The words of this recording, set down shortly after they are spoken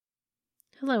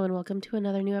Hello and welcome to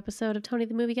another new episode of Tony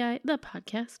the Movie Guy, the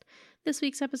podcast. This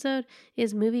week's episode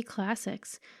is Movie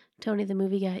Classics. Tony the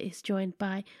Movie Guy is joined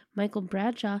by Michael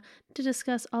Bradshaw to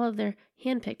discuss all of their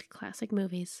handpicked classic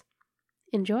movies.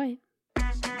 Enjoy!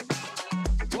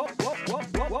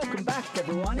 Welcome back,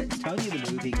 everyone. It's Tony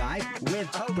the Movie Guy with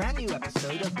a brand new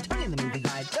episode of Tony the Movie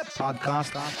Guy, the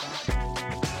podcast.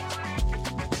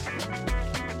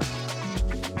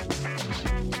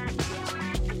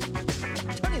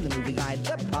 Tony the Movie Guy,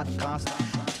 the podcast.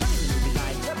 Tony the Movie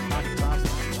Guy, the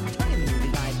podcast. Tony the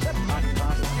Movie Guy, the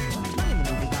podcast. Tony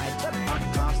the Movie Guy, the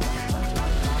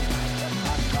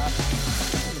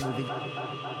podcast. Tony the Movie Guy.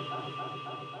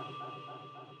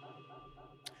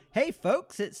 Hey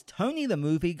folks, it's Tony the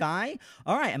Movie Guy.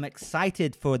 All right, I'm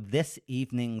excited for this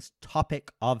evening's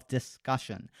topic of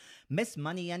discussion. Miss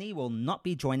Money Annie will not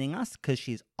be joining us because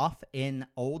she's off in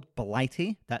Old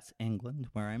Blighty, that's England,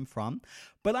 where I'm from.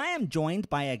 But I am joined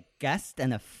by a guest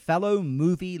and a fellow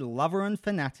movie lover and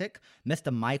fanatic,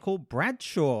 Mr. Michael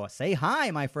Bradshaw. Say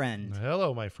hi, my friend.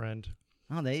 Hello, my friend.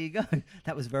 Oh, there you go.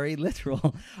 That was very literal.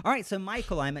 All right, so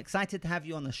Michael, I'm excited to have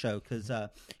you on the show because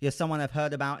you're someone I've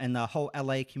heard about in the whole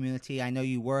LA community. I know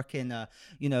you work in,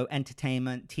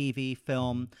 entertainment, TV,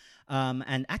 film,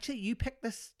 and actually you picked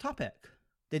this topic,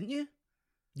 didn't you?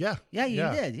 Yeah. Yeah, you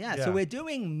did. Yeah. So we're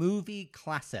doing movie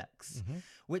classics,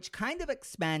 which kind of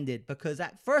expanded because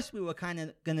at first we were kind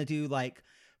of going to do like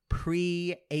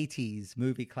pre-80s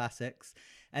movie classics.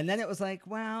 And then it was like,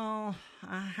 well,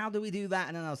 how do we do that?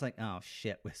 And then I was like, oh,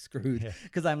 shit, we're screwed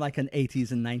because I'm like an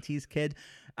 80s and 90s kid.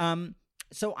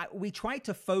 So we tried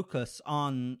to focus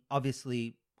on,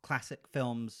 obviously, classic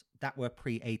films that were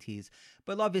pre-80s.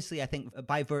 But obviously, I think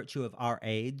by virtue of our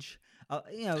age,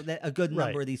 a good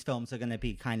number of these films are going to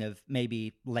be kind of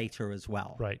maybe later as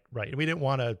well. Right. And we didn't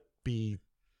want to be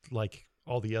like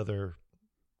all the other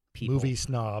people. Movie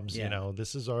snobs,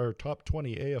 this is our top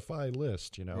 20 AFI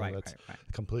list, that's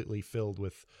completely filled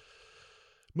with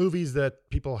movies that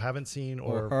people haven't seen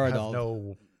or have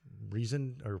no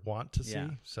reason or want to see.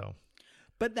 So,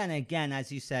 but then again,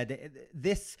 as you said,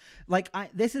 this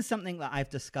is something that I've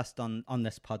discussed on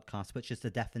this podcast, which is the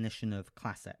definition of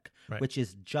classic, which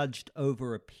is judged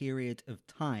over a period of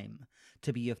time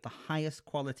to be of the highest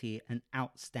quality and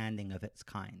outstanding of its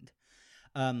kind.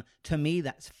 To me,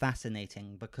 that's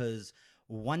fascinating because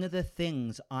one of the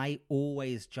things I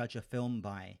always judge a film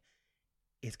by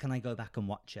is, can I go back and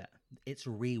watch it? It's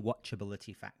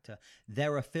rewatchability factor.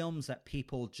 There are films that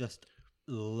people just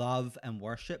love and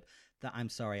worship that, I'm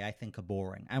sorry, I think are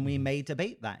boring. And we may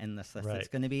debate that in this list. It's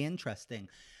going to be interesting.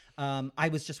 I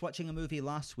was just watching a movie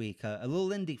last week, a little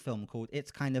indie film called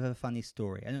It's Kind of a Funny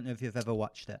Story. I don't know if you've ever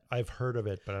watched it. I've heard of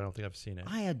it, but I don't think I've seen it.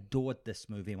 I adored this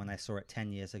movie when I saw it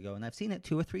 10 years ago, and I've seen it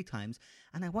 2 or 3 times.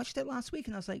 And I watched it last week,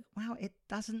 and I was like, wow, it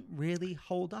doesn't really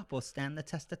hold up or stand the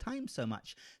test of time so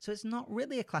much. So it's not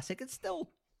really a classic. It's still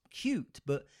cute,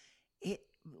 but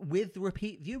with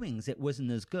repeat viewings, it wasn't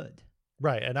as good.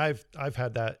 Right, and I've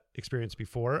had that experience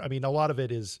before. I mean, a lot of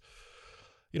it is,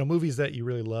 movies that you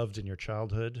really loved in your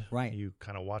childhood. Right. You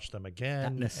kind of watch them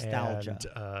again. That nostalgia.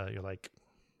 And you're like,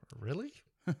 really?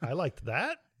 I liked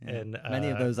that? And many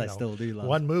of those I still do love.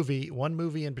 One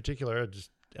movie in particular,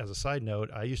 just as a side note,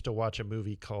 I used to watch a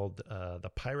movie called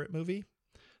The Pirate Movie.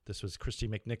 This was Christy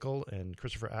McNichol and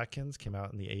Christopher Atkins, came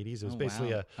out in the 80s. It was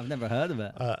basically I've never heard of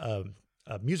it.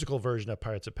 A musical version of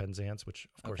Pirates of Penzance, which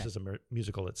of course is a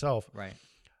musical itself. Right.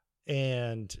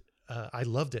 And I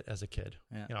loved it as a kid.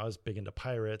 Yeah. I was big into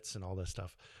pirates and all this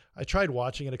stuff. I tried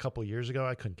watching it a couple of years ago.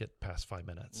 I couldn't get past 5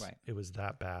 minutes. Right. It was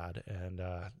that bad. And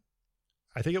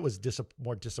I think it was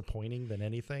more disappointing than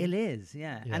anything. It is,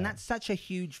 yeah. And that's such a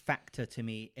huge factor to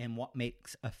me in what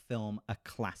makes a film a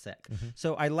classic.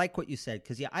 So I like what you said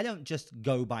because, I don't just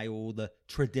go by all the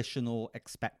traditional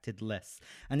expected lists.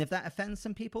 And if that offends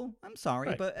some people, I'm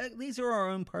sorry. But these are our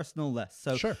own personal lists.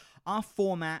 So our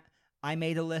format, I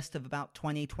made a list of about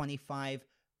 20, 25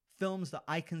 films that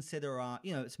I consider are,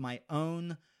 it's my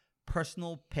own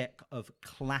personal pick of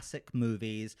classic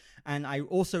movies. And I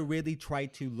also really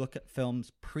tried to look at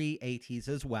films pre-80s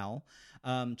as well,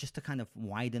 just to kind of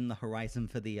widen the horizon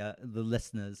for the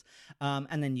listeners.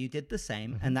 And then you did the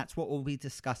same, and that's what we'll be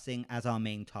discussing as our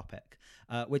main topic,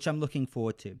 which I'm looking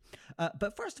forward to.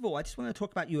 But first of all, I just want to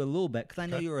talk about you a little bit, because I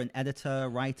know you're an editor,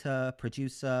 writer,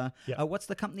 producer. Yeah. What's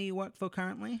the company you work for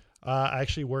currently? I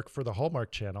actually work for the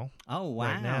Hallmark Channel. Oh, wow.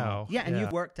 Right now. Yeah, and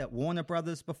you've worked at Warner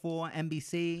Brothers before,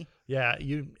 NBC. Yeah,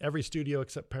 every studio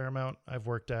except Paramount I've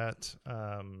worked at.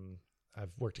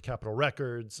 I've worked at Capitol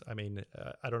Records. I mean,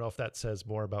 I don't know if that says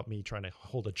more about me trying to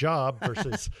hold a job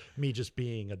versus me just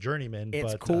being a journeyman.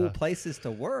 It's cool places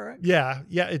to work. Yeah.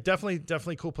 It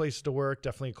definitely cool places to work.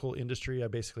 Definitely a cool industry. I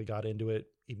basically got into it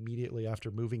immediately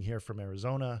after moving here from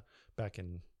Arizona back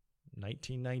in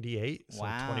 1998. So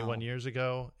 21 years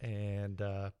ago. And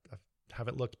I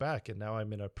haven't looked back. And now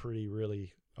I'm in a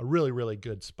really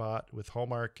good spot with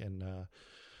Hallmark, and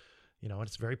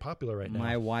it's very popular right now.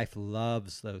 My wife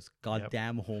loves those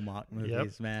goddamn Hallmark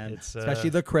movies, man. Especially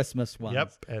the Christmas ones.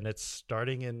 Yep, and it's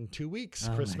starting in 2 weeks.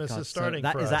 Christmas is starting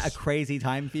for us. Is that a crazy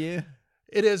time for you?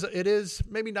 It is.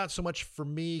 Maybe not so much for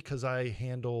me because I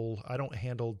don't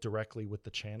handle directly with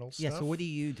the channel stuff. Yeah, so what do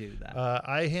you do then?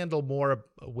 I handle more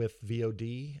with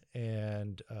VOD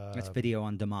and... That's video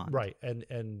on demand. Right,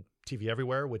 and TV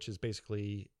Everywhere, which is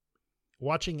basically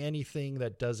watching anything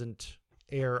that doesn't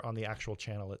air on the actual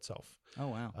channel itself. Oh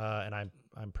wow. And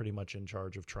I'm pretty much in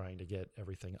charge of trying to get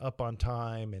everything up on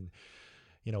time. And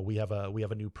we have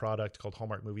a new product called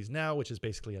Hallmark Movies Now, which is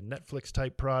basically a Netflix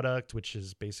type product, which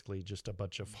is basically just a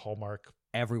bunch of Hallmark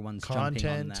everyone's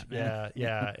content. Jumping on that,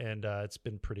 yeah. And it's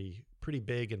been pretty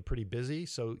big and pretty busy.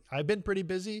 So I've been pretty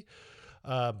busy.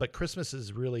 But Christmas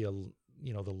is really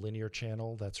the linear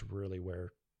channel. That's really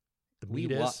where the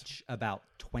meat is. We watch about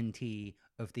 20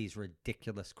 of these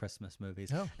ridiculous Christmas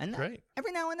movies. Oh, and great.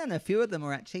 Every now and then, a few of them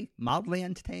are actually mildly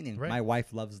entertaining. Right. My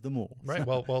wife loves them all. Right.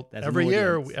 So well, every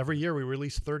year we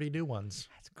release 30 new ones.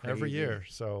 That's crazy. Every year.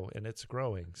 So, and it's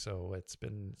growing. So it's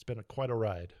been quite a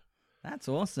ride. That's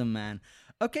awesome, man.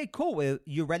 Okay, cool. Well,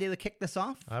 you ready to kick this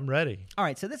off? I'm ready. All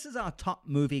right. So this is our top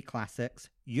movie classics.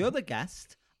 You're the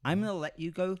guest. I'm going to let you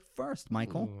go first,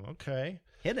 Michael. Ooh, okay.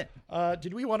 Hit it.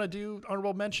 Did we want to do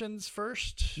honorable mentions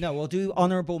first? No, we'll do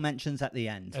honorable mentions at the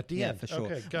end. At the end, for sure.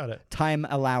 Okay, got it. Time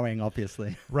allowing,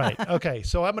 obviously. Right. Okay.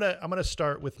 So I'm gonna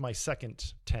start with my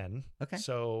second 10. Okay.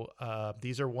 So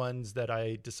these are ones that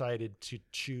I decided to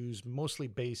choose mostly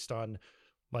based on,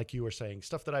 like you were saying,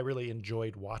 stuff that I really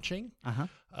enjoyed watching.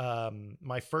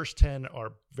 My first 10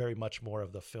 are very much more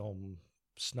of the film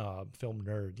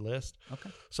nerd list.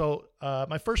 Okay. So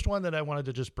my first one that I wanted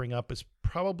to just bring up is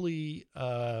probably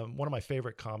one of my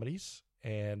favorite comedies,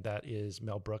 and that is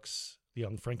Mel Brooks' The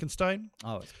Young Frankenstein.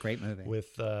 Oh, it's a great movie.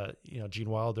 With Gene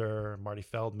Wilder, Marty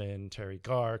Feldman, Terry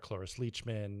Garr, Cloris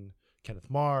Leachman, Kenneth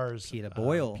Mars, Peter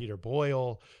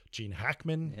Boyle, Gene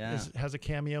Hackman has a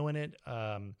cameo in it.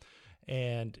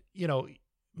 And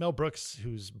Mel Brooks,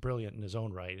 who's brilliant in his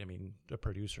own right. I mean, The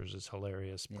Producers is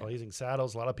hilarious. Yeah. Blazing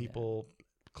Saddles, a lot of people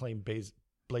claim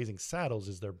Blazing Saddles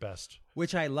is their best,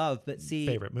 which I love. But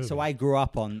favorite movie. So I grew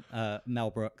up on Mel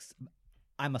Brooks.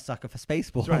 I'm a sucker for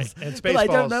Spaceballs. Right. And Spaceballs, but I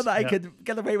don't know that I could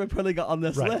get away with putting it on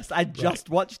this list. I just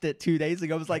watched it 2 days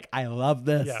ago. I was like, I love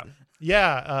this.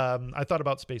 Yeah. I thought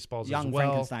about Spaceballs Young as well.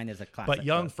 Frankenstein is a classic. But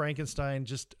Young Frankenstein,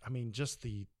 just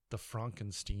the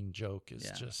Frankenstein joke is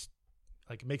just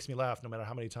like, it makes me laugh no matter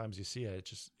how many times you see it. It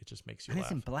just makes you laugh.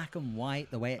 It's in black and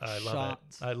white, the way it's shot. Love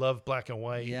it. I love black and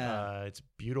white. Yeah. It's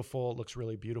beautiful. It looks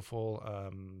really beautiful.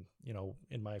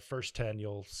 In my first 10,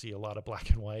 you'll see a lot of black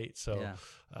and white. So,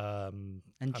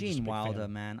 and Gene Wilder,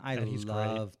 man, I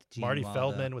loved Gene Marty Wilder.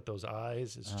 Feldman with those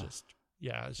eyes is just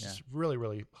really,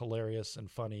 really hilarious and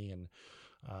funny. And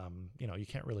you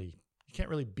can't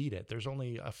really beat it. There's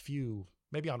only a few,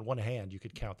 maybe on one hand you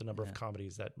could count the number of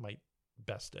comedies that might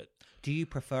best it. Do you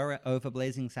prefer it over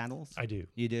Blazing Saddles? I do.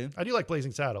 You do? I do like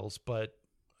Blazing Saddles, but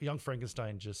Young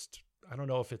Frankenstein I don't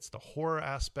know if it's the horror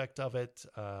aspect of it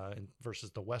versus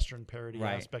the Western parody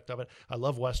aspect of it. I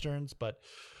love Westerns, but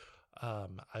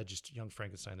Young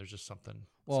Frankenstein, there's just something.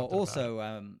 Well,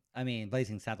 also,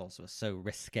 Blazing Saddles was so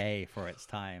risque for its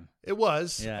time. It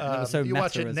was. Yeah, it was so you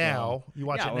watch it now. Well. You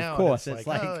watch it now. Of course, it's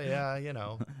like, oh yeah,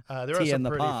 there are some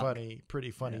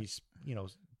pretty funny,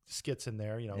 skits in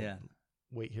there.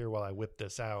 Wait here while I whip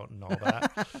this out and all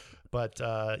that. But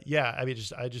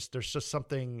there's just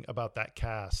something about that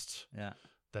cast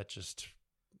that just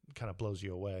kind of blows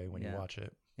you away when you watch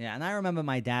it. Yeah, and I remember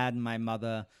my dad and my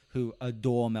mother, who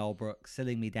adore Mel Brooks,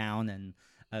 sitting me down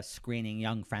and screening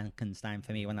Young Frankenstein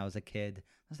for me when I was a kid.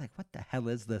 I was like, what the hell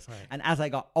is this? Right. And as I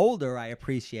got older, I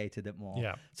appreciated it more.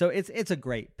 Yeah. So it's a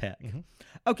great pick. Mm-hmm.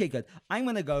 Okay, good. I'm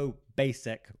gonna go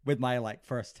basic with my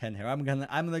first 10 here. I'm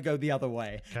gonna go the other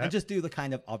way and just do the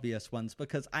kind of obvious ones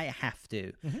because I have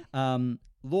to. Mm-hmm.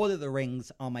 Lord of the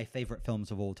Rings are my favorite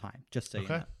films of all time, just so you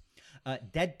know.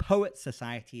 Dead Poets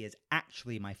Society is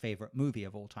actually my favorite movie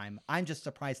of all time. I'm just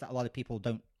surprised that a lot of people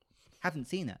haven't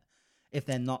seen it. If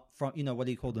they're not from, what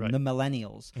do you call them? Right. The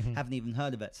millennials haven't even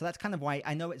heard of it. So that's kind of why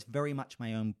I know it's very much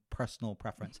my own personal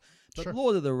preference. But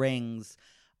Lord of the Rings,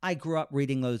 I grew up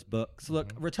reading those books.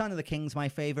 Look, Return of the King's my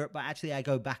favorite, but actually I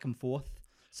go back and forth.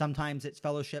 Sometimes it's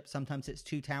Fellowship, sometimes it's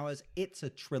Two Towers. It's a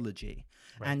trilogy.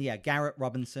 Right. And yeah, Garrett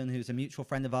Robinson, who's a mutual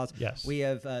friend of ours, yes. we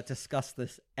have discussed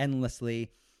this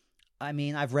endlessly. I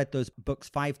mean, I've read those books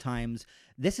 5 times.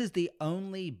 This is the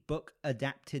only book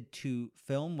adapted to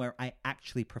film where I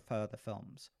actually prefer the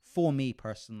films, for me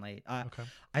personally. Okay.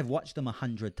 I've watched them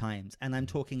 100 times, and I'm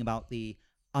talking about the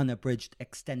unabridged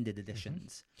extended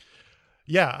editions.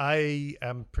 Yeah, I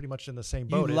am pretty much in the same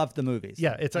boat. You love the movies.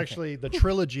 Yeah, it's actually, the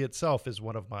trilogy itself is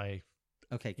one of my,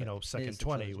 second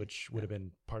 20, which would have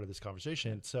been part of this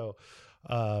conversation. Yeah. So,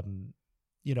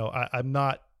 I'm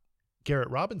not Garrett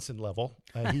Robinson level.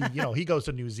 He goes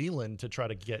to New Zealand to try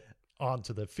to get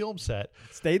onto the film set.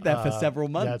 Stayed there for several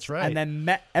months. That's right. And then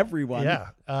met everyone. Yeah.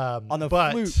 On a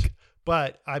fluke.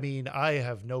 But I mean, I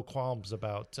have no qualms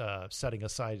about setting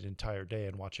aside an entire day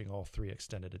and watching all 3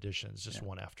 extended editions, just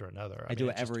one after another. I do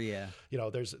it every year.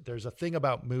 There's a thing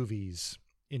about movies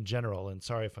in general, and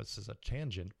sorry if this is a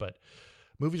tangent, but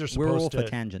movies are supposed to... We're all for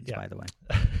tangents, by the way.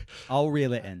 I'll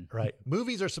reel it in. Right.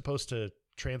 Movies are supposed to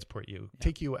transport you,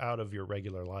 take you out of your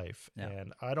regular life. Yeah.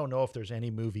 And I don't know if there's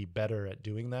any movie better at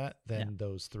doing that than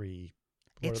those 3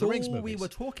 Lord of the Rings movies. We were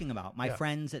talking about, my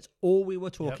friends. It's all we were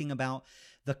talking about.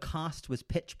 The cast was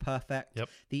pitch perfect. Yep.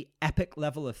 The epic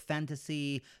level of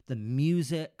fantasy, the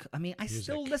music. I mean, I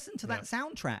still listen to that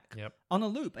soundtrack on a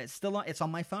loop. It's still it's on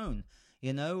my phone.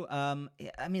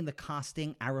 I mean, the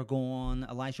casting, Aragorn,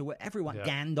 Elijah Wood, everyone,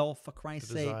 Gandalf, for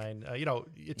Christ's sake.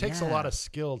 It takes a lot of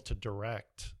skill to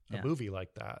direct a movie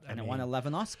like that. And it won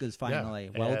 11 Oscars finally.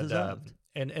 Well deserved.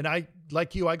 And I,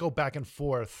 like you, I go back and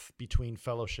forth between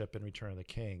Fellowship and Return of the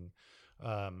King.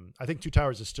 I think Two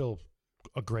Towers is still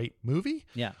a great movie.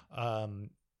 Yeah.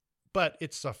 But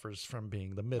it suffers from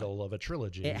being the middle of a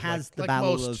trilogy. It has the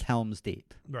Battle of Helm's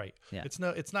Deep. Right. Yeah.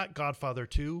 It's not Godfather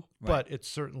 2, but it's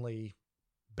certainly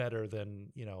better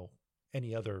than,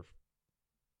 any other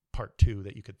part 2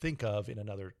 that you could think of in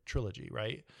another trilogy,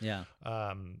 right? Yeah.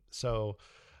 So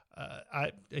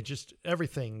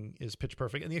everything is pitch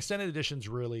perfect, and the extended editions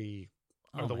really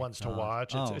are the ones to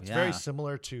watch. It's very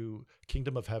similar to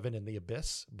Kingdom of Heaven and The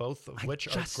Abyss, both of which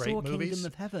are great movies. Kingdom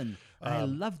of Heaven. I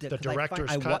loved it. The director's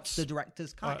cuts. I watched the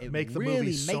director's cut. It make the really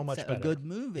movie so much better. A good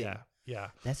movie. Yeah.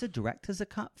 There's a director's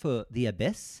cut for The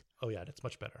Abyss. Oh yeah, it's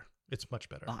much better. It's much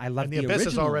better. I love the Abyss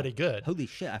original. Is already good. Holy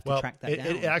shit! I have to track that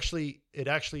down. It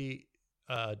actually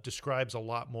describes a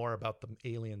lot more about the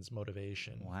aliens'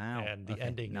 motivation. Wow. And the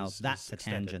ending is that's a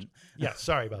tangent. Yeah,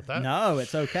 sorry about that. No,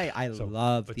 it's okay. I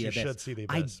love The Abyss. You should see The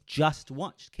Abyss. I just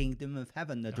watched Kingdom of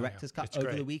Heaven, the director's cut,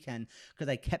 over the weekend, because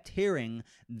I kept hearing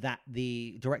that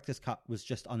the director's cut was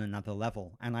just on another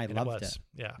level, and I loved it.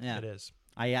 Yeah, it is.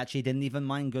 I actually didn't even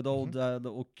mind good old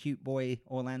little cute boy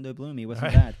Orlando Bloom. He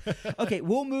wasn't bad. Okay,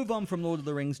 we'll move on from Lord of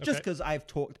the Rings just because I've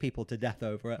talked people to death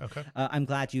over it. Okay. I'm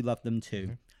glad you love them too.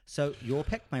 Mm-hmm. So your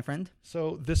pick, my friend.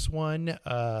 So this one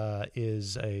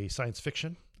is a science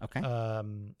fiction. Okay.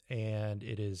 And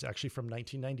it is actually from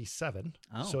 1997.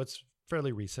 Oh. So it's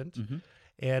fairly recent. Mm-hmm.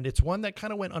 And it's one that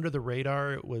kind of went under the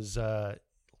radar. It was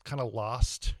kind of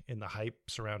lost in the hype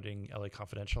surrounding LA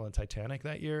Confidential and Titanic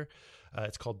that year.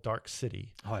 It's called Dark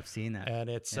City. Oh, I've seen that. And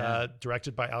it's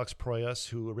directed by Alex Proyas,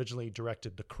 who originally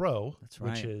directed The Crow,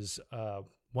 which is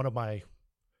one of my...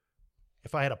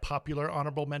 If I had a popular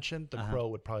honorable mention, The Crow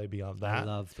would probably be on that. I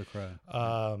love The Crow.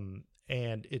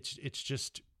 And it's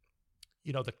just,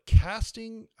 the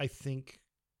casting, I think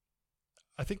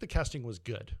the casting was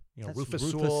good. Rufus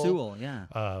Sewell,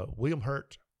 William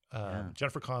Hurt,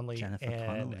 Jennifer Connelly,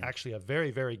 and actually a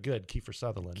very, very good Kiefer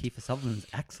Sutherland. Kiefer Sutherland's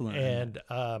excellent.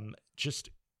 And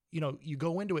you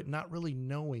go into it not really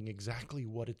knowing exactly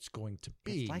what it's going to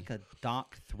be. It's like a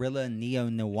dark thriller,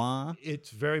 neo-noir. It's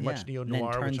very much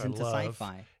neo-noir, and then turns which I into love.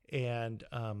 sci-fi. And,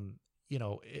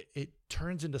 it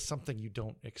turns into something you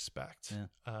don't expect.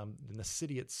 Yeah. And the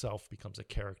city itself becomes a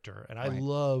character. And I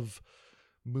love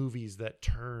movies that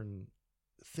turn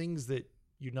things that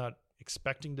you're not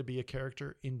expecting to be a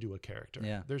character into a character.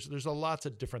 Yeah. There's a lots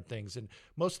of different things. And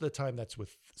most of the time that's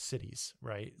with cities,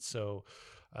 right? So,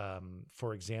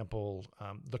 for example,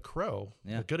 The Crow,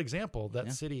 a good example,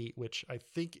 that city, which I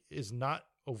think is not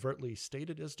overtly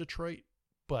stated as Detroit,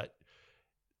 but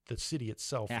the city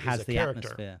itself has a the character.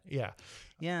 Atmosphere.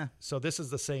 Yeah. So this is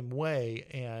the same way.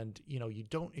 And, you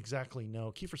don't exactly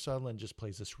know. Kiefer Sutherland just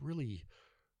plays this really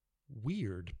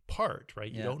weird part, right?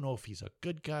 You don't know if he's a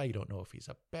good guy. You don't know if he's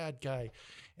a bad guy.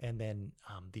 And then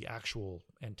the actual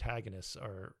antagonists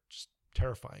are just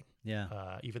terrifying.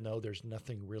 Yeah. Even though there's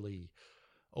nothing really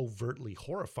overtly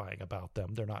horrifying about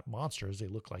them. They're not monsters. They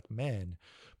look like men.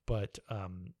 But,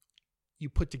 you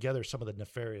put together some of the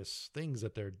nefarious things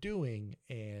that they're doing,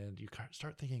 and you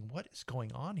start thinking, what is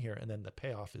going on here? And then the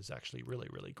payoff is actually really,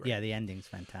 really great. Yeah, the ending's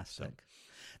fantastic.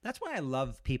 That's why I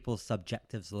love people's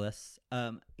subjectives lists.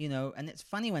 You know, and it's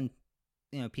funny when,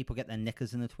 you know, people get their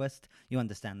knickers in a twist. You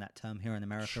understand that term here in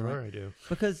America, Sure, right? I do.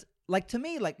 Because, like, to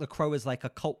me, like, The Crow is like a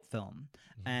cult film,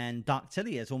 and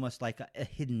Darktilia is almost like a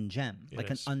hidden gem, like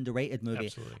an underrated movie.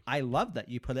 Absolutely. I love that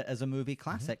you put it as a movie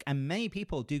classic, and many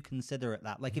people do consider it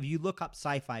that. Like, if you look up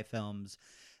sci-fi films,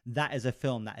 that is a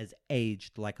film that is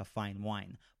aged like a fine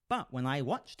wine. But when I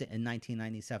watched it in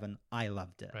 1997, I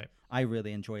loved it. Right. I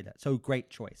really enjoyed it. So great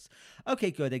choice.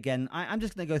 Okay, good. Again, I'm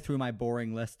just going to go through my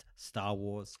boring list. Star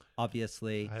Wars,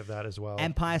 obviously. I have that as well.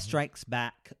 Empire Strikes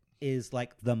Back is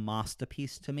like the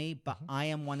masterpiece to me, but I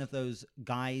am one of those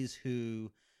guys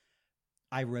who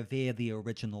I revere the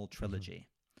original trilogy.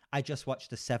 I just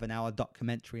watched a 7-hour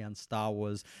documentary on Star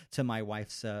Wars to my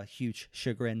wife's huge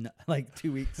chagrin like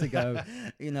 2 weeks ago.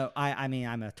 You know, I mean,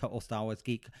 I'm a total Star Wars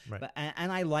geek, Right. but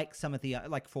and I like some of the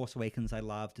like Force Awakens I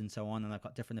loved and so on, and I've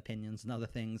got different opinions and other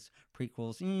things,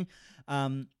 prequels.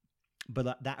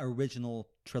 But that original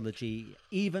trilogy,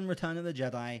 even Return of the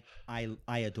Jedi,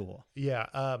 I adore.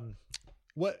 Yeah.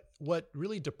 What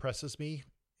really depresses me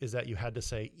is that you had to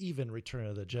say even Return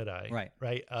of the Jedi. Right.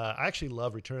 Right. I actually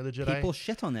love Return of the Jedi. People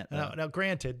shit on it, though. Now,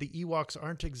 granted, the Ewoks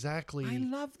aren't exactly. I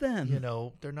love them. You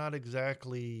know, they're not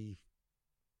exactly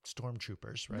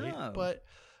stormtroopers, right? No. But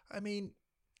I mean,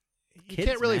 you Kids,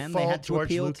 can't really man, they fault had to George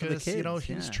appeal to the Lucas. You know, kids,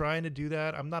 he's yeah. trying to do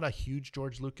that. I'm not a huge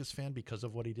George Lucas fan because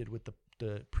of what he did with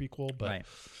the prequel, but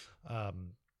Right.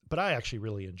 but I actually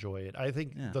really enjoy it. I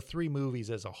think Yeah. the three movies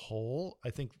as a whole, I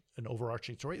think an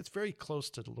overarching story, it's very close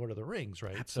to Lord of the Rings,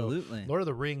 right? Absolutely. So Lord of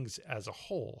the Rings as a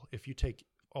whole, if you take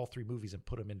all three movies and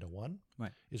put them into one,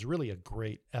 Right. is really a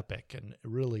great epic and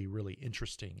really, really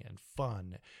interesting and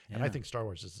fun. And I Yeah. think Star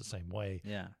Wars is the same way,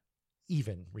 Yeah.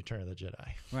 even Return of the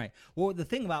Jedi. Right. Well, the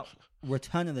thing about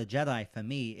Return of the Jedi for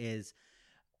me is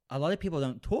a lot of people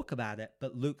don't talk about it,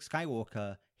 but Luke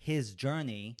Skywalker, his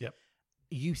journey, Yep.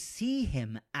 you see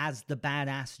him as the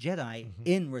badass Jedi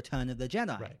in Return of the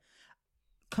Jedi. Right.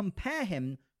 Compare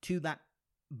him to that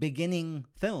beginning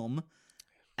film,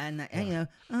 and you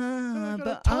know,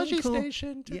 but Taji Uncle...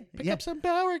 Station to Yeah, pick yeah. up some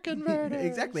power converters.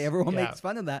 Exactly. Everyone Yeah. makes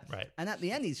fun of that. Right. And at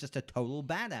the end, he's just a total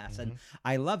badass. And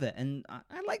I love it. And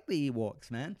I like the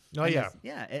Ewoks, man. Oh, And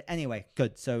yeah. Anyway,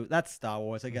 good. So that's Star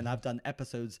Wars. Again, I've done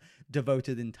episodes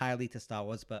devoted entirely to Star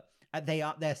Wars, but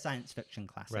they're science fiction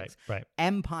classics. Right.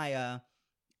 Empire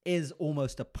is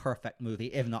almost a perfect movie,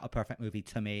 if not a perfect movie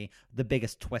to me. The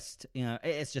biggest twist, you know,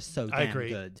 it's just so damn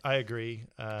good. I agree.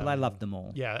 But I love them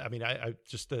all. Yeah, I mean, I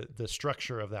just the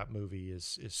structure of that movie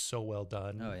is so well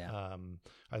done. Oh, yeah.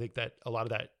 I think that a lot of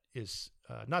that is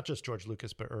not just George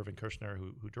Lucas, but Irvin Kershner,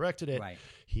 who directed it. Right.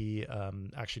 He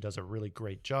actually does a really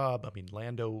great job. I mean,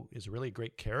 Lando is a really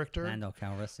great character. Lando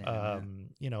Calrissian.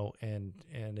 You know, and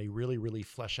they really, really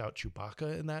flesh out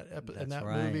Chewbacca in that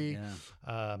right, movie.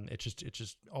 yeah. It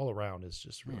just all around is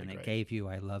just really And great. it gave you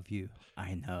 "I love you."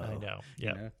 I know. I know. You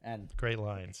Yeah. know? And Great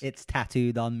lines. it's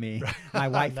tattooed on me. My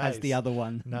wife has the Nice. other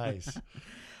one. Nice.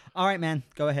 All right, man.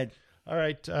 Go ahead. All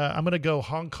right, I'm going to go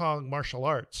Hong Kong martial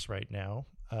arts right now.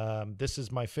 This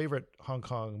is my favorite Hong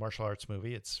Kong martial arts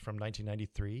movie. It's from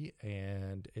 1993,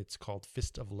 and it's called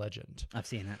Fist of Legend. I've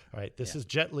seen it. All right, this is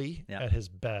Jet Li Yeah. at his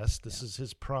best. This is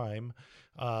his prime.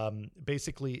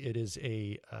 Basically, it is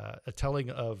a telling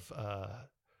of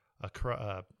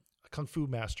a kung fu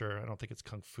master. I don't think it's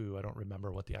kung fu. I don't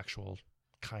remember what the actual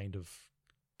kind of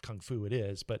kung fu it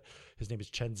is, but his name is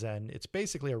Chen Zhen. It's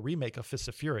basically a remake of Fists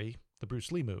of Fury, the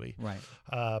Bruce Lee movie. Right.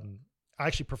 I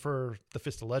actually prefer the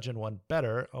Fist of Legend one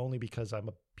better, only because I'm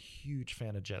a huge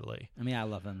fan of Jet Li. I mean, I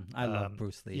love him. I love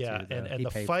Bruce Lee Yeah, too. though. and He the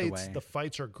paved fights, way. the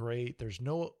fights are great. There's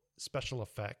no special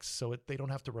effects, so they don't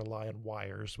have to rely on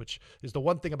wires, which is the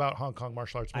one thing about Hong Kong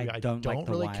martial arts movie I don't like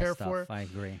the really wire care stuff. for. I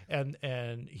agree.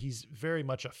 And he's very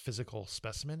much a physical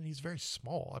specimen. He's very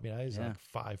small. I mean, he's Yeah. like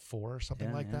 5'4" or something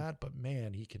Yeah, like yeah. that. But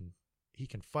man, he can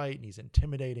fight, and he's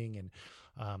intimidating,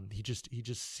 and he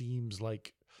just seems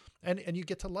like, and you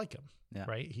get to like him, Yeah.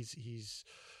 right? He's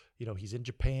you know, he's in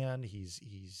Japan.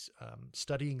 He's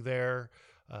studying there.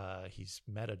 He's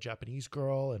met a Japanese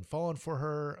girl and fallen for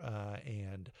her,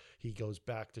 and he goes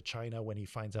back to China when he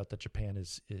finds out that Japan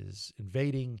is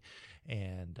invading,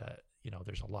 and you know,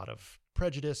 there's a lot of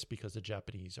prejudice because the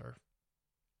Japanese are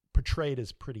portrayed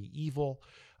as pretty evil,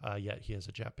 yet he has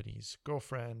a Japanese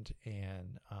girlfriend,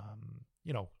 and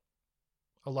you know,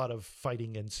 a lot of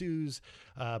fighting ensues,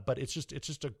 but it's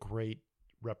just a great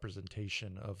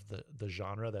representation of the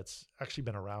genre that's actually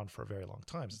been around for a very long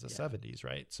time, since the 70s,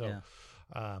 right? So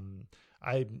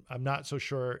I'm not so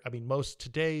sure. I mean, most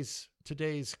today's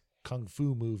kung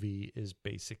fu movie is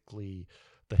basically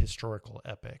the historical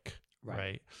epic,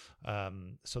 right?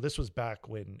 So this was back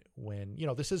when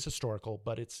this is historical,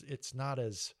 but it's not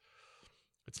as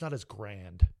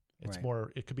grand. It's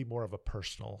more. It could be more of a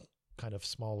personal kind of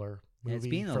smaller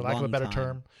movie, for lack of a better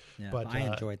term. Yeah, but I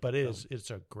enjoyed it. But it's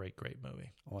a great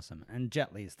movie. Awesome. And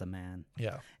Jet Li's the man.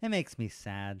 Yeah. It makes me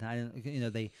sad.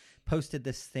 They posted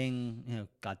this thing,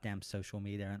 goddamn social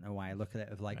media. I don't know why I look at it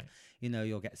of like,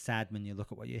 you'll get sad when you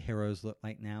look at what your heroes look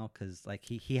like now. Cause like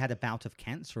he had a bout of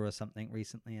cancer or something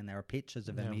recently and there are pictures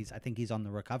of him. I think he's on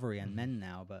the recovery and men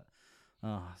now, but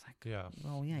it's like,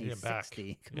 he's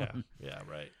 60. Come on. Yeah.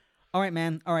 Right. All right,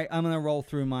 man. All right. I'm going to roll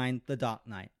through mine. The Dark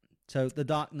Knight. So The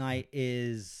Dark Knight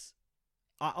is,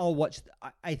 I'll watch,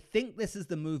 I think this is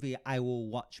the movie I will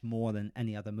watch more than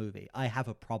any other movie. I have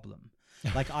a problem.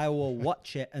 Like I will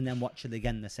watch it and then watch it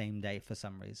again the same day for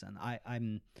some reason.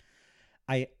 Do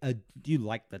you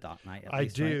like The Dark Knight? I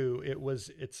do. Right?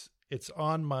 It's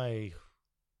on my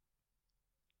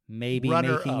maybe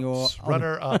runner-ups, making your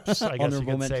runner-ups. I guess you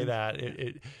could say mentions. that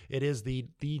it is the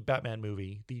Batman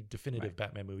movie, the definitive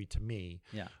Batman movie to me.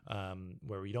 Yeah.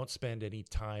 Where we don't spend any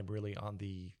time really on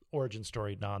the origin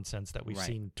story nonsense that we've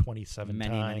seen 27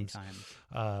 many times.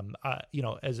 times.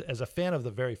 As a fan of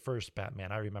the very first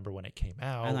Batman, I remember when it came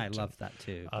out, and I loved that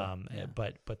too.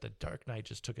 But the Dark Knight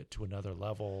just took it to another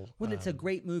level. Well, it's a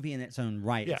great movie in its own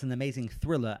right. Yeah. It's an amazing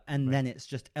thriller, and then it's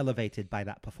just elevated by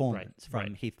that performance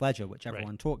from Heath Ledger, which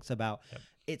everyone talks about.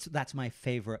 Yep. That's my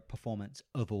favorite performance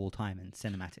of all time in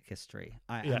cinematic history.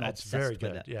 It's very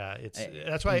good. It. Yeah,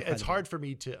 that's why it's hard for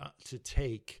me to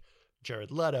take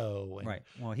Jared Leto. And,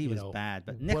 well, he was bad,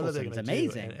 but Nicholson's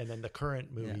amazing. And then the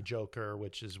current movie Joker,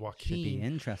 which is Joaquin. Should be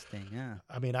interesting. Yeah.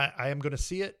 I mean, I am going to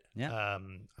see it. Yeah.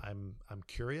 I'm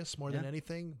curious more than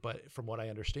anything, but from what I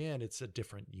understand, it's a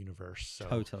different universe. So,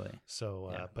 totally.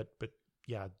 So, but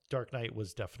yeah, Dark Knight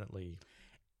was definitely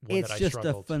one it's that I just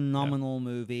struggled. A phenomenal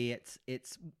movie.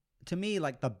 It's to me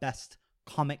like the best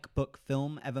comic book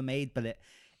film ever made, but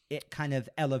it kind of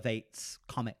elevates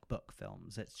comic book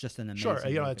films. It's just an amazing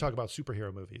movie. I talk about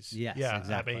superhero movies. Yes, yeah,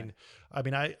 exactly. I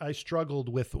mean, I struggled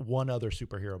with one other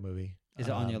superhero movie. Is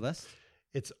it on your list?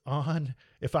 It's on.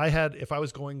 If I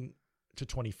was going to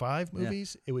 25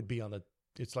 movies, it would be on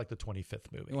it's like the 25th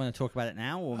movie. You want to talk about it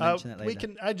now or mention it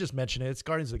later? I just mention it. It's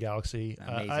Guardians of the Galaxy.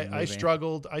 I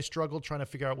struggled trying to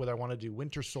figure out whether I want to do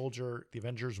Winter Soldier, The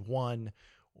Avengers 1,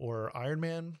 or Iron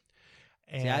Man.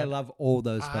 And I love all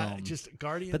those films. Just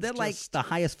Guardians, but they're like the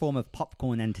highest form of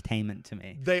popcorn entertainment to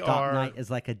me. Dark Knight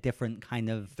is like a different kind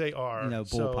of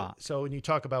ballpark. So when you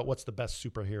talk about what's the best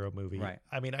superhero movie,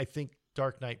 I mean, I think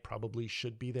Dark Knight probably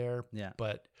should be there. Yeah,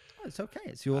 but it's okay.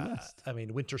 It's your list. I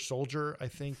mean, Winter Soldier, I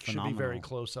think, should be very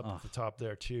close up at the top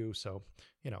there too. So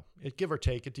it give or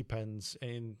take, it depends.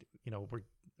 And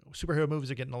superhero movies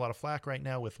are getting a lot of flack right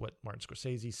now with what Martin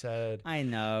Scorsese said. I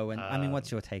know. And I mean, what's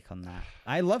your take on that?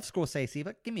 I love Scorsese,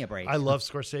 but give me a break. I love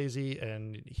Scorsese,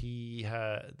 and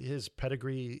his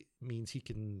pedigree means he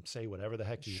can say whatever the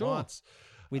heck he wants.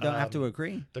 We don't have to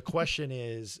agree. The question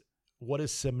is, what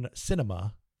is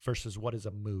cinema versus what is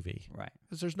a movie? Right.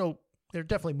 Because they're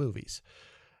definitely movies.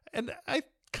 And I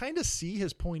kind of see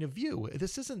his point of view.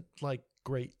 This isn't like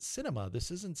great cinema.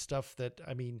 This isn't stuff that,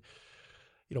 I mean,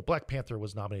 Black Panther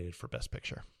was nominated for Best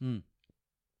Picture.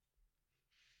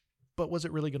 But was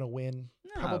it really going to win?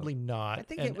 No, probably not. I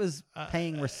think it was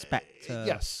paying respect to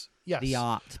yes. the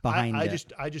art behind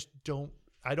it.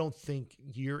 I don't think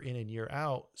year in and year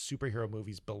out superhero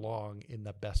movies belong in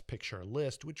the Best Picture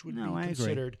list, which would be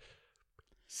considered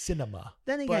cinema.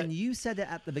 Then again, you said it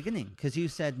at the beginning because you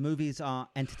said movies are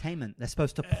entertainment. They're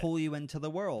supposed to pull you into the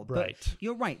world. Right. But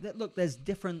you're right. Look, there's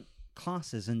different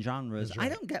classes and genres. Right. I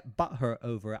don't get butthurt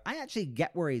over it. I actually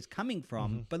get where he's coming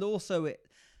from, but also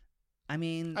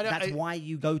that's why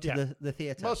you go to the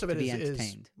theater. Most of it to be is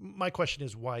entertained. My question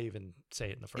is why even say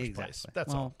it in the first place?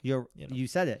 That's all. You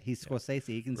said it. He's Scorsese.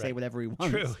 He can say whatever he wants.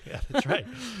 True. Yeah, that's right.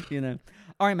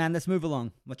 All right, man. Let's move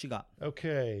along. What you got?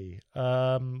 Okay.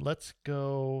 Let's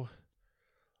go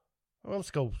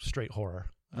straight horror.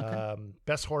 Okay.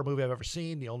 Best horror movie I've ever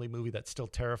seen. The only movie that still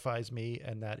terrifies me,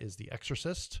 and that is The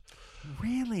Exorcist.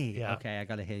 Really? Yeah. Okay, I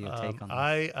got to hear your take on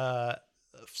this.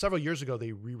 Several years ago,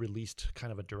 they re-released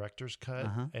kind of a director's cut,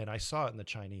 and I saw it in the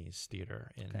Chinese theater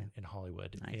in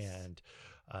Hollywood. Nice. And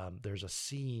there's a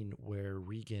scene where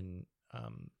Regan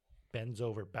bends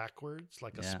over backwards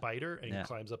like a spider and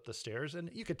climbs up the stairs, and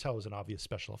you could tell it was an obvious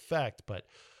special effect, but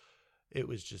it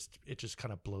just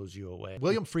kind of blows you away.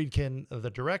 William Friedkin, the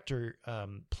director,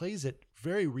 plays it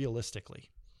very realistically.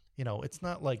 It's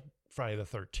not like Friday the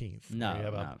 13th. No, you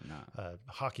have a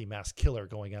hockey mask killer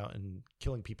going out and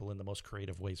killing people in the most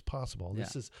creative ways possible.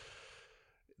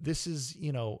 This is,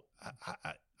 you know,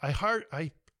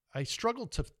 I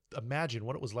struggled to imagine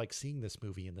what it was like seeing this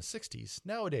movie in the 60s.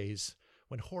 Nowadays,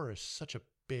 when horror is such a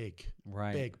big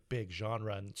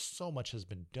genre and so much has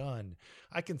been done,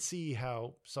 I can see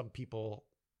how some people,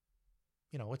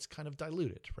 you know, it's kind of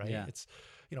diluted, right? Yeah. It's,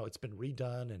 you know, it's been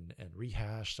redone and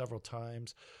rehashed several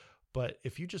times. But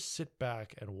if you just sit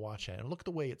back and watch it and look at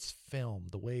the way it's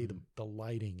filmed, the way the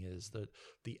lighting is,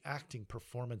 the acting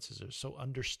performances are so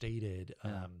understated.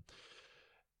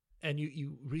 And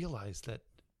you realize that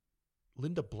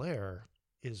Linda Blair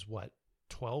is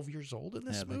 12 years old in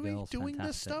this movie doing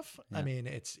this stuff. Yeah. I mean,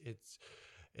 it's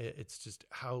just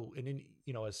how, and in,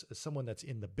 you know, as someone that's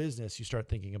in the business, you start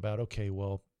thinking about, okay,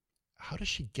 well, how does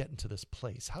she get into this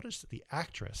place? How does the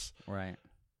actress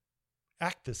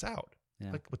act this out?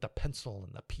 Yeah. Like with the pencil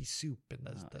and the pea soup and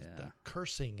the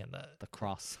cursing and the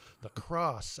cross. The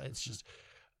cross. It's just,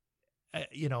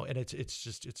 you know, and it's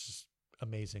just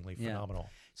amazingly phenomenal.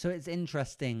 So it's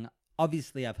interesting.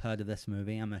 Obviously, I've heard of this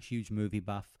movie. I'm a huge movie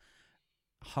buff.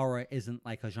 Horror isn't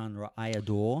like a genre I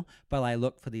adore, but I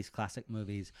look for these classic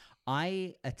movies.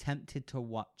 I attempted to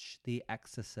watch The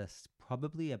Exorcist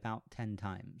probably about 10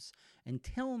 times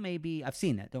until maybe, I've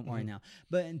seen it, don't worry now,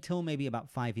 but until maybe about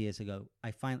 5 years ago,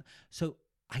 so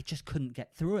I just couldn't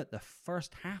get through it. The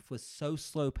first half was so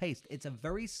slow paced. It's a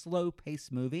very slow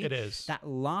paced movie. It is. That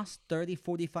last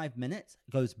 30-45 minutes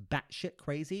goes batshit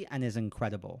crazy and is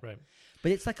incredible. Right.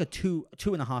 But it's like a two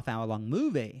and a half hour long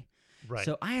movie. Right.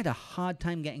 So I had a hard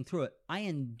time getting through it. I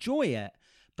enjoy it,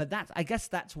 but I guess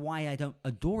that's why I don't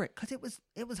adore it, because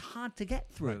it was hard to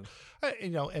get through. Right.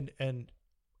 You know, and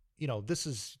you know, this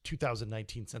is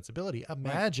 2019 sensibility.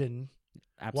 Imagine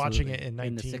watching it in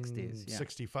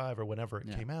 1965 or whenever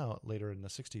it came out, later in the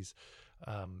 60s,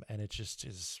 and it just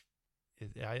is.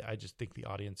 I just think the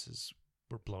audiences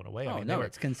were blown away. Oh, I mean, no,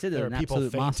 it's considered an people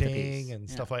absolute fainting masterpiece. And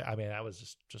stuff like. I mean, that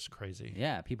was just crazy.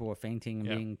 Yeah, people were fainting and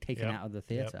being taken out of the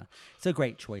theater. Yep. It's a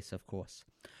great choice, of course.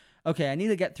 Okay, I need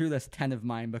to get through this 10 of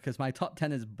mine because my top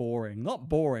 10 is boring. Not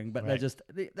boring, but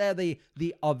they're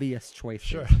the obvious choices.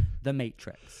 Sure. The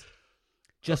Matrix.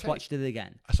 Just watched it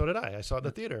again. So did I. I saw it in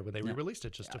the theater when they re-released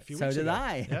it just a few weeks ago. So did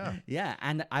I. Yeah. Yeah,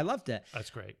 and I loved it.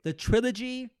 That's great. The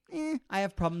trilogy, I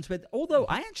have problems with. Although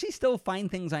I actually still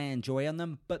find things I enjoy on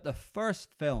them, but the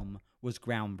first film was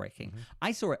groundbreaking.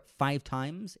 I saw it 5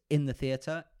 times in the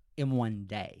theater in one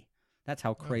day. That's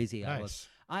how crazy I was.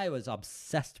 I was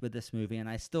obsessed with this movie, and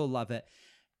I still love it.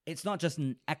 It's not just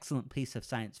an excellent piece of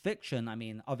science fiction. I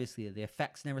mean, obviously, the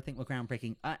effects and everything were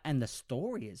groundbreaking, and the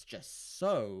story is just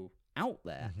so out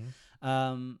there.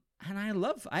 And I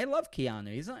love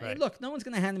Keanu. He's look, no one's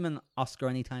going to hand him an Oscar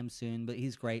anytime soon, but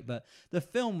he's great. But the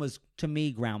film was, to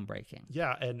me, groundbreaking.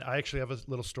 Yeah, and I actually have a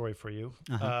little story for you.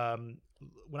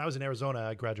 When I was in Arizona,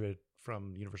 I graduated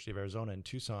from University of Arizona in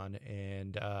Tucson,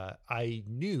 and I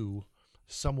knew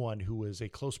someone who was a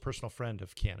close personal friend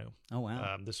of Keanu. Oh,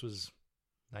 wow. This was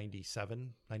 96,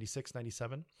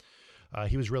 97.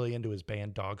 He was really into his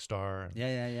band Dogstar.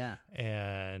 Yeah.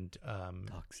 And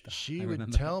Dogstar. she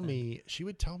would tell me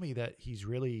that he's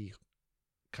really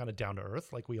kind of down to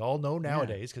earth, like we all know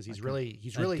nowadays, because he's really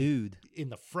dude in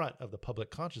the front of the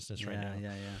public consciousness right now.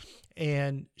 Yeah.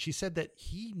 And she said that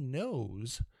he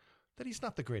knows that he's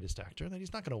not the greatest actor, that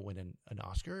he's not going to win an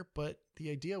Oscar, but the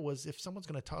idea was if someone's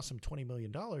going to toss him $20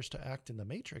 million to act in The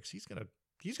Matrix, he's going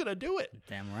to do it.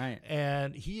 Damn right.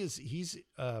 And he's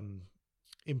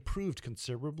improved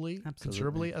considerably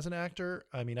as an actor.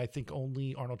 I mean, I think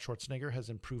only Arnold Schwarzenegger has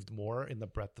improved more in the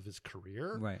breadth of his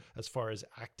career, as far as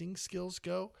acting skills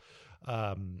go.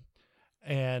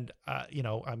 And you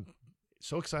know, I'm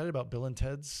so excited about Bill and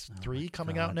Ted's 3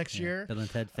 coming out next year. Bill and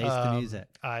Ted Face the Music.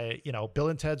 Bill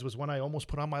and Ted's was one I almost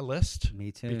put on my list.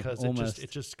 Me too. Because it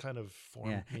just kind of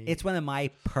formed me. It's one of my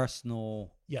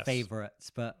personal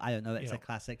favorites, but I don't know. It's a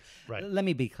classic. Right. Let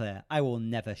me be clear. I will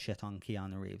never shit on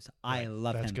Keanu Reeves. I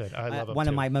love him. That's good. I love him One too.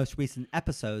 of my most recent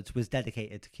episodes was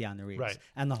dedicated to Keanu Reeves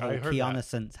and the whole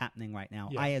Keanu-sence happening right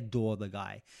now. I adore the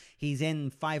guy. He's in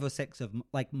 5 or 6 of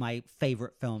like my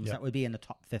favorite films that would be in the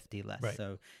top 50 list. Right.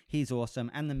 So he's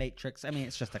awesome. And The Matrix, I mean,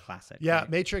 it's just a classic. Yeah, right?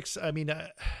 Matrix, I mean,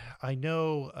 I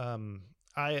know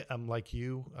I am like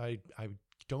you. I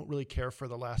don't really care for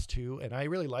the last 2, and I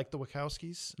really like the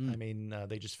Wachowskis. I mean,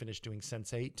 they just finished doing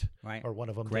Sense8, or one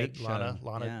of them Great did. show.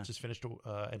 Lana just finished,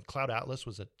 and Cloud Atlas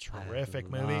was a terrific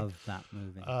movie. I love that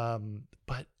movie.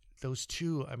 But those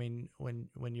 2, I mean,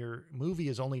 when your movie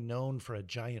is only known for a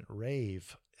giant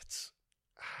rave,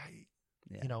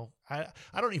 you know, I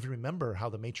don't even remember how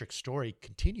the Matrix story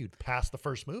continued past the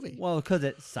first movie. Well, because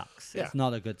it sucks. Yeah. It's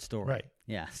not a good story. Right.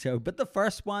 Yeah. So, but the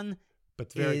first one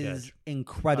very is good.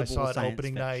 incredible. I saw it science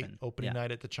opening fiction.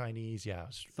 night at the Chinese. Yeah, it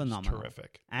was Phenomenal.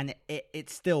 Terrific. And it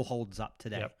still holds up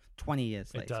today, Yep. 20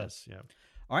 years later. It does, yeah.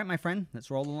 All right, my friend, let's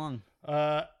roll along.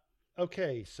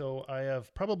 Okay, so I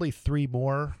have probably 3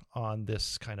 more on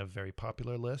this kind of very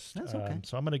popular list. That's okay.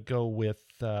 So I'm going to go with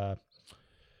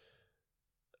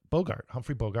Bogart,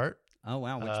 Humphrey Bogart. Oh,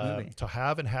 wow. Which movie? To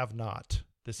Have and Have Not.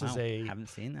 This is haven't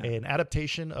seen that. an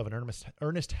adaptation of an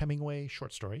Ernest Hemingway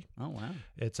short story. Oh, wow.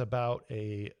 It's about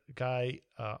a guy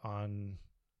on,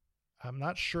 I'm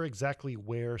not sure exactly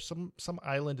where, some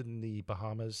island in the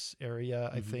Bahamas area.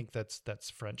 I think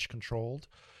that's French controlled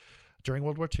during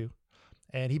World War II.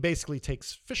 And he basically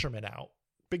takes fishermen out,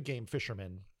 big game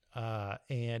fishermen,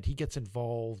 and he gets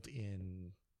involved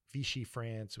in Vichy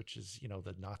France, which is, you know,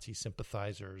 the Nazi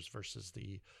sympathizers versus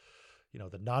the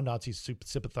non-Nazi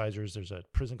sympathizers. There's a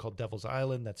prison called Devil's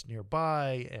Island that's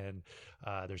nearby, and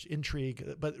there's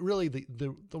intrigue. But really,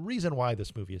 the reason why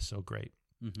this movie is so great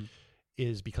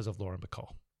is because of Lauren Bacall.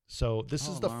 So this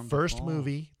is the first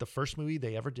movie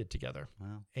they ever did together.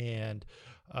 Wow. And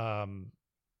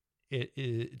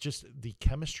it just, the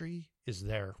chemistry is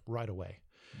there right away.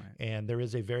 Right. And there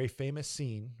is a very famous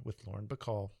scene with Lauren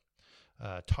Bacall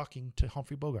talking to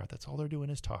Humphrey Bogart. That's all they're doing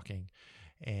is talking.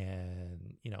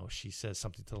 And, you know, she says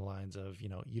something to the lines of, you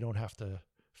know, you don't have to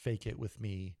fake it with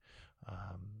me.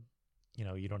 You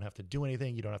know, you don't have to do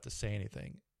anything. You don't have to say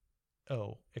anything.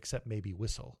 Oh, except maybe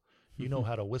whistle. You know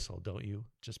how to whistle, don't you?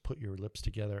 Just put your lips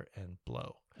together and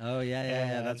blow. Oh,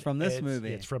 yeah. That's from this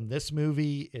movie. It's from this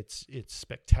movie. It's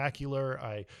spectacular.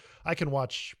 I can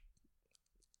watch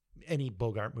any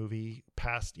Bogart movie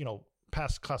past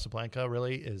Casablanca,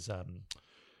 really, is,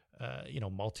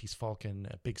 Maltese Falcon,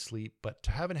 Big Sleep. But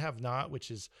To Have and Have Not, which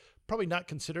is probably not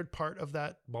considered part of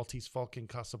that Maltese Falcon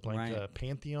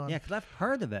pantheon. Yeah, because I've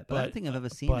heard of it, but I don't think I've ever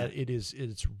seen it. But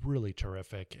it's really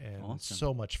terrific and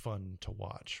so much fun to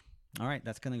watch. All right,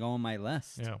 that's going to go on my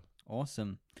list. Yeah.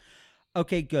 Awesome.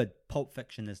 Okay, good. Pulp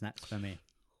Fiction is next for me.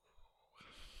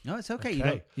 No, it's okay.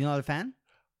 You're not a fan?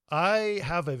 I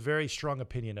have a very strong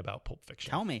opinion about Pulp Fiction.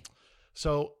 Tell me.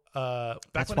 So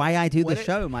that's why I do the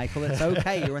show, Michael. It's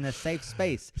okay. You're in a safe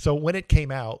space. So when it came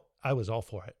out, I was all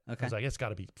for it. Okay. I was like, it's got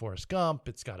to be Forrest Gump.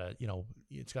 It's got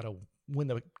to win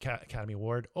the Academy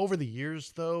Award. Over the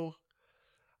years, though,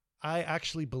 I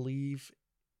actually believe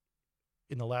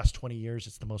in the last 20 years,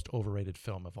 it's the most overrated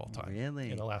film of all time.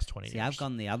 Really? In the last 20 years. See, I've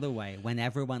gone the other way. When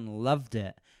everyone loved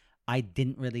it, I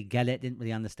didn't really get it, didn't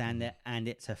really understand it, and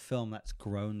it's a film that's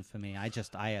grown for me. I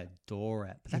adore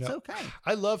it. But that's okay.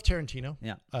 I love Tarantino.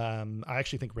 Yeah. I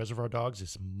actually think Reservoir Dogs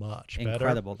is much better.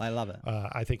 Incredible. I love it.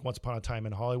 I think Once Upon a Time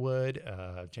in Hollywood,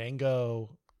 Django,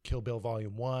 Kill Bill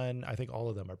Volume 1, I think all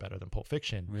of them are better than Pulp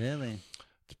Fiction. Really?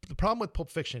 The problem with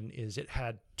Pulp Fiction is it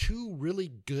had 2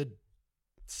 really good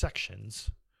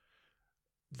sections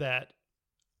that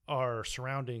are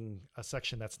surrounding a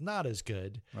section that's not as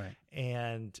good. Right.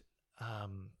 And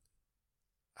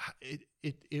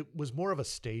it was more of a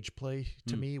stage play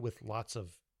to me with lots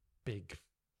of big,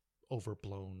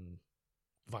 overblown,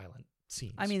 violent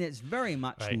scenes. I mean, it's very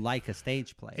much like a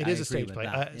stage play. It is a stage play.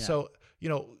 So,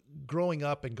 growing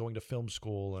up and going to film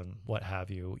school and what have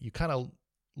you, you kind of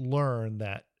learn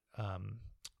that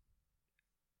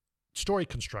story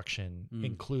construction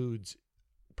includes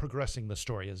progressing the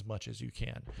story as much as you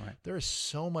can. Right. There is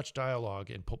so much dialogue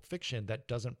in Pulp Fiction that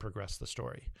doesn't progress the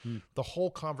story. The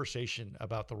whole conversation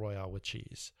about the Royale with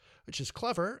cheese, which is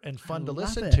clever and fun to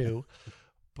listen to,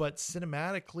 but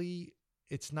cinematically,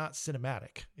 it's not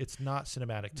cinematic. It's not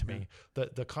cinematic to me.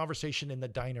 The conversation in the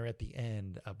diner at the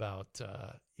end about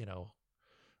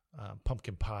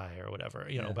pumpkin pie or whatever,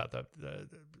 about the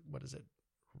what is it?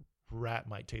 Rat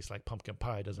might taste like pumpkin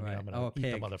pie. Doesn't mean I'm going to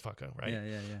eat the motherfucker, right?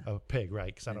 Yeah. A pig,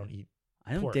 right? Because I don't eat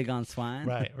pork. Dig on swine.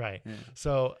 Right. Yeah.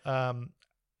 So,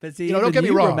 but see, don't get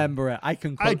me wrong. Remember it. I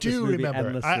can. I do remember.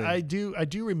 Endlessly. I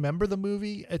do remember the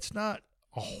movie. It's not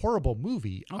a horrible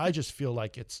movie. Okay. I just feel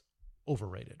like it's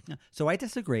overrated. Yeah. So I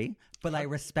disagree, but I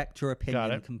respect your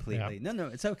opinion completely. Yeah. No,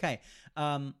 it's okay.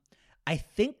 I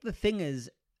think the thing is,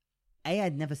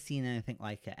 I'd never seen anything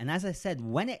like it. And as I said,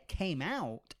 when it came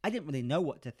out, I didn't really know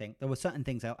what to think. There were certain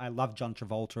things. I loved John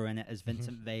Travolta in it as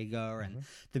Vincent Vega and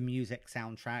the music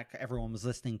soundtrack everyone was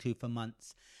listening to for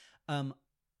months.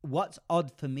 What's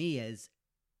odd for me is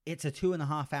it's a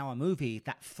 2.5-hour movie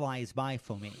that flies by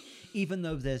for me, even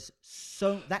though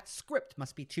that script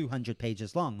must be 200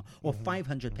 pages long or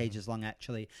 500 pages long,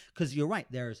 actually, because you're right.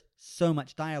 There's so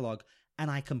much dialogue. and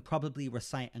I can probably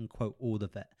recite and quote all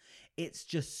of it. It's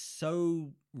just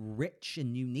so rich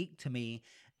and unique to me.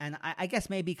 And I guess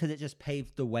maybe because it just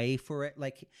paved the way for it.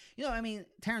 Like,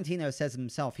 Tarantino says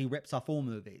himself, he rips off all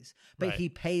movies, but he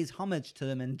pays homage to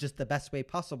them in just the best way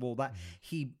possible, that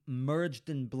he merged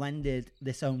and blended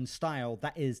this own style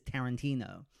that is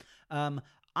Tarantino.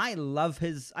 I love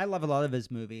a lot of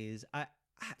his movies.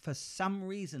 For some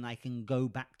reason, I can go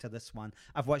back to this one.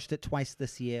 I've watched it twice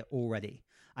this year already.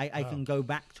 I can go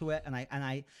back to it, and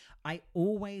I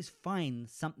always find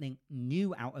something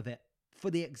new out of it for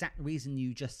the exact reason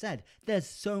you just said. There's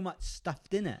so much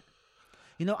stuffed in it.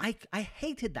 I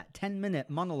hated that 10-minute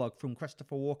monologue from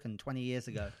Christopher Walken 20 years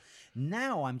ago.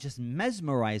 Now I'm just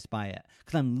mesmerized by it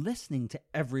because I'm listening to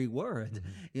every word,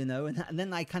 and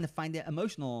then I kind of find it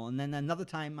emotional. And then another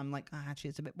time I'm like,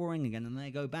 actually, it's a bit boring again. And then I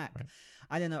go back. Right.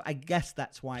 I don't know. I guess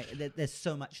that's why there's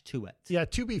so much to it. Yeah,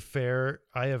 to be fair,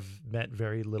 I have met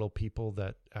very little people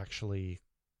that actually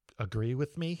agree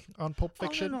with me on Pulp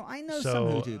Fiction. No, I know some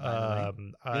who do, by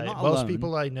the way. Most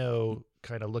people I know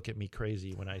kind of look at me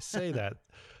crazy when I say that.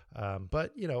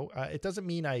 But, it doesn't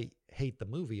mean I hate the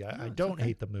movie. I don't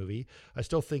hate the movie. I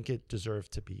still think it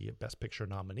deserved to be a Best Picture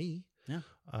nominee.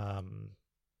 Yeah.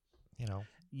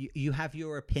 You have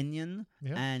your opinion,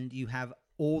 and you have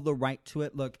all the right to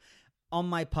it. Look, on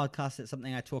my podcast, it's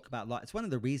something I talk about a lot. It's one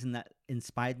of the reasons that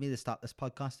inspired me to start this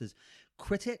podcast is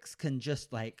critics can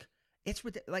just it's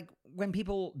like when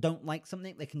people don't like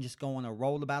something, they can just go on a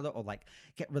roll about it or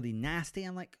get really nasty.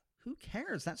 I'm like, who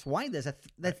cares? That's why there's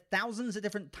thousands of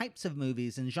different types of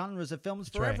movies and genres of films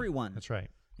for everyone. That's right.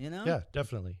 Yeah,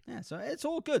 definitely. Yeah, so it's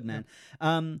all good, man.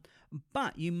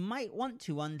 But you might want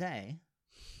to one day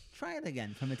try it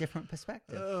again from a different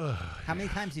perspective. How many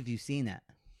times have you seen it?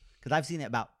 Because I've seen it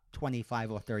about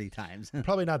 25 or 30 times.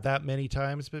 Probably not that many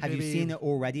times, but have you seen it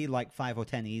already 5 or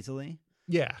 10 easily?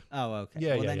 Yeah. Oh, okay.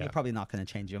 Yeah, well, then you're probably not going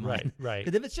to change your mind. Right.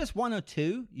 Because if it's just 1 or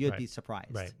 2, you'd be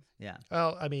surprised. Right. Yeah.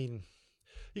 Well, I mean,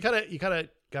 you kind of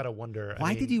gotta wonder.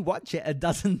 Why did you watch it a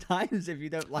dozen times if you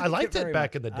don't like it? I liked it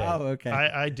back in the day. Oh, okay.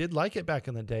 I did like it back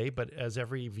in the day, but as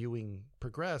every viewing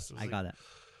progressed, I got it.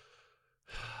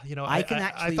 I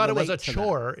thought it was a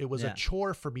chore. It was a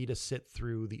chore for me to sit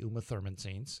through the Uma Thurman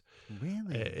scenes.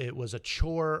 Really? It was a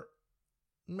chore.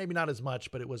 Maybe not as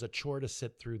much, but it was a chore to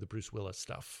sit through the Bruce Willis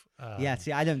stuff.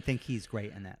 See, I don't think he's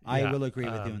great in that. I will agree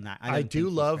with you on that. I do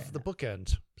love the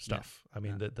bookend stuff. I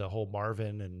mean, the whole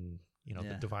Marvin and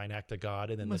the divine act of God,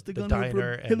 and then the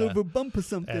diner and over a bump or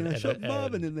something. And shot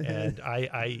Marvin in the head. And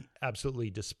I absolutely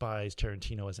despise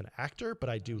Tarantino as an actor, but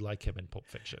I do like him in Pulp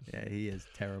Fiction. Yeah, he is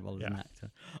terrible as an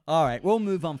actor. All right, we'll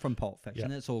move on from Pulp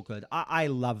Fiction. Yeah. It's all good. I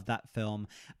love that film.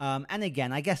 And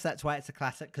again, I guess that's why it's a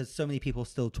classic, because so many people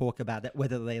still talk about it,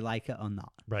 whether they like it or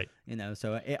not. Right.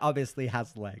 So it obviously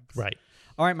has legs. Right.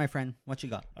 All right, my friend, what you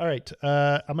got? All right,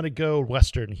 I'm going to go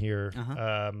Western here.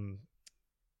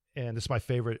 And this is my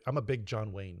favorite. I'm a big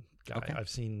John Wayne guy. Okay. I've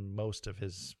seen most of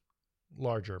his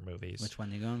larger movies. Which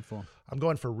one are you going for? I'm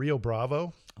going for Rio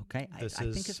Bravo. Okay. I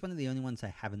think it's one of the only ones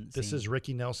I haven't seen. This is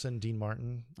Ricky Nelson, Dean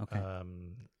Martin,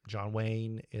 John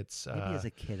Wayne. It's maybe as a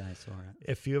kid I saw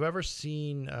it. If you've ever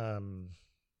seen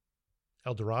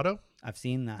El Dorado. I've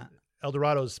seen that. El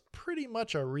Dorado's pretty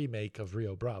much a remake of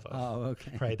Rio Bravo. Oh,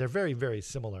 okay. Right. They're very, very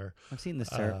similar. I've seen The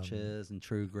Searchers and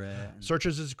True Grit.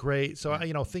 Searchers is great. So,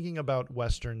 thinking about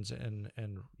Westerns and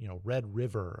Red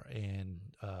River and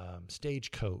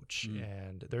Stagecoach,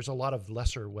 and there's a lot of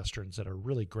lesser Westerns that are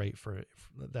really great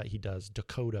that he does.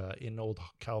 Dakota, In Old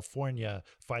California,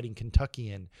 Fighting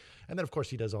Kentuckian. And then, of course,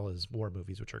 he does all his war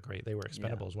movies, which are great. They Were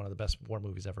Expendables, one of the best war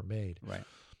movies ever made. Right.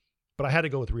 But I had to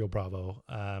go with Rio Bravo.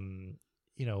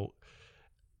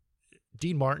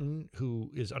 Dean Martin,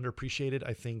 who is underappreciated,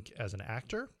 I think, as an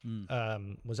actor,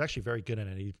 was actually very good in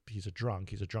it. He's a drunk.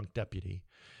 He's a drunk deputy.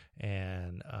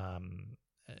 And,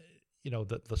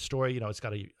 the story, it's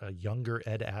got a younger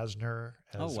Ed Asner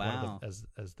as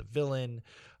as the villain.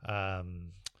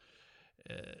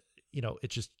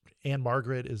 It's just Anne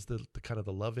Margaret is the kind of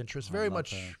the love interest.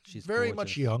 She's very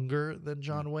much younger than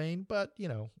John Wayne. But,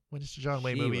 when it's a John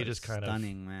Wayne movie, you just kind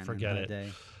of forget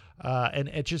it. And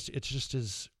it just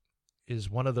is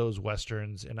one of those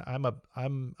Westerns, and I'm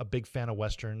a big fan of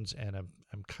Westerns, and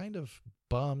I'm kind of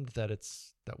bummed that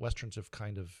Westerns have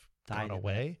kind of gone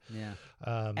away. Yeah.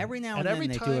 Every now and then they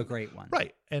do a great one.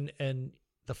 Right. And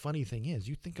the funny thing is,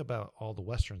 you think about all the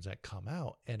Westerns that come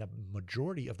out, and a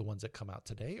majority of the ones that come out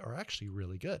today are actually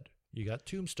really good. You got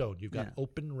Tombstone. You've got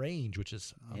Open Range, which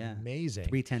is amazing.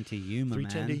 3:10 to Yuma,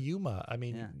 3:10 to Yuma. I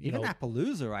mean, even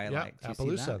Appaloosa, I like.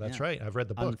 Appaloosa. That's right. I've read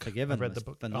the book. Unforgiven. I've read the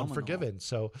book. Phenomenal. Unforgiven.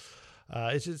 So,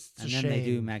 It's just a and shame. then they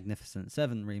do Magnificent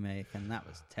Seven remake, and that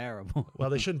was terrible. Well,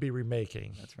 they shouldn't be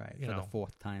remaking. That's right, for the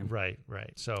fourth time. Right.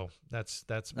 So that's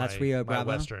Rio my Bravo?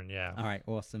 Western. Yeah. All right,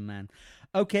 awesome, man.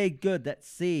 Okay, good. Let's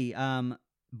see.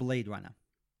 Blade Runner.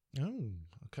 Oh,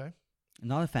 okay.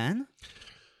 Not a fan?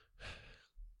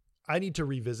 I need to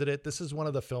revisit it. This is one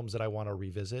of the films that I want to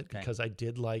revisit because I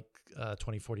did like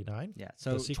 2049. Yeah,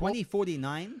 so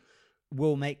 2049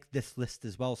 will make this list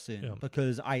as well soon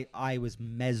because I was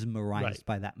mesmerized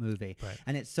by that movie. Right.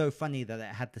 And it's so funny that it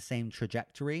had the same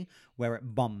trajectory where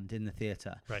it bombed in the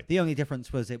theater. Right. The only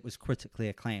difference was it was critically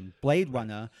acclaimed. Blade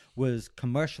Runner was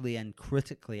commercially and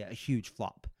critically a huge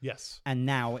flop. Yes. And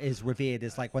now is revered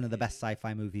as like one of the best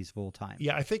sci-fi movies of all time.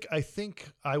 Yeah, I think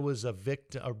I was a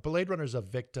victim, or Blade Runner's a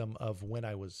victim of when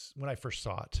I first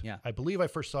saw it. Yeah. I believe I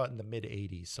first saw it in the mid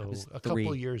 80s, so a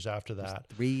couple of years after that.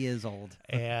 3 years old.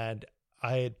 And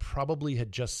I had probably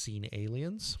just seen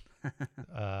Aliens,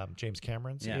 James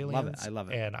Cameron's Aliens. I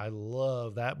love it. And I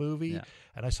love that movie. Yeah.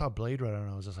 And I saw Blade Runner and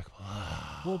I was just like,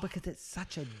 wow. Well, because it's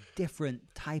such a different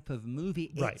type of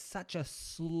movie. It's such a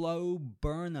slow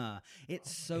burner.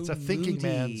 It's a thinking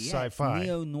man sci-fi.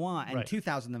 Neo-noir. And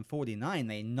 2049,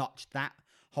 they notched that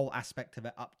whole aspect of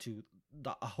it up to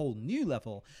a whole new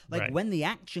level. Like when the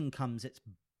action comes, it's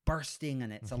bursting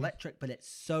and it's electric, but it's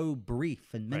so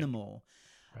brief and minimal.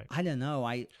 Right. I don't know.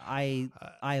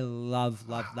 I love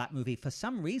that movie. For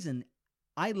some reason,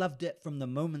 I loved it from the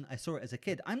moment I saw it as a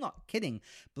kid. I'm not kidding.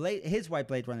 Here's why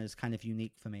Blade Runner is kind of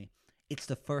unique for me. It's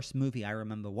the first movie I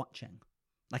remember watching.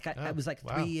 Like I was like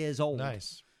 3 years old.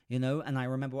 Nice. You know, and I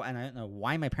remember, and I don't know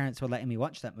why my parents were letting me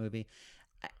watch that movie.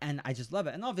 And I just love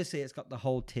it. And obviously it's got the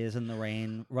whole Tears in the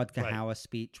Rain, Rutger Hauer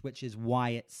speech, which is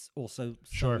why it's also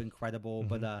so incredible.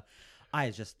 But I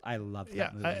love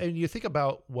that movie. And you think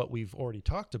about what we've already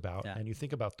talked about, and you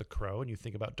think about The Crow, and you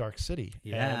think about Dark City,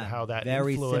 and how that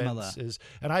very influence is.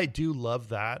 And I do love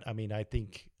that. I mean, I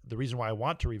think the reason why I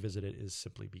want to revisit it is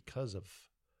simply because of.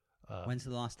 When's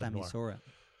the last time you saw it?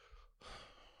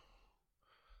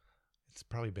 It's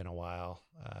probably been a while.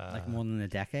 Like more than a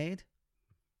decade?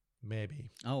 Maybe.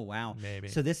 Oh, wow. Maybe.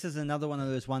 So this is another one of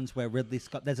those ones where Ridley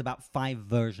Scott, there's about 5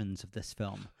 versions of this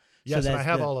film. Yes, so I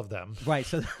have all of them. Right.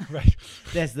 So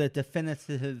there's the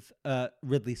definitive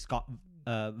Ridley Scott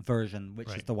version, which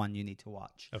is the one you need to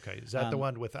watch. Okay. Is that the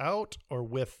one without or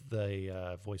with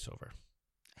the voiceover?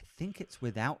 I think it's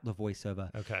without the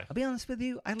voiceover. Okay. I'll be honest with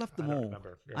you. I love them all.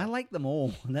 Remember. Yeah. I like them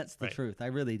all. That's the truth. I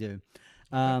really do.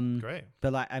 Great.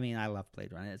 But I love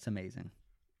Blade Runner. It's amazing.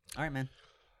 All right, man.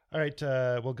 All right.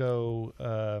 We'll go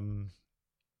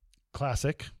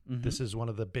classic. This is one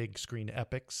of the big screen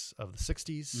epics of the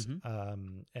 60s.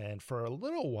 And for a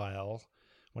little while,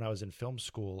 when I was in film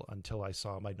school, until I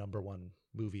saw my number one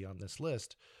movie on this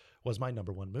list, was my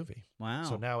number one movie. Wow.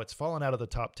 So now it's fallen out of the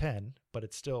top 10, but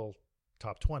it's still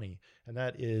top 20. And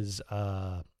that is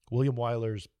William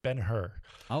Wyler's Ben-Hur.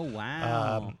 Oh,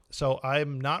 wow. So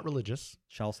I'm not religious.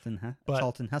 Charlton Heston.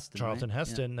 Charlton right?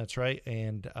 Heston, that's right.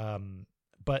 And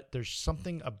but there's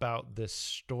something about this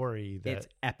story that it's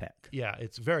epic. Yeah,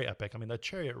 it's very epic. I mean, the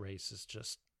chariot race is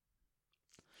just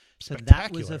spectacular. So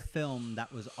that was a film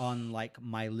that was on like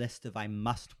my list of I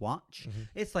must watch.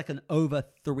 It's like an over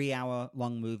 3 hour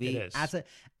long movie. It is.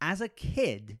 As a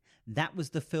kid, that was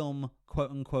the film,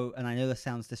 quote unquote, and I know this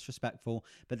sounds disrespectful,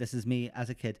 but this is me as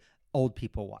a kid, old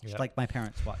people watched, like my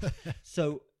parents watched.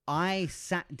 So I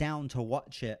sat down to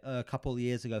watch it a couple of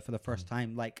years ago for the first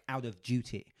time, like out of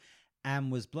duty,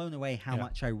 and was blown away how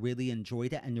much I really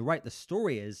enjoyed it. And you're right, the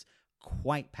story is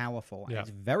quite powerful. And it's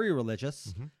very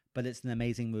religious, but it's an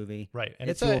amazing movie. Right. And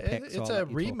it's a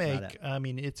remake. I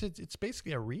mean, it's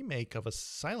basically a remake of a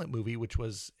silent movie, which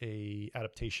was a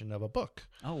adaptation of a book.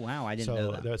 Oh, wow. I didn't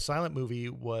know that. So the silent movie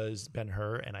was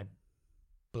Ben-Hur, and I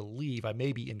believe, I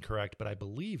may be incorrect, but I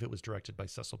believe it was directed by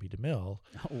Cecil B. DeMille.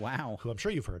 Oh, wow. Who I'm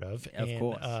sure you've heard of. Of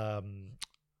course.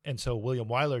 And so William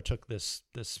Wyler took this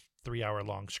 3 hour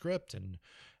long script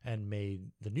and made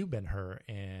the new Ben-Hur.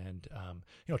 And,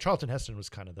 Charlton Heston was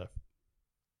kind of the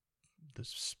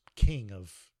king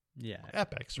of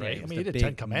epics, right? Yeah, I mean, he did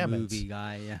 10 Commandments. Movie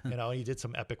guy, he did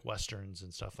some epic Westerns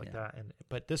and stuff like that.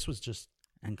 But this was just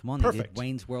perfect. He did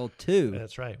Wayne's World 2.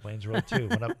 That's right. Wayne's World 2.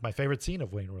 One of my favorite scene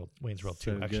of Wayne's World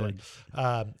 2, actually.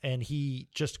 And he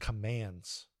just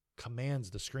commands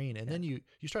the screen. And then you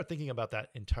start thinking about that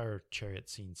entire chariot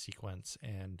scene sequence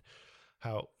and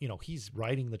how, he's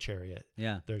riding the chariot.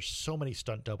 Yeah. There's so many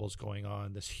stunt doubles going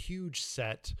on, this huge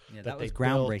set. Yeah, that was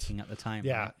groundbreaking at the time.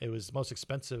 Yeah. Right? It was the most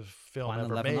expensive film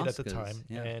ever made at the time.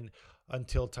 Yeah. And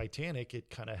until Titanic, it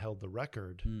kind of held the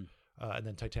record. And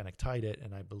then Titanic tied it.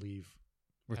 And I believe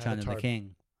Return of the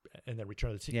King. and then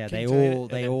Return of the King. Yeah, they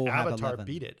and all have Avatar 11.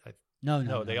 beat it.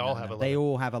 No, they all have 11. They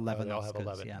all have 11. They all have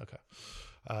 11. Yeah. Okay.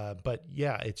 But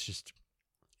yeah, it's just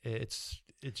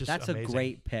that's amazing. a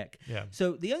great pick. Yeah.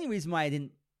 So the only reason why I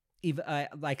didn't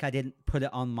put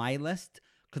it on my list,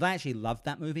 because I actually loved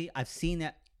that movie. I've seen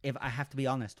it, if I have to be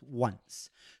honest, once.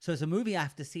 So it's a movie I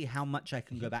have to see how much I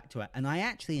can go back to it. And I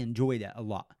actually enjoyed it a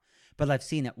lot, but I've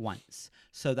seen it once.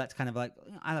 So that's kind of like,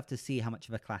 I'll have to see how much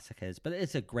of a classic it is. But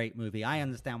it's a great movie. I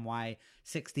understand why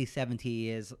 60, 70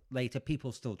 years later,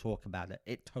 people still talk about it.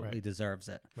 It totally deserves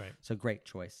it. Right. So great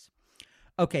choice.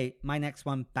 Okay, my next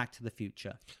one, Back to the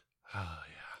Future. Oh,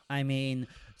 yeah. I mean,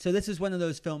 so this is one of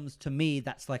those films, to me,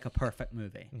 that's like a perfect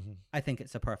movie. Mm-hmm. I think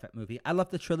it's a perfect movie. I love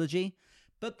the trilogy,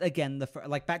 but again,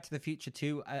 like Back to the Future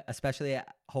 2, especially, it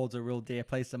holds a real dear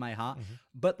place in my heart. Mm-hmm.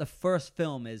 But the first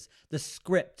film is, the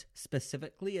script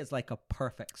specifically is like a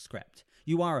perfect script.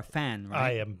 You are a fan, right?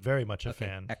 I am very much a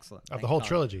fan. Excellent. Of the whole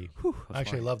trilogy. I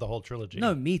actually love the whole trilogy.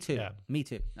 No, me too. Yeah. Me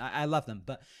too. I love them.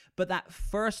 But that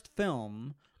first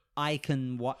film, I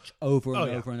can watch over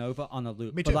and over and over on a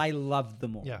loop. Me too. But I love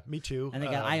them all. Yeah, me too. And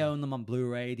again, I own them on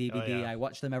Blu-ray, DVD. Oh, yeah. I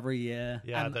watch them every year.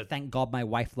 Yeah, and thank God my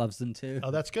wife loves them too.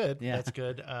 Oh, that's good. Yeah. That's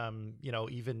good.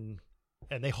 Even,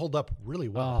 and they hold up really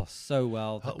well. Oh, so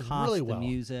well. The cast, really the well.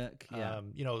 music. Yeah.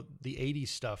 The 80s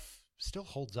stuff still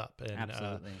holds up. And,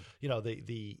 Absolutely.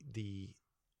 The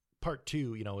part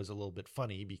 2, is a little bit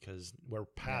funny because we're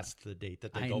past the date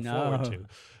that they go know. forward to.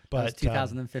 But That was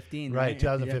 2015, right?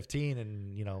 2015,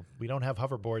 and we don't have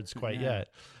hoverboards quite yet.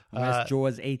 Where's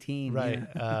Jaws 18? Right.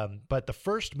 Yeah. But the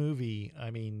first movie,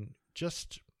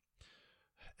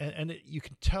 you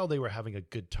can tell they were having a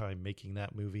good time making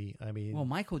that movie. Well,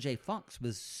 Michael J. Fox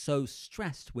was so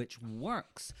stressed, which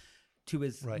works. To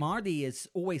his Right. Marty is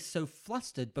always so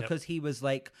flustered because he was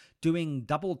like doing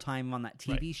double time on that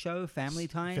TV show, Family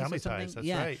Ties. Family or something. Ties, that's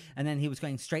right. And then he was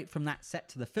going straight from that set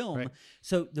to the film. Right.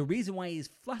 So the reason why he's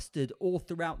flustered all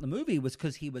throughout the movie was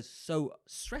because he was so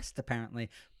stressed, apparently.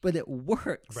 But it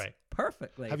works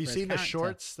perfectly. Have you for his seen the character.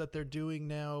 shorts that they're doing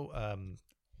now?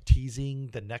 Teasing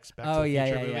the next Back to the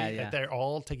Future movie that they're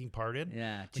all taking part in.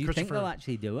 Yeah. Do you think they'll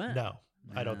actually do it? No,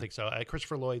 I don't think so.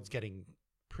 Christopher Lloyd's getting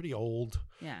pretty old.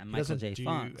 Yeah, and Michael J.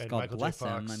 Fox, God Michael bless J.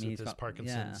 Fox him. I mean, he's with his got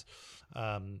Parkinson's.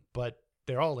 But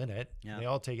they're all in it. Yeah. They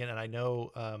all take it. And I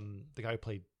know the guy who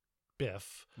played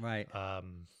Biff. Right.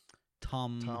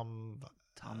 Tom.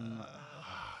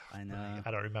 I know.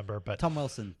 I don't remember, but Tom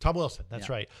Wilson. Tom Wilson. That's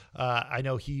right. I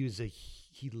know he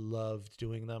loved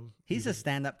doing them. He's a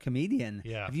stand-up comedian.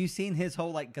 Yeah. Have you seen his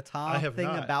whole guitar thing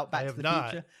about Back to the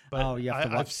Future? But you have to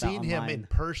watch I've seen him online. in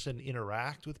person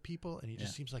interact with people, and he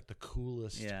just seems like the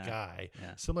coolest guy.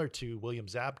 Yeah. Similar to William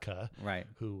Zabka, right?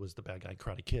 Who was the bad guy in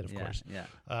Karate Kid, of course. Yeah.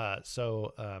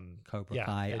 Cobra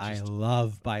Kai, I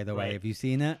love. By the way, have you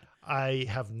seen it? I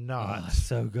have not. Oh,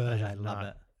 so good. I love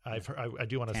it. I've heard, I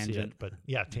do want to see it, but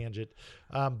Tangent.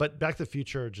 But Back to the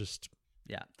Future just.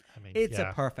 Yeah. It's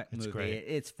a perfect movie. Great.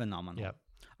 It's phenomenal. Yeah.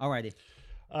 Alrighty.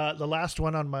 The last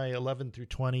one on my 11 through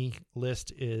 20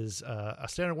 list is a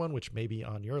standard one, which may be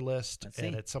on your list.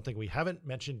 And it's something we haven't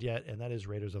mentioned yet, and that is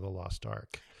Raiders of the Lost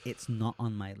Ark. It's not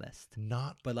on my list.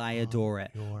 But I adore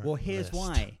it. Well, here's list.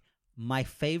 why. My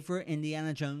favorite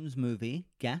Indiana Jones movie,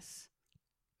 guess?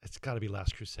 It's got to be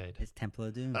Last Crusade. It's Temple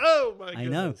of Doom. Oh, my goodness. I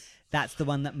know. That's the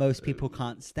one that most people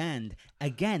can't stand.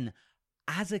 Again,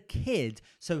 as a kid,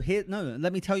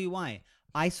 let me tell you why.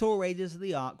 I saw Raiders of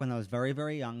the Ark when I was very,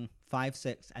 very young, 5,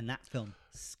 6, and that film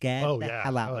scared the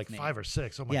hell out of me. 5 or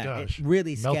 6. Oh, my gosh. It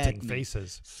really scared Melting me.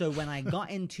 faces. So when I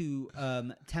got into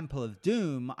Temple of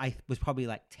Doom, I was probably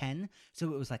like 10,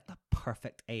 so it was like the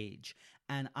perfect age.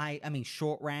 And I mean,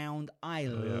 Short Round, I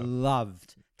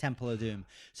loved Temple of Doom.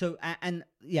 So,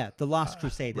 The Last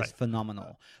Crusade is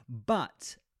phenomenal.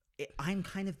 But I'm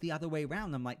kind of the other way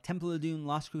around. I'm like Temple of Doom,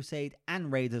 Last Crusade,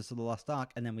 and Raiders of the Lost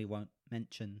Ark, and then we won't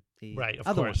mention the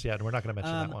other course. one. Yeah, we're not going to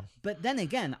mention that one. But then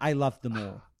again, I love them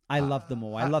all. I love them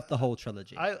all. I love the whole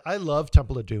trilogy. I love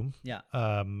Temple of Doom. Yeah.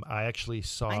 I actually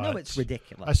saw it. I know it's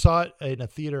ridiculous. I saw it in a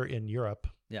theater in Europe.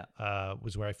 Yeah.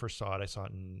 Was where I first saw it. I saw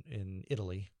it in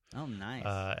Italy. Oh, nice.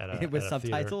 With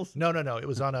subtitles? No. It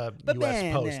was on a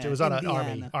U.S. post. It was on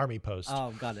an army post.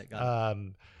 Oh, got it.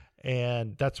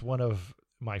 And that's one of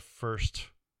my first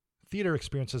theater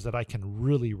experiences that I can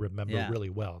really remember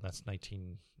really well. That's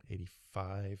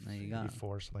 1985,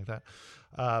 84, something like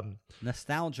that.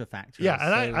 Nostalgia factor. Yeah,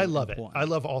 and I love important. I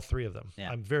love all three of them.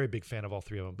 Yeah. I'm a very big fan of all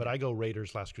three of them. But I go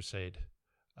Raiders, Last Crusade,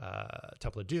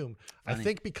 Temple of Doom. Funny. I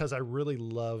think because I really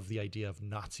love the idea of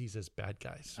Nazis as bad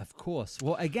guys. Of course.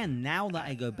 Well, again, now that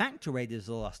I go back to Raiders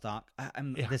of the Lost Ark,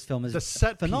 this film is the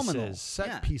set phenomenal.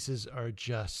 Pieces are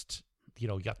just,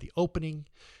 you got the opening,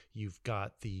 You've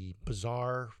got the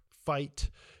bizarre fight.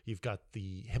 You've got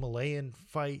the Himalayan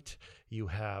fight. You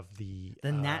have the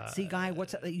Nazi guy.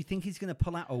 What's that? You think he's going to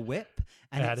pull out a whip?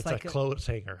 And it's like a clothes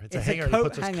hanger. It's a hanger. He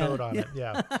puts his coat on it.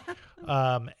 Yeah.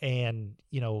 And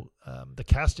the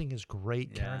casting is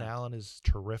great. Yeah. Karen Allen is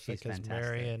terrific as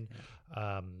Marion.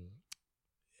 Yeah.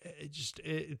 It's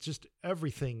just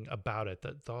everything about it.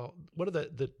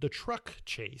 The truck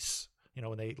chase.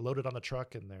 When they load it on the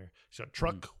truck and they're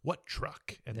truck, what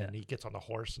truck? And then he gets on the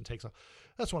horse and takes off.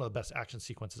 That's one of the best action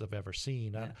sequences I've ever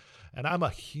seen. Yeah. And I'm a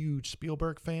huge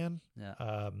Spielberg fan.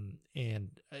 Yeah.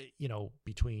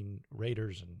 Between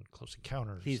Raiders and Close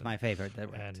Encounters. He's my favorite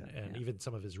director. And even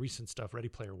some of his recent stuff, Ready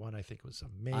Player One, I think was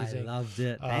amazing. I loved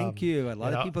it. Thank you. A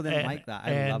lot of people didn't like that.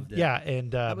 I loved it. Yeah.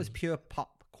 And that was pure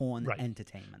popcorn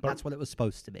entertainment. That's what it was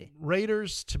supposed to be.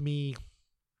 Raiders, to me,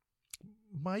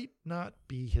 might not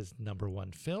be his number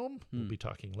one film. We'll be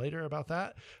talking later about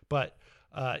that, but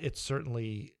it's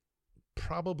certainly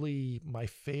probably my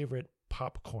favorite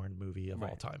popcorn movie of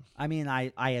all time. I mean,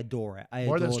 I adore it.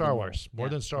 More than Star Wars. More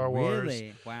than Star Wars.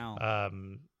 Really? Wow.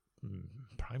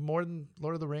 Probably more than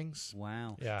Lord of the Rings.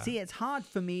 Wow. Yeah. See, it's hard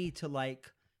for me to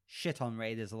shit on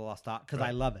Raiders of the Lost Ark because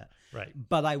I love it. Right.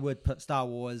 But I would put Star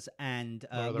Wars and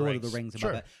Lord of the Rings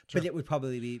above it. Sure. But it would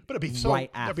probably be right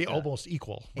after. That'd be almost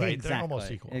equal, right? Exactly. They're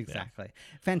almost equal. Exactly.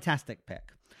 Yeah. Fantastic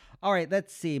pick. All right,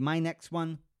 let's see. My next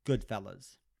one,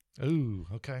 Goodfellas. Ooh,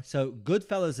 okay. So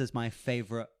Goodfellas is my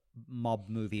favorite mob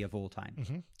movie of all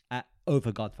time,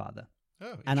 over Godfather.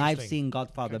 Oh, and I've seen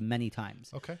Godfather many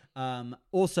times. Okay.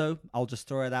 Also, I'll just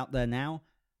throw it out there now.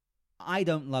 I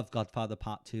don't love Godfather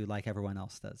Part 2 like everyone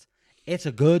else does. It's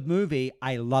a good movie.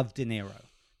 I love De Niro.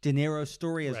 De Niro's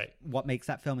story is what makes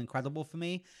that film incredible for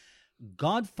me.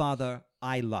 Godfather,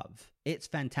 I love. It's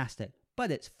fantastic.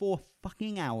 But it's 4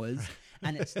 fucking hours,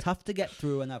 and it's tough to get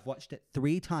through, and I've watched it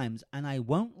 3 times. And I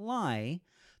won't lie,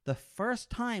 the first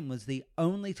time was the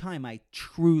only time I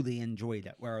truly enjoyed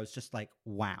it, where I was just like,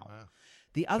 wow.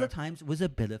 The other times was a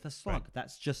bit of a slog.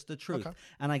 That's just the truth. Okay.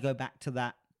 And I go back to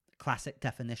that classic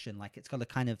definition, it's got to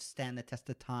kind of stand the test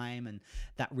of time and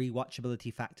that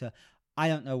rewatchability factor. I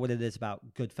don't know what it is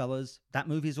about Goodfellas. That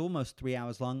movie is almost 3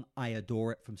 hours long. I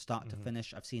adore it from start to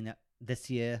finish. I've seen it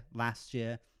this year, last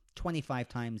year, 25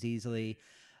 times easily.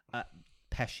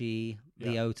 Pesci,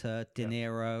 Liotta, De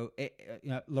Niro,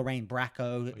 Lorraine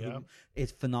Bracco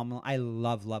is phenomenal. I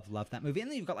love that movie. And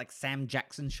then you've got Sam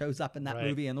Jackson shows up in that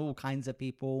movie and all kinds of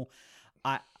people.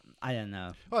 I don't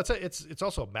know. Well, it's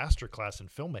also a masterclass in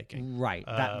filmmaking, right?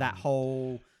 That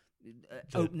whole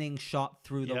opening shot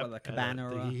through the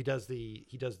cabana. He does the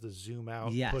zoom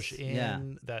out, push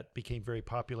in. That became very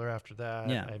popular after that.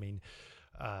 Yeah. I mean,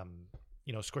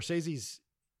 Scorsese's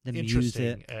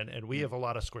interesting, and we have a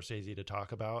lot of Scorsese to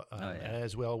talk about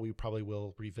as well. We probably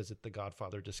will revisit the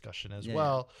Godfather discussion as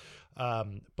well.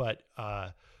 But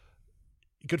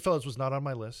Goodfellas was not on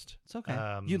my list. It's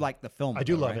okay. You like the film. I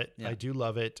do love it. Yeah. I do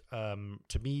love it.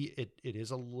 To me, it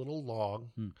is a little long.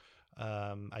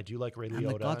 I do like Ray Liotta. And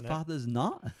the Godfather's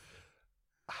not?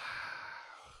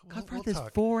 Godfather's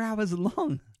 4 hours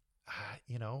long.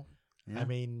 I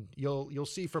mean, you'll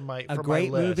see from my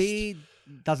great my list. Movie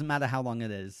doesn't matter how long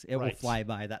it is; it will fly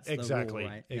by. That's exactly the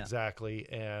rule, right? Exactly.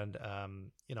 And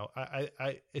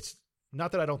I it's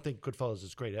not that I don't think Goodfellas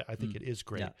is great. I think it is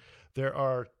great. Yeah. There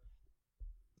are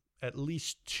at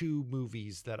least 2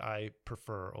 movies that I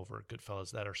prefer over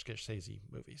Goodfellas that are Scorsese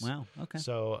movies. Wow. Okay.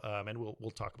 So, and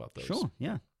we'll talk about those. Sure.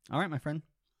 Yeah. All right, my friend.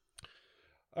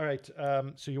 All right.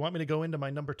 So you want me to go into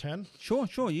my number 10? Sure.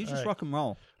 You just rock and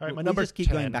roll. All right. My number just keep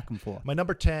 10, going back and forth. My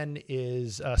number 10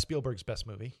 is Spielberg's best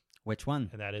movie. Which one?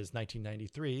 And that is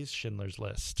 1993's Schindler's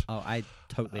List. Oh, I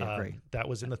totally agree. That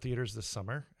was in the theaters this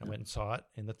summer. I went and saw it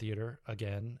in the theater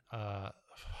again.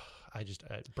 I just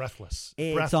breathless.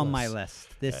 It's on my list.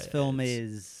 This film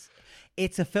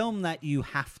it's a film that you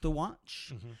have to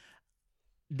watch. Mm-hmm.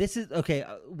 This is okay.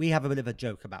 We have a bit of a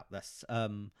joke about this,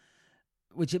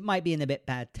 which it might be in a bit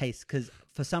bad taste because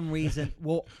for some reason,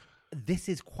 this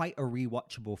is quite a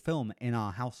rewatchable film in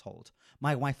our household.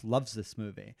 My wife loves this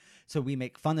movie. So we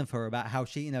make fun of her about how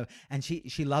she, and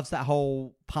she loves that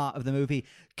whole part of the movie,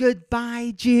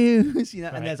 goodbye, Jews,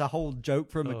 and there's a whole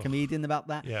joke from a comedian about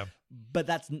that. Yeah. But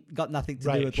that's got nothing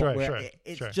to do with what we're...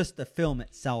 It's just the film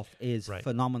itself is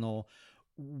phenomenal.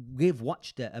 We've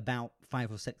watched it about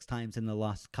 5 or 6 times in the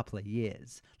last couple of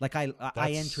years.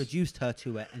 I introduced her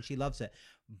to it and she loves it.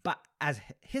 But as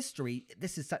history,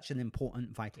 this is such an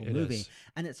important, vital movie.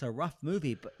 And it's a rough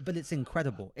movie, but it's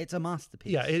incredible. It's a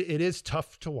masterpiece. Yeah, it is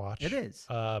tough to watch. It is.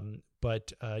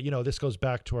 But this goes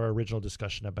back to our original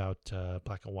discussion about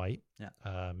black and white.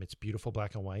 Yeah. It's beautiful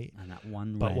black and white. And that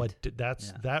one But red.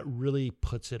 that really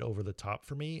puts it over the top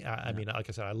for me. I mean, like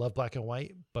I said, I love black and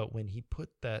white, but when he put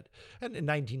that, and in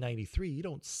 1993, you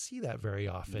don't see that very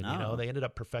often. No. They ended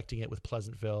up perfecting it with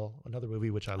Pleasantville, another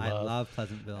movie which I love. I love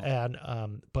Pleasantville.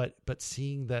 And but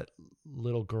seeing that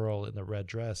little girl in the red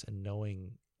dress and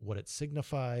knowing what it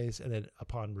signifies, and then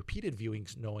upon repeated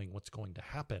viewings, knowing what's going to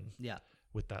happen. Yeah.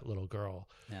 With that little girl.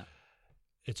 Yeah.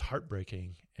 It's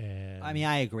heartbreaking. And I mean,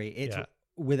 I agree. It's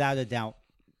without a doubt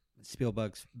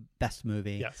Spielberg's best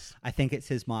movie. Yes. I think it's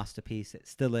his masterpiece. It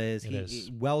still is.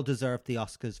 He well deserved the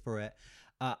Oscars for it.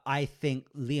 I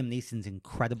think Liam Neeson's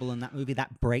incredible in that movie.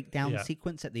 That breakdown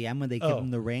sequence at the end when they give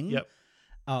him the ring. Yep.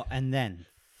 Oh, and then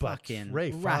fucking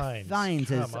Ralph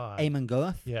Fiennes as Eamon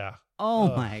Gurth. Yeah.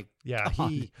 Oh my yeah,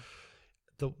 God.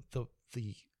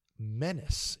 The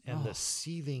menace and the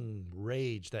seething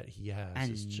rage that he has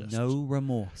and is just no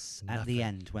remorse nothing, at the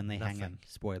end when they hang him.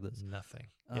 Spoilers. Nothing.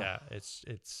 Yeah, it's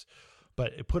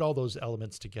but it put all those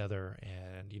elements together,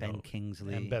 and Ben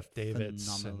Kingsley and Beth Davids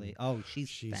phenomenally. She's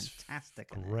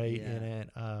fantastic, great in it.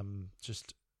 And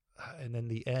then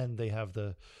the end they have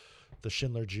the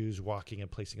Schindler Jews walking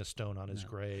and placing a stone on his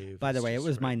grave. By the way, it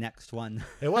was my next one.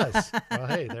 It was. Well,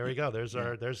 hey, there we go. There's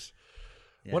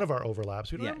one of our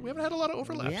overlaps. We haven't had a lot of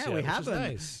overlaps yet, we haven't.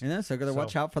 Nice. So got to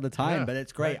watch out for the time, but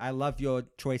it's great. Right. I love your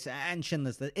choice. And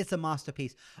Schindler's List. It's a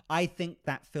masterpiece. I think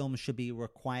that film should be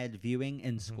required viewing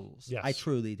in schools. Yes. I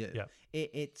truly do. Yeah.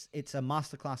 It's a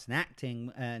masterclass in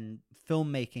acting and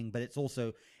filmmaking, but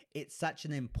it's such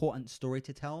an important story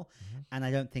to tell, and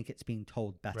I don't think it's being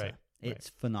told better. Right. It's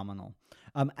phenomenal.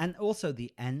 And also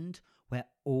the end where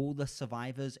all the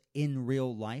survivors in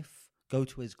real life go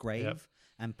to his grave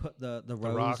and put the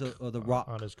rose or the rock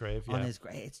on his grave. On his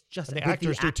grave. It's just and the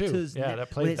actors do too. Yeah, that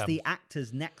played them. It's the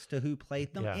actors next to who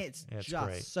played them. Yeah, it's just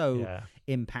great. so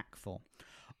impactful.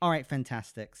 All right,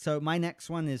 fantastic. So my next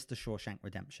one is The Shawshank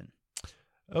Redemption.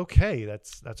 Okay,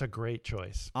 that's a great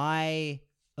choice. I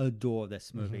adore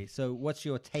this movie. So what's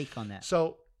your take on that?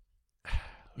 So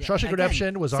Shawshank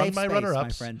Redemption was on my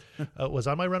runner-ups. My friend. Was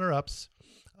on my runner-ups,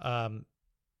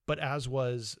 but as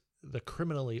was the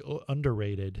criminally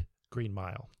underrated Green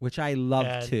Mile, which I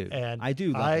love too. And I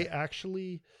do. I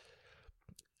actually,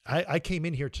 I came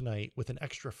in here tonight with an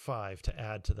extra 5 to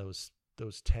add to those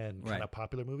 10 kind of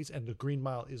popular movies, and the Green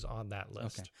Mile is on that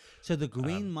list. Okay. So the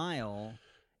Green Mile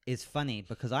is funny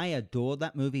because I adore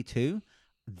that movie too.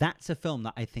 That's a film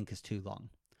that I think is too long.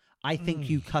 I think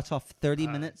you cut off 30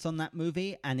 minutes on that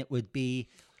movie and it would be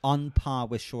on par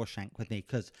with Shawshank with me,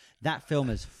 because that film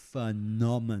is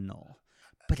phenomenal.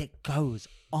 But it goes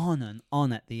on and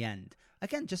on at the end.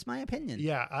 Again, just my opinion.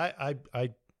 Yeah, I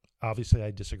obviously I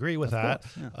disagree with that.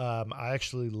 Course, yeah. I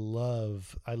actually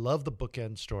love the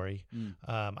bookend story.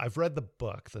 I've read the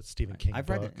book that Stephen King I've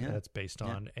book read it, that's based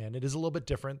on, and it is a little bit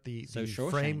different. The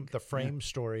framing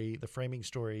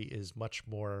story is much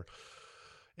more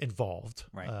involved.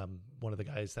 Right. One of the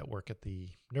guys that work at the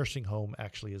nursing home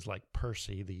actually is like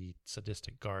Percy, the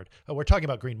sadistic guard. We're talking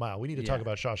about Green Mile. We need to talk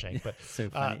about Shawshank, but so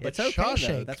funny. But it's okay, Shawshank,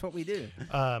 though. That's what we do.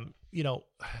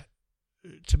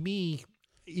 To me,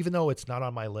 even though it's not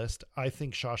on my list, I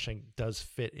think Shawshank does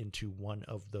fit into one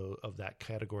of that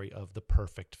category of the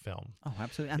perfect film. Oh,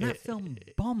 absolutely. And that film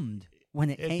bombed when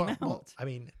it came out. Well, I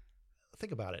mean,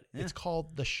 think about it. Yeah. It's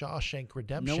called The Shawshank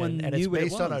Redemption, No one and knew it's what it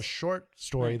based on a was. short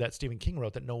story that Stephen King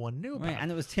wrote that no one knew about. Right.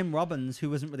 And it was Tim Robbins,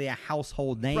 who wasn't really a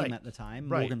household name at the time.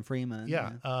 Right. Morgan Freeman.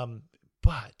 Yeah.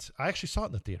 But I actually saw it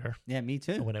in the theater. Yeah, me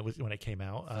too. When it came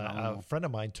out, a friend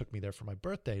of mine took me there for my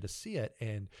birthday to see it,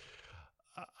 and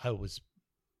I was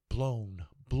blown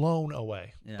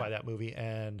away by that movie.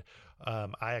 And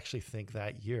I actually think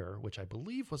that year, which I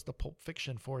believe was the Pulp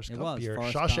Fiction Forrest Gump year,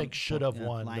 Shawshank should have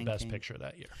won the Best Picture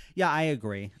that year. Yeah, I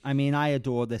agree. I mean, I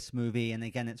adore this movie, and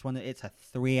again, it's a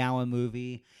 3-hour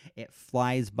movie. It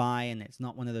flies by, and it's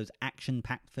not one of those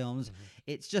action-packed films.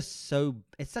 It's just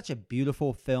it's such a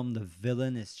beautiful film. The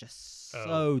villain is just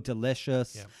so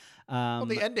delicious. Yeah. Well,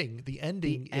 the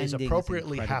ending is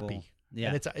appropriately happy.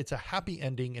 Yeah. And it's a happy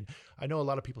ending. And I know a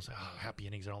lot of people say, happy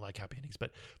endings, I don't like happy endings.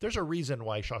 But there's a reason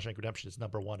why Shawshank Redemption is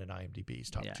number 1 in IMDb's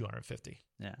top 250.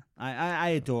 Yeah. I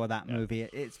adore that movie.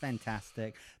 It's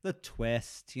fantastic. The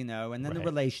twist, and then the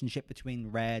relationship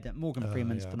between Red and Morgan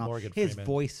Freeman's phenomenal. His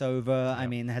voiceover, I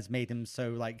mean, has made him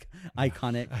so,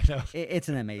 iconic. I know. It's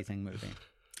an amazing movie.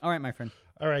 All right, my friend.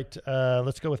 All right.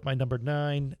 Let's go with my number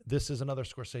 9. This is another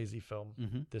Scorsese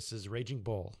film. This is Raging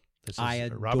Bull. This is I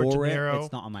adore Robert De Niro.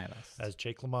 It's not on my list. As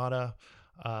Jake LaMotta.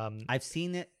 I've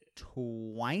seen it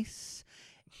twice.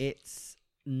 It's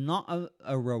not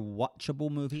a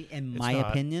rewatchable movie in my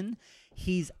opinion.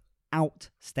 He's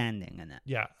outstanding in it.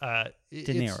 Yeah, De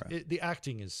Niro. The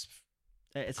acting is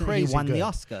it's crazy. He won good. the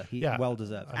Oscar. Well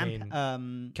deserved. I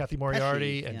mean, Kathy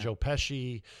Moriarty Pesci, and Joe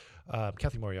Pesci.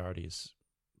 Kathy Moriarty is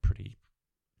pretty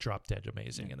drop dead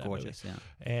amazing in that gorgeous, movie.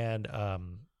 And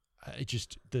it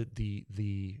just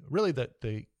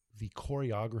the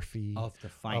choreography of the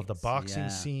fights, of the boxing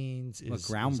scenes is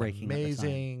groundbreaking.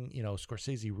 Amazing. You know,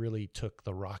 Scorsese really took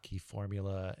the Rocky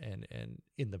formula and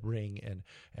in the ring and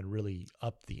really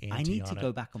upped the ante. I need to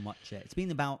go back and watch it. It's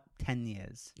been about 10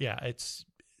 years. Yeah, it's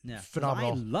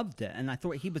phenomenal. I loved it, and I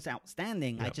thought he was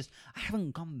outstanding. Yep. I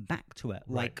haven't gone back to it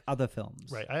like other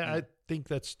films. Right. I think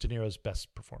that's De Niro's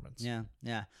best performance.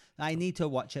 Yeah. I need to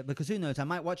watch it because who knows? I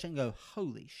might watch it and go,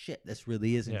 "Holy shit, this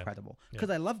really is incredible!" Because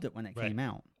I loved it when it came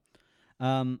out.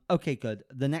 Okay, good.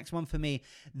 The next one for me,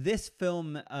 this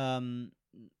film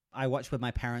I watched with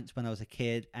my parents when I was a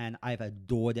kid, and I've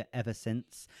adored it ever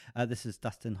since. This is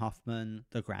Dustin Hoffman,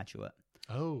 The Graduate.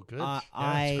 Oh, good.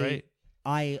 That's great.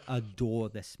 I adore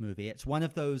this movie. It's one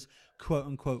of those quote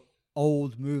unquote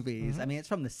old movies. I mean, it's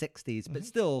from the 60s, but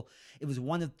still, it was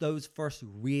one of those first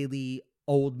really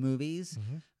old movies.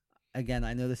 Again,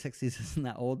 I know the 60s isn't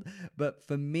that old, but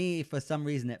for me, for some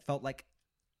reason, it felt like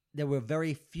there were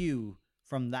very few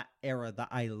from that era that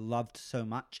I loved so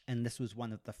much, and this was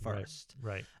one of the first.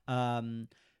 Right. I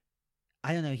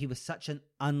don't know. He was such an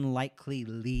unlikely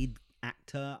lead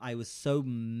actor. I was so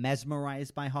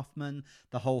mesmerized by Hoffman,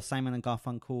 the whole Simon and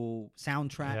Garfunkel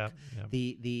soundtrack,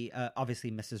 the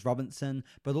obviously Mrs. Robinson,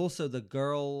 but also the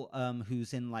girl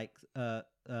who's in like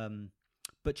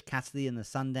Butch Cassidy and the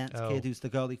Sundance Kid, who's the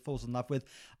girl he falls in love with.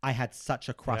 I had such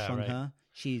a crush on her.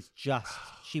 She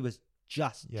was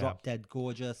just drop dead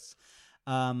gorgeous.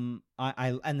 And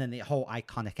then the whole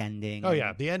iconic ending. Oh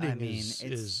yeah, the ending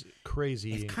is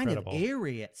crazy. It's incredible. Kind of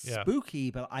eerie. It's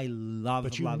spooky, but I love.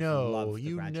 But love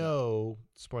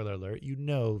spoiler alert. You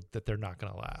know that they're not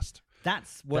going to last.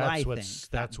 That's I think.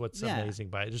 That's what's amazing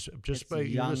by it. Just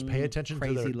pay attention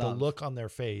to the look on their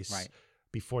face. Right.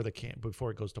 Before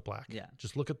it goes to black. Yeah.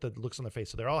 Just look at the looks on their face.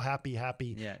 So they're all happy.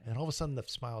 Yeah. And all of a sudden the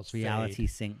smiles reality fade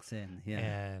sinks in. Yeah.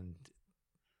 And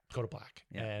go to black.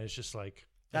 Yeah. And it's just like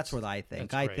that's what I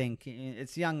think. I think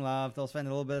it's young love. They'll spend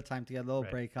a little bit of time together, a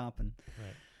little break up, and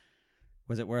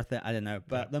was it worth it? I don't know.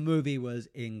 But the movie was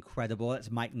incredible. It's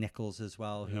Mike Nichols as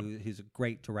well, who's a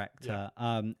great director.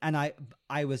 And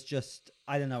I was just,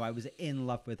 I don't know, I was in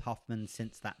love with Hoffman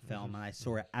since that film, and I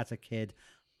saw it as a kid.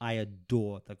 I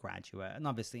adore The Graduate, and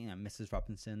obviously, Mrs.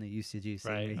 Robinson, the UCG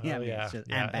right?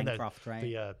 and Bancroft,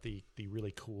 right? The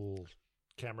really cool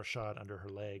camera shot under her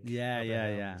leg.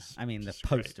 Yeah. I mean, the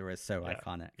poster is so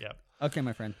iconic. Yeah. Okay,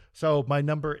 my friend. So my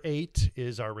number 8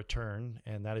 is our return,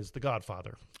 and that is The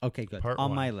Godfather. Okay, good.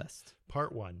 On my list.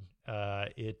 Part 1.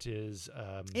 It is.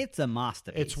 It's a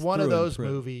masterpiece. It's one of those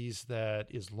movies that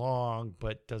is long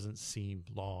but doesn't seem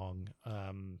long.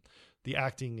 The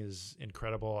acting is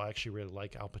incredible. I actually really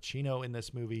like Al Pacino in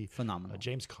this movie. Phenomenal.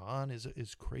 James Caan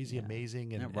is crazy,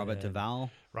 amazing, and Robert Duvall.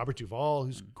 Robert Duvall,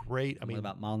 who's great. I mean, what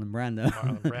about Marlon Brando?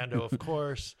 Marlon Brando, of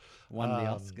course, won the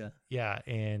Oscar. Yeah,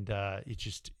 and it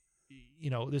just,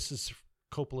 this is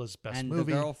Coppola's best movie. And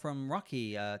the girl from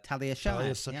Rocky, Talia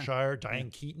Shire. Talia Shire,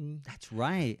 Diane Keaton. That's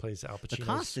right. Plays Al Pacino's The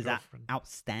cast is girlfriend.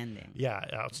 outstanding. Yeah,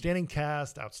 outstanding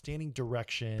cast, outstanding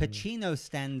direction. Pacino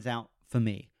stands out for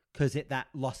me. Because that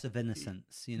loss of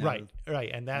innocence, right,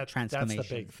 and that's the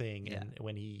big thing. Yeah. And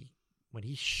when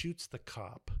he shoots the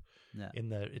cop in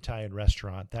the Italian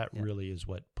restaurant, that really is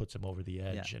what puts him over the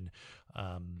edge. And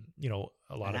a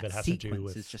lot of it has to do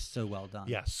with it's just so well done.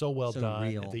 Yeah, so well done.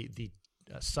 Real. The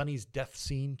Sonny's death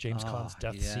scene, James Caan's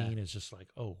death scene, is just like,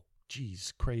 oh,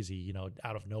 geez, crazy.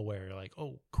 Out of nowhere, you're like,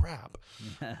 oh crap.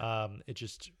 It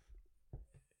just.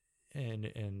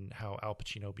 And how Al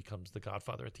Pacino becomes the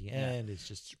Godfather at the end is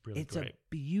just really great. It's a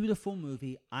beautiful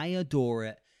movie. I adore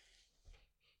it.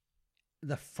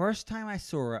 The first time I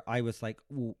saw it, I was like,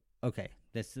 okay,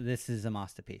 this is a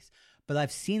masterpiece. But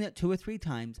I've seen it 2 or 3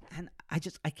 times, and I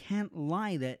can't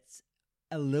lie that it's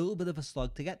a little bit of a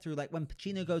slog to get through. Like when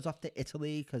Pacino goes off to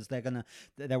Italy because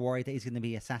they're worried that he's gonna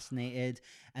be assassinated,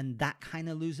 and that kind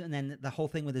of loses. And then the whole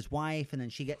thing with his wife, and then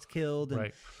she gets killed,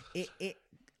 and it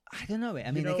I don't know.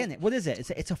 I mean, again, what is it?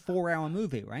 It's a 4-hour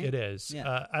movie, right? It is.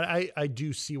 Yeah. I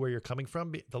do see where you're coming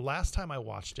from. The last time I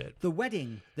watched it, the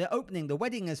wedding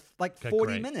is like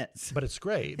 40 minutes, but it's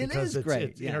great because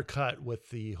it's intercut with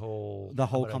the whole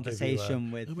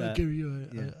conversation with. I'm gonna give you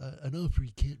an offer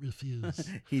you can't refuse.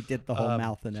 He did the whole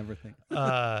mouth and everything.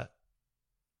 What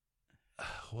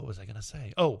was I gonna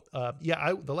say?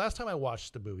 The last time I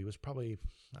watched the movie was probably,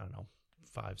 I don't know,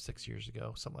 5-6 years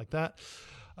ago, something like that.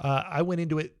 I went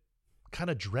into it kind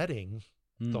of dreading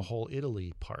the whole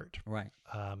Italy part. Right.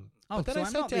 But then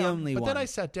I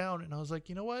sat down and I was like,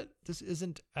 you know what? This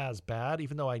isn't as bad,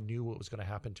 even though I knew what was going to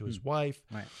happen to his wife.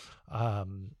 Right.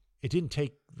 It didn't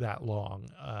take that long.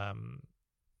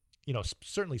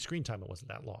 Certainly screen time, it wasn't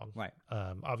that long. Right.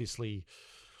 Obviously,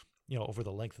 over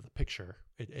the length of the picture,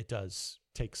 it does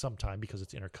take some time because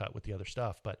it's intercut with the other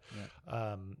stuff. But,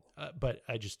 but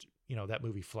I just, that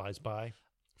movie flies by.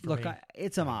 Look,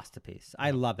 it's a masterpiece.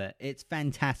 I love it. It's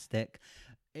fantastic.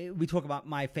 We talk about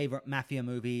my favorite mafia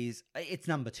movies. It's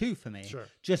number 2 for me. Sure.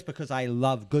 Just because I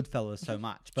love Goodfellas so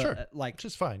much. But sure. Which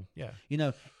is fine. Yeah.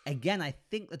 Again, I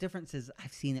think the difference is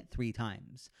I've seen it 3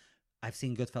 times. I've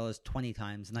seen Goodfellas 20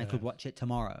 times, and I could watch it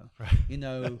tomorrow.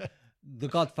 Right. The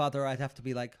Godfather, I'd have to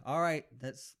be like, all right,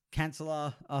 let's cancel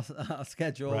our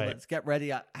schedule. Right. Let's get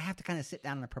ready. I have to kind of sit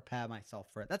down and prepare myself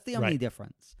for it. That's the only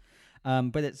difference.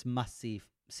 But it's must-see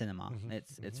cinema.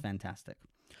 It's fantastic.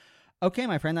 Okay,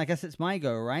 my friend, I guess it's my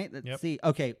go, right? Let's see.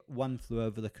 Okay, One Flew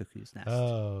Over the Cuckoo's Nest.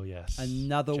 Oh, yes.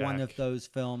 Another one of those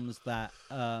films that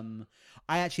I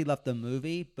actually love the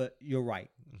movie, but you're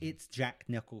right. It's Jack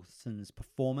Nicholson's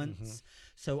performance.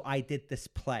 So I did this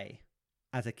play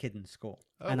as a kid in school,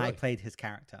 and I played his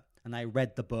character, and I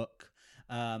read the book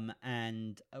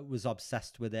and was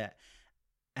obsessed with it.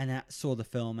 And I saw the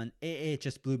film, and it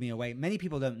just blew me away. Many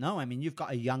people don't know. I mean, you've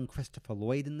got a young Christopher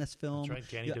Lloyd in this film.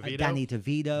 That's right, Danny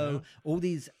DeVito. All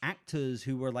these actors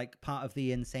who were like part of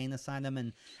the insane asylum.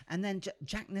 And then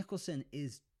Jack Nicholson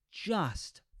is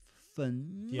just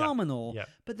phenomenal. Yeah.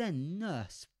 But then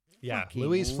Nurse. Yeah,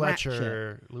 Louise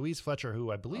Fletcher,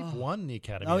 who I believe won the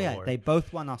Academy Award. Oh, yeah, they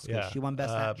both won Oscars. Yeah. She won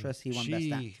Best Actress, he won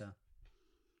Best Actor.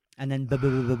 And then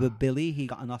Billy, he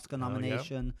got an Oscar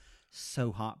nomination.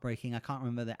 So heartbreaking. I can't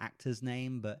remember the actor's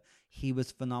name, but he was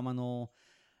phenomenal.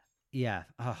 Yeah.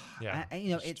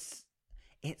 It's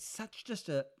such just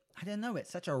a, I don't know, it's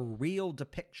such a real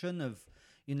depiction of,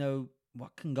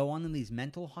 what can go on in these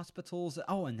mental hospitals.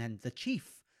 Oh, and then the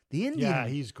chief, the Indian. Yeah,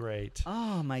 he's great.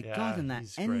 Oh my God. And that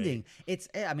ending. Great.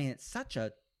 It's such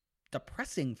a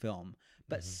depressing film,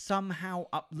 but somehow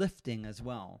uplifting as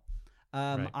well.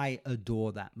 I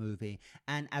adore that movie.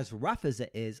 And as rough as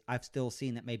it is, I've still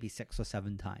seen it maybe 6 or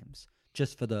 7 times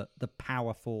just for the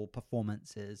powerful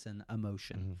performances and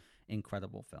emotion.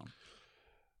 Incredible film.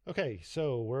 Okay,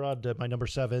 so we're on to my number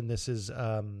 7. This is,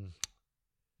 I'd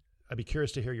be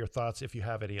curious to hear your thoughts if you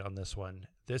have any on this one.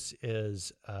 This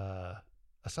is a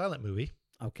silent movie.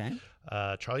 Okay.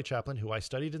 Charlie Chaplin, who I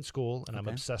studied in school and I'm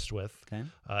obsessed with. Okay.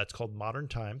 It's called Modern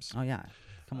Times. Oh, yeah.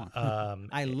 Come on.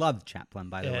 I love Chaplin,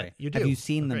 by the way. You do? Have you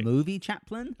seen the movie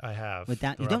Chaplin? I have. With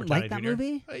that, you don't like that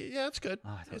movie? Yeah, it's good.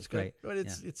 Oh, it's great. But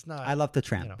it's not. I love The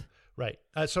Tramp. Right.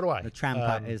 So do I. The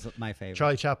Tramp is my favorite.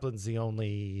 Charlie Chaplin's the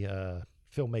only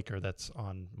filmmaker that's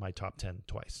on my top 10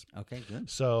 twice. Okay, good.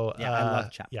 So yeah, I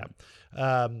love Chaplin.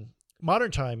 Yeah.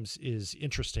 Modern Times is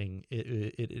interesting.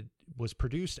 It was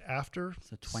produced after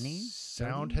the 20s?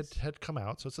 Sound had come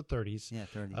out, so it's the 30s. Yeah,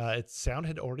 30s. Sound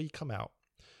had already come out,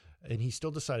 and he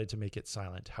still decided to make it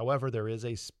silent. However, there is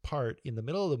a part in the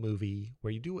middle of the movie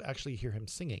where you do actually hear him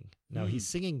singing. Now he's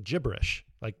singing gibberish,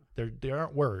 like there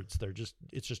aren't words.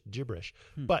 It's just gibberish,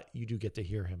 but you do get to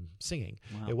hear him singing.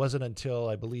 Wow. It wasn't until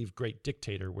I believe Great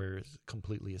Dictator where it's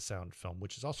completely a sound film,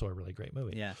 which is also a really great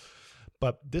movie. Yeah.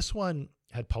 But this one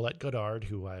had Paulette Goddard,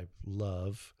 who I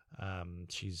love.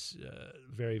 She's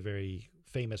very, very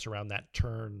famous around that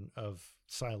turn of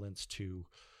silence to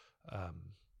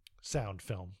sound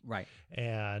film. Right.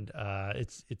 And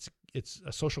it's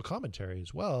a social commentary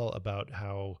as well about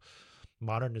how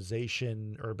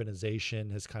modernization,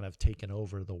 urbanization has kind of taken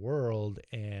over the world,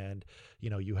 and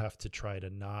you have to try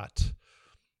to not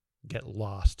get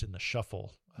lost in the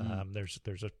shuffle.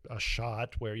 There's a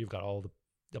shot where you've got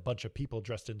a bunch of people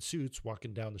dressed in suits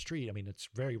walking down the street. I mean, it's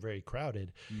very, very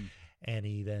crowded. And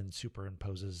he then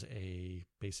superimposes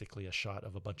basically a shot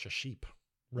of a bunch of sheep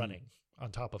running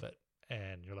on top of it.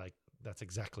 And you're like, that's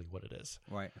exactly what it is.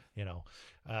 Right.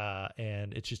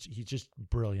 And he's just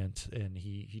brilliant. And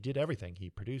he did everything. He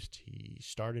produced, he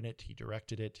starred in it, he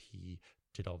directed it, he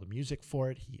did all the music for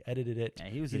it, he edited it. Yeah,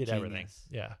 he did genius. Everything.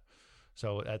 Yeah.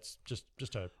 So that's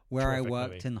just a where I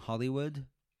worked movie. In Hollywood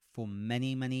for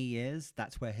many, many years,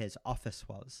 that's where his office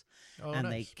was. Oh, and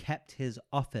nice. they kept his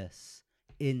office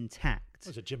intact.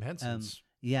 Was it Jim Henson's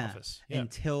yeah, office? Yeah.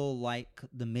 Until like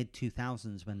the mid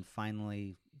 2000s when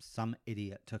finally some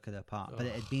idiot took it apart. But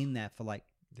it had been there for like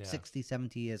 60,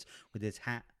 70 years with his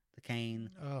hat, the cane.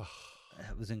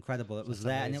 It was incredible. It was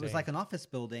there. Amazing. And it was like an office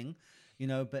building,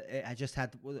 but I just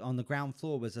had, on the ground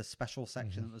floor was a special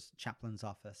section that was Chaplin's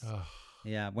office.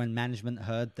 Yeah, when management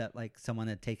heard that like someone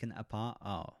had taken it apart,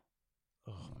 oh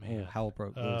man, hell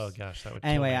broke loose. Oh gosh, that would.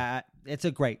 Anyway, it's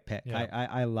a great pick. Yeah.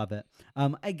 I love it.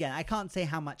 Again, I can't say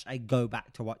how much I go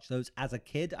back to watch those. As a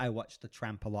kid, I watched The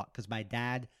Tramp a lot because my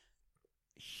dad,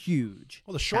 huge.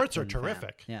 Well, the shorts are Chaplin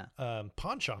terrific. fan. Yeah.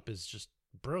 Pawn Shop is just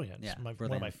brilliant. Yeah, It's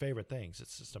one of my favorite things.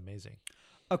 It's just amazing.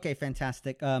 Okay,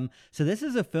 fantastic. So this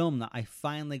is a film that I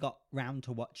finally got round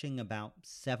to watching about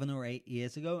 7 or 8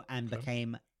 years ago and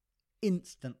became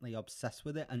instantly obsessed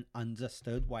with it and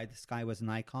understood why this guy was an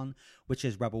icon, which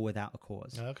is Rebel Without a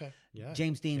Cause. Okay, yeah.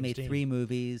 James Dean made 3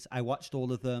 movies. I watched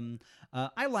all of them.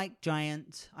 I like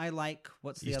Giant. I like,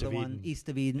 what's the other one? East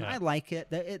of Eden. Yeah. I like it.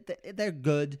 They're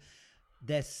good.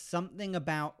 There's something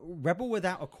about Rebel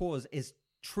Without a Cause is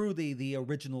truly the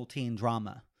original teen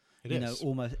drama. It is. You know,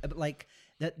 almost like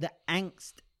the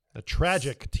angst. A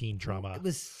tragic teen drama. It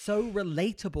was so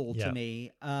relatable to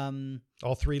me.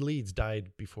 All 3 leads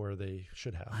died before they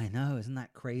should have. I know, isn't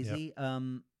that crazy?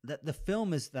 Yep. The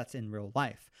film that's in real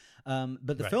life,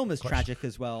 but the film is tragic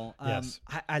as well. Yes.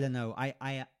 I don't know.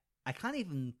 I can't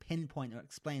even pinpoint or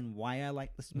explain why I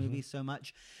like this movie so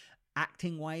much.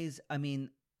 Acting wise, I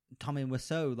mean, Tommy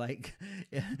Wiseau, like,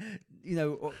 you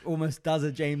know, almost does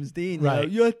a James Dean. Right.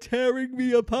 You know, you're tearing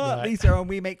me apart, Lisa, and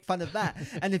we make fun of that.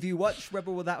 And if you watch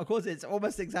Rebel Without a Cause, it's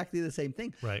almost exactly the same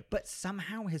thing. Right. But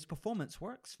somehow his performance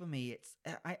works for me.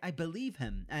 I believe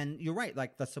him. And you're right,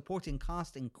 like the supporting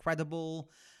cast, incredible.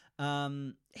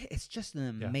 It's just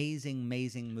an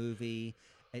amazing movie.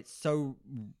 It's so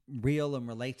real and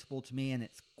relatable to me, and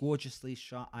it's gorgeously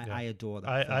shot. I adore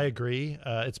that. I agree.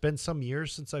 It's been some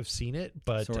years since I've seen it,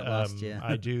 but saw it last year.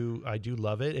 I do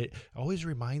love it. It always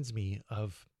reminds me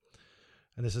of,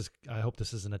 and I hope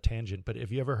this isn't a tangent, but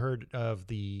have you ever heard of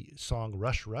the song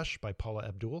 "Rush Rush" by Paula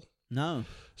Abdul? No.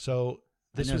 So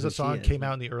this was a song came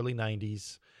out in the early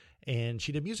 '90s, and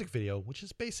she did a music video, which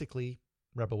is basically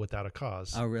Rebel Without a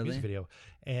Cause. Oh, really? Music video,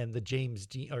 and the James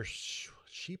Dean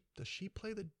does she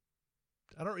play the?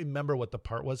 I don't remember what the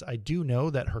part was. I do know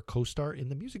that her co-star in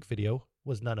the music video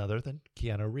was none other than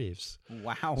Keanu Reeves.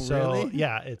 Wow, so, really?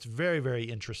 Yeah, it's very, very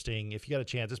interesting. If you got a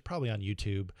chance, it's probably on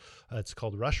YouTube. It's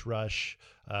called Rush Rush.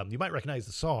 You might recognize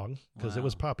the song because it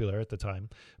was popular at the time.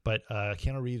 But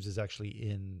Keanu Reeves is actually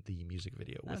in the music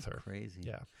video with her. That's crazy.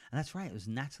 Yeah. And that's right. It was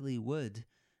Natalie Wood.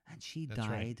 And she died.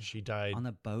 Right. She died on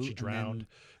a boat. She drowned.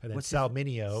 And then Sal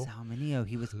Mineo,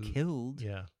 he was killed.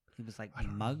 Yeah. He was like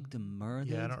mugged and murdered.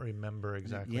 Yeah, I don't remember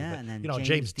exactly. Yeah, but, and then you know,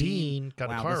 James Dean got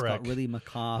in a car wreck. Got really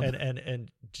macabre. And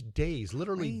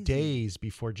literally days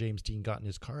before James Dean got in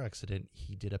his car accident,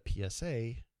 he did a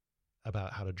PSA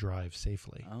about how to drive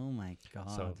safely. Oh my God!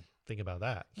 So think about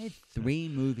that. He had 3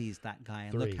 movies, that guy,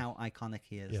 and look how iconic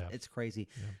he is. Yeah. It's crazy.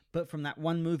 Yeah. But from that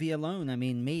one movie alone, I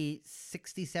mean,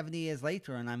 60, 70 years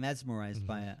later, and I'm mesmerized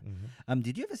by it. Mm-hmm.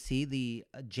 Did you ever see the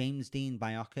James Dean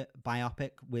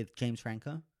biopic with James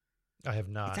Franco? I have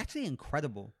not. It's actually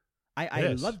incredible.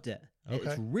 I loved it. Okay.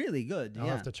 It's really good. I'll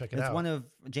have to check it out. It's one of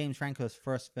James Franco's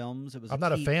first films. It was. I'm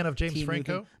not a fan of James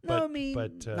Franco. No,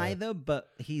 neither. But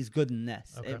he's good in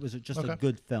this. Okay. It was just a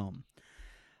good film.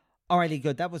 Alrighty,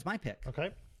 good. That was my pick. Okay.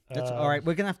 That's all right.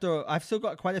 We're gonna have to. I've still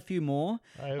got quite a few more.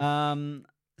 I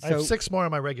have 6 more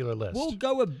on my regular list. We'll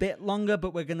go a bit longer,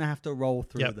 but we're gonna have to roll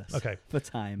through this. Okay. For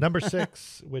time. Number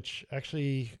 6, which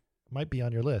actually might be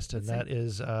on your list, and that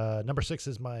is number 6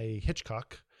 is my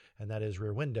Hitchcock, and that is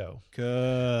Rear Window.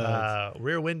 Good.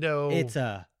 Rear Window. It's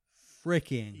a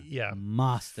freaking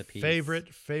masterpiece.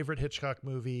 Favorite Hitchcock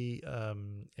movie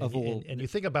of all. And you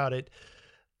think about it,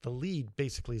 the lead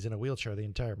basically is in a wheelchair the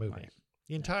entire movie. Right.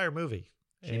 The entire movie.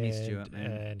 Jimmy Stewart, man.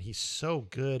 And he's so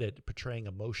good at portraying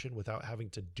emotion without having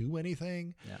to do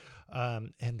anything. Yeah.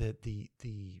 And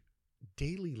the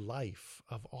daily life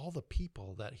of all the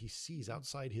people that he sees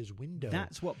outside his window.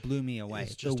 That's what blew me away.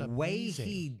 It's just the way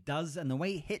he does and the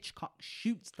way Hitchcock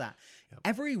shoots that. Yep.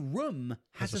 Every room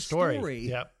has a story.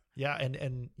 Yep. Yeah.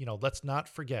 And you know, let's not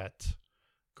forget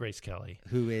Grace Kelly,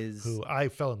 who I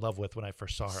fell in love with when I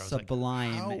first saw her. I was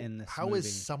sublime in this how movie.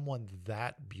 Is someone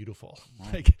that beautiful?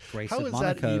 Like Grace how is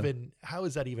Monaco. How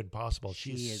is that even possible?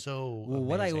 She's so well. Amazing.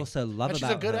 What I also love she's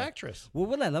about a good her, actress. Well,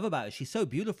 what I love about her, she's so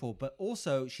beautiful, but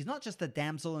also she's not just a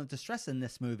damsel in distress in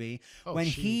this movie. When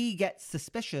he gets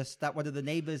suspicious that one of the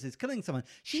neighbors is killing someone,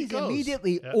 she's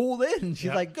immediately all in.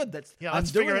 She's like, "Good, let's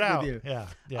figure it out with you." Yeah.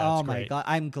 Oh my God,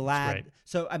 I'm glad.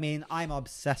 So I mean, I'm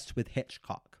obsessed with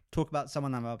Hitchcock. Talk about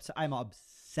someone I'm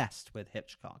obsessed with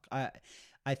Hitchcock.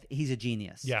 He's a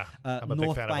genius. Yeah, I'm a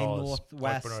North big fan by of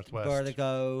Northwest,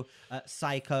 Vertigo,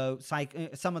 Psycho.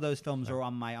 Some of those films are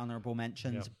on my honorable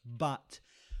mentions, but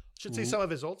Should see some of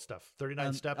his old stuff.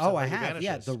 39 Steps. Oh, I have. Vanishes.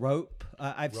 Yeah, The Rope.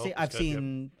 I've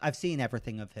seen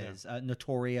everything of his. Yeah.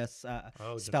 Notorious.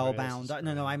 Spellbound.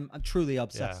 Notorious. No, I'm truly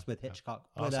obsessed with Hitchcock.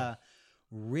 Awesome. But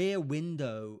Rear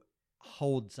Window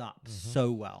holds up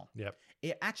so well. Yep.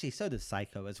 It actually, so does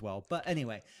Psycho as well. But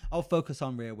anyway, I'll focus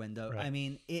on Rear Window. Right. I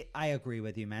mean, I agree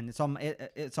with you, man. It's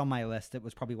on my list. It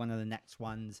was probably one of the next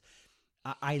ones.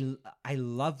 I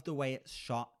love the way it's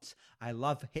shot. I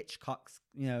love Hitchcock's,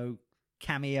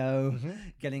 cameo,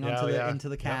 getting into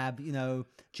the cab,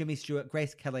 Jimmy Stewart,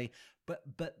 Grace Kelly.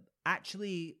 But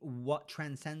actually what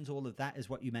transcends all of that is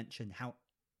what you mentioned, how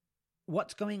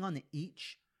what's going on in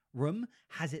each room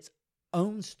has its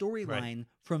own storyline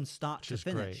from start to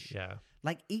finish. Great. Yeah.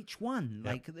 Like each one,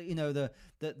 like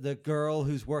the girl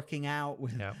who's working out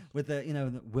with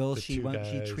the won't she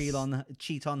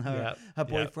cheat on her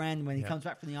boyfriend when he comes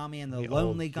back from the army, and the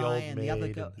lonely guy and the other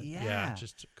girl. Yeah,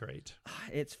 just great.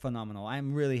 It's phenomenal.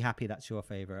 I'm really happy that's your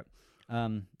favorite.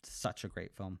 Such a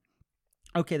great film.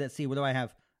 Okay, let's see. What do I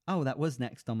have? Oh, that was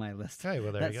next on my list. Okay,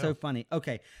 well, that's you go. So funny.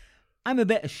 Okay, I'm a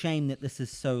bit ashamed that this is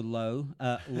so low.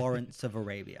 Lawrence of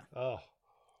Arabia. Oh.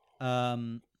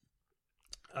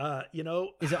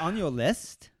 Is it on your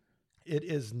list? It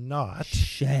is not.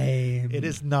 Shame. It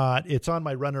is not. It's on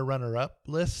my runner-up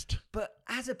list. But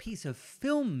as a piece of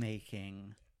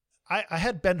filmmaking, I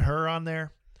had Ben-Hur on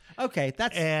there. Okay,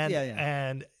 that's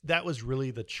and that was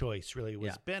really the choice. Really,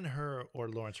 was Ben-Hur or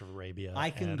Lawrence of Arabia. I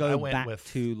can go back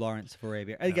to Lawrence of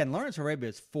Arabia again. Lawrence of Arabia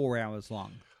is 4 hours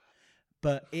long,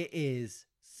 but it is.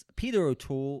 Peter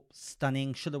O'Toole,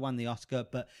 stunning, should have won the Oscar,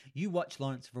 but you watch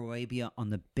Lawrence of Arabia on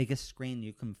the biggest screen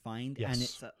you can find, and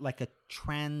it's like a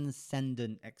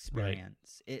transcendent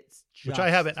experience. Right. It's just, which I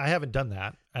haven't done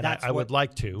that, and I would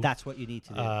like to. That's what you need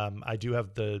to do. I do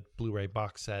have the Blu-ray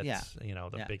box sets,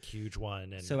 the big, huge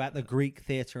one. And, so at the Greek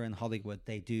Theater in Hollywood,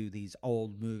 they do these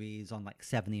old movies on like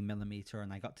 70 millimeter,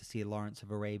 and I got to see Lawrence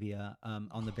of Arabia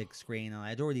on the big screen, and I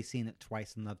had already seen it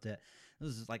twice and loved it.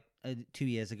 This was like 2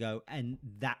 years ago, and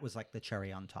that was like the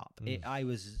cherry on top. I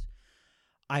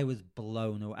was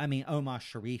blown away. I mean, Omar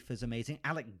Sharif is amazing.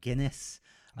 Alec Guinness,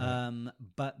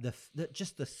 but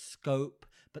just the scope,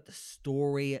 but the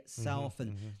story itself,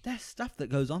 and there's stuff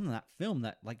that goes on in that film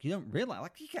that like you don't realize.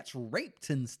 Like he gets raped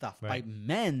and stuff by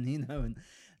men,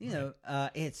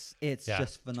 it's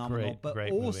just phenomenal.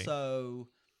 Great also. Movie.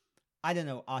 I don't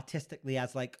know, artistically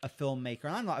as like a filmmaker,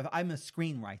 and I'm a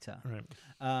screenwriter.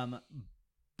 Right.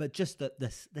 But just the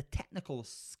technical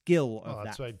skill of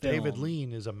that's that right. film. David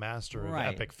Lean is a master of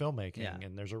epic filmmaking,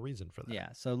 and there's a reason for that. Yeah.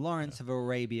 So Lawrence of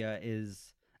Arabia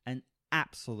is an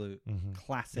absolute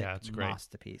classic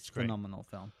masterpiece. Phenomenal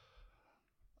film.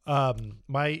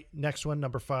 My next one,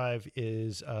 number 5,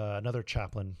 is another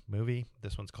Chaplin movie.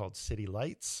 This one's called City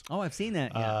Lights. Oh, I've seen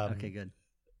it. Yeah. Okay, good.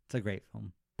 It's a great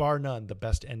film. Bar none, the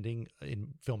best ending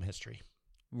in film history.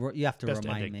 You have to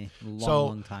remind me.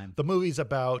 Long time. The movie's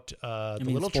about the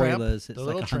little spoilers, tramp. It's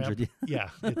like 100. Yeah,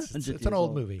 it's an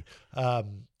old movie.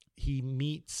 He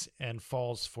meets and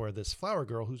falls for this flower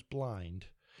girl who's blind,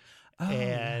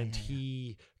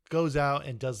 he goes out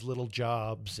and does little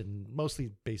jobs, and mostly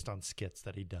based on skits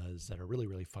that he does that are really,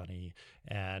 really funny.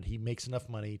 And he makes enough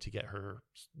money to get her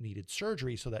needed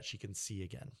surgery so that she can see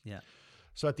again. Yeah.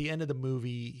 So at the end of the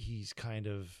movie, he's kind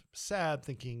of sad,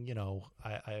 thinking,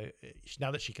 I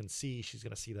now that she can see, she's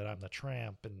going to see that I'm the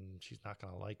tramp, and she's not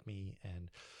going to like me. And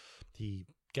he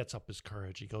gets up his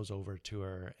courage. He goes over to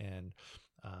her, and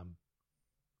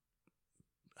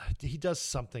he does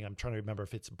something. I'm trying to remember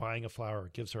if it's buying a flower or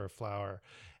gives her a flower,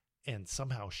 and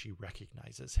somehow she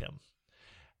recognizes him.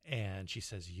 And she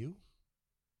says, "You?"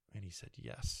 And he said,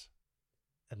 "Yes."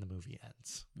 And the movie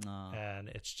ends. And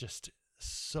it's just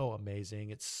so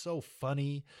amazing. It's so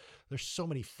funny. There's so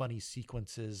many funny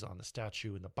sequences on the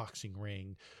statue in the boxing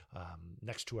ring,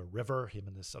 next to a river, him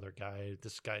and this other guy.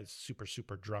 This guy's super,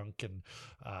 super drunk, and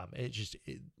it's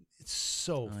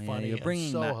so funny. You're bringing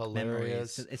and so back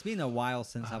hilarious. Memories. It's been a while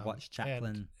since I've watched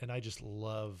Chaplin, and I just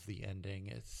love the ending.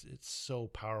 It's so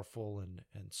powerful and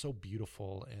so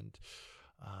beautiful, and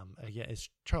it's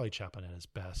Charlie Chaplin at his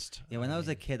best. Yeah, when I was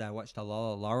a kid, I watched a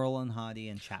lot of Laurel and Hardy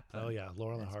and Chaplin. Oh yeah,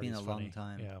 Laurel and Hardy. It's been a funny. long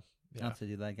time. Yeah. I'll have to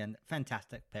do that again.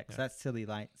 Fantastic picks. That's City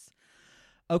Lights.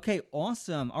 Okay,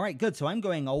 awesome. All right, good. So I'm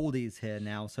going oldies here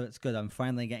now, so it's good. I'm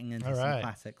finally getting into some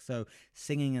classics. So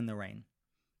Singing in the Rain.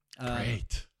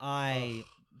 Great.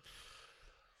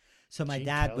 So my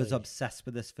dad was obsessed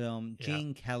with this film.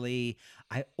 Gene Kelly.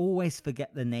 I always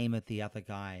forget the name of the other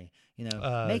guy.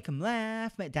 Make him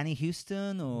laugh. Danny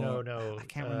Houston or no. I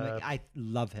can't remember. I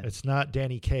love him. It's not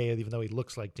Danny Kaye, even though he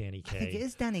looks like Danny Kaye. I think it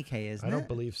is Danny Kaye, isn't it? I don't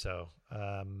believe so.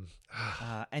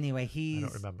 Anyway, he's I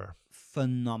don't remember.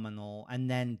 phenomenal. And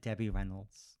then Debbie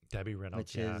Reynolds.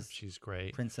 Which is she's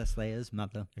great. Princess Leia's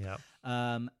mother. Yeah.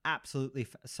 Absolutely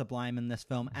sublime in this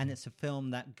film. And it's a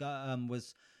film that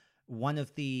was one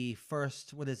of the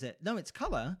first, what is it? No, it's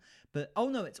color, but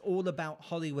it's all about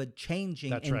Hollywood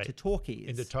changing into talkies.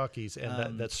 Into talkies.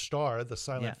 And that star, the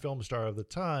silent film star of the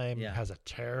time, has a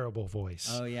terrible voice.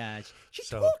 Oh, yeah. She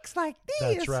talks like this.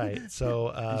 That's right.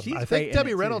 So I think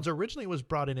Debbie Reynolds originally was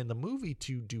brought in the movie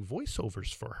to do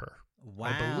voiceovers for her. Wow.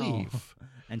 I believe.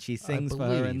 And she sings for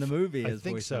her in the movie. I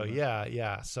think so.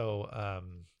 Yeah. So,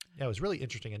 it was really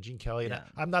interesting. And Gene Kelly, and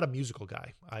I'm not a musical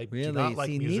guy. I do not like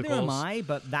musicals. Neither am I,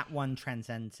 but that one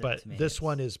transcends it to me. But this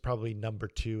one is probably number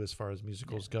 2 as far as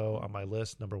musicals go on my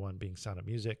list. Number 1 being Sound of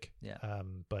Music. Yeah.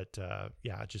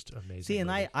 Just amazing. See,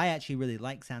 and I actually really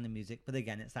like Sound of Music, but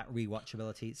again, it's that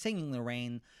rewatchability. Singing in the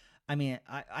Rain. I mean,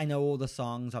 I know all the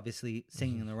songs, obviously,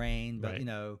 Singing in the Rain, but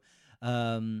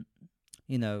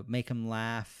Make 'Em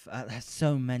Laugh. There's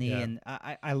so many, and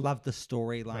I love the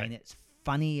storyline. Right. It's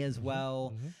funny as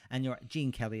well, and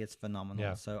Gene Kelly is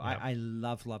phenomenal. I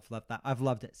love that. I've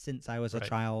loved it since I was a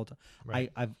child.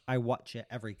 I watch it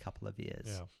every couple of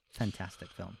years. Fantastic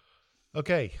film.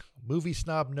 Okay, movie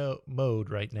snob mode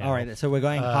right now. All right, so we're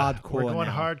going hardcore. We're going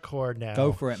hardcore now.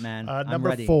 Go for it, man.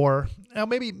 Number 4. Now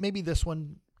maybe this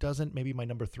one doesn't. Maybe my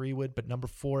number 3 would, but number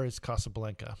 4 is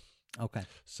Casablanca. Okay.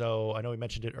 So I know we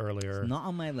mentioned it earlier. It's not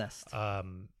on my list.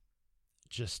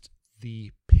 Just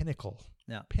the pinnacle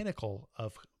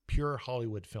of pure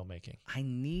Hollywood filmmaking. I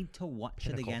need to watch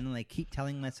it again, and I keep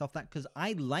telling myself that because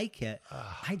I like it.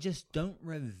 I just don't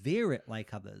revere it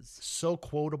like others. So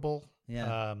quotable.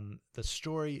 Yeah. The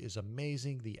story is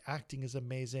amazing. The acting is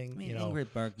amazing.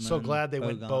 Ingrid Bergman. So glad they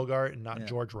went Bogart and not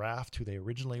George Raft, who they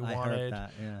originally wanted. I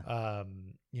heard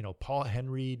that, Paul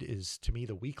Henreid is, to me,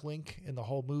 the weak link in the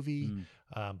whole movie,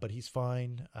 but he's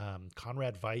fine.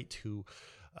 Conrad Veidt, who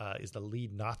is the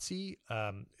lead Nazi,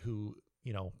 who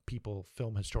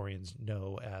film historians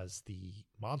know as the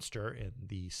monster in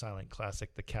the silent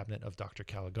classic, The Cabinet of Dr.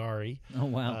 Caligari. Oh,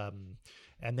 wow.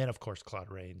 And then, of course, Claude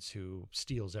Rains, who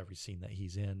steals every scene that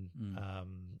he's in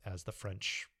as the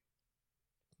French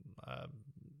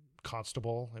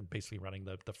constable and basically running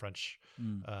the French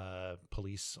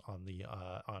police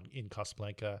in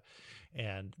Casablanca,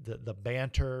 and the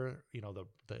banter,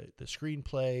 the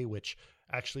screenplay, which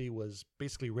actually was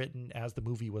basically written as the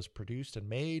movie was produced and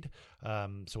made.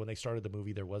 So when they started the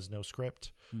movie, there was no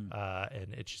script,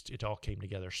 and it all came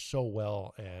together so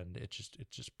well, and it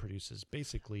just produces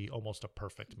basically almost a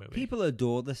perfect movie. People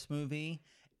adore this movie.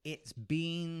 It's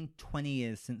been 20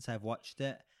 years since I've watched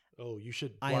it. Oh, you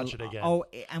should watch it again. Oh,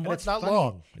 and it's not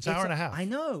long. It's an hour and a half. I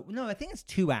know. No, I think it's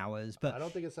 2 hours, but I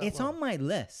don't think it's that long. On my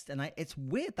list, and it's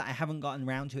weird that I haven't gotten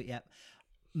around to it yet.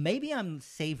 Maybe I'm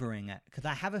savoring it because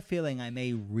I have a feeling I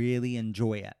may really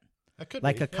enjoy it. It could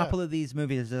like be, a couple of these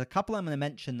movies. There's a couple I'm going to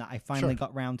mention that I finally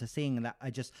got around to seeing, and that I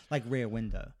just like Rear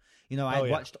Window. I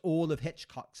watched all of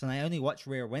Hitchcock's, and I only watched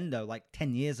Rear Window like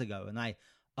 10 years ago, and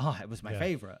it was my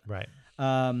favorite. Right.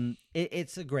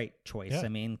 It's a great choice. Yeah. I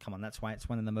mean, come on, that's why it's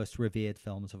one of the most revered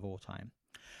films of all time.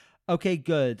 Okay,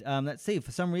 good. Let's see.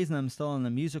 For some reason, I'm still on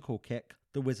the musical kick.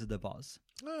 The Wizard of Oz.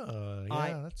 Oh,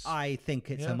 yeah. I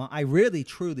think it's I really,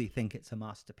 truly think it's a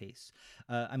masterpiece.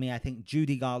 I think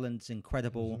Judy Garland's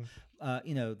incredible.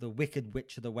 The Wicked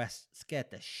Witch of the West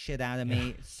scared the shit out of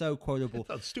me. It's so quotable.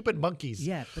 Stupid monkeys.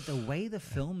 Yeah, but the way the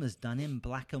film is done in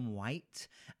black and white,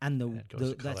 and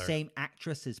the same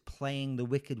actress is playing the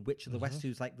Wicked Witch of the West,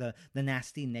 who's like the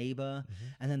nasty neighbor,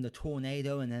 and then the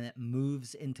tornado, and then it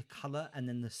moves into color, and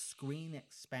then the screen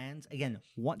expands. Again,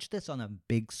 watch this on a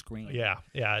big screen. Yeah,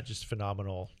 just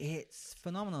phenomenal. It's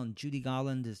phenomenal. And Judy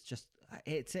Garland is just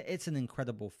it's an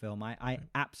incredible film. I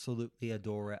absolutely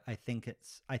adore it. I think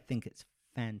it's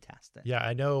fantastic. Yeah,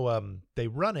 I know they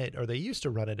run it, or they used to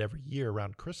run it every year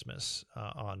around Christmas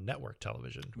on network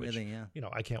television. Which, really, yeah.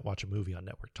 I can't watch a movie on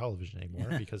network television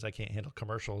anymore because I can't handle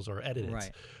commercials or edit it.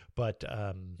 Right. But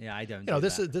I don't.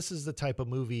 This is the type of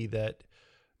movie that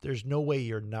there's no way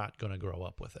you're not going to grow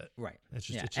up with it. Right. It's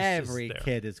just every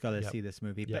kid has got to see this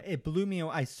movie. Yep. But it blew me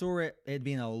away. I saw it. It had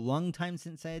been a long time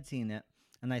since I had seen it,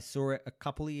 and I saw it a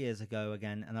couple of years ago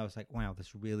again, and I was like, wow,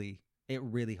 it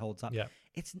really holds up. Yeah.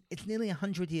 It's nearly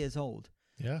 100 years old.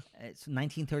 Yeah. It's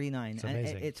 1939. It's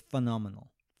amazing. And it's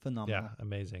phenomenal. Yeah,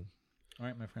 amazing. All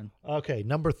right, my friend. Okay,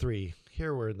 number 3.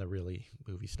 Here we're in the really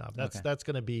movie snob. That's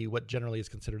going to be what generally is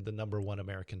considered the number 1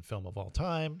 American film of all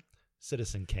time,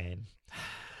 Citizen Kane.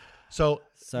 So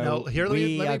now here let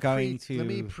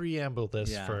me preamble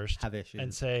this first have issues.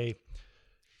 and say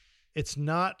it's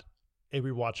not a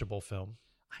rewatchable film.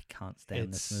 I can't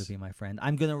stand this movie, my friend.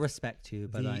 I'm going to respect you,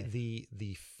 but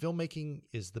the filmmaking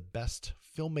is the best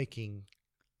filmmaking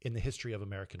in the history of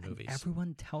American movies.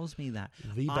 Everyone tells me that.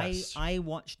 The best. I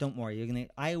watched. Don't worry,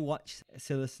 I watched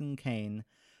Citizen Kane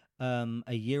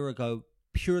a year ago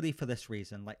purely for this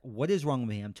reason. Like, what is wrong with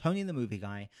me? I'm Tony the Movie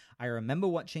Guy. I remember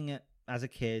watching it as a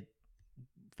kid,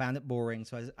 found it boring,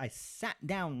 so I sat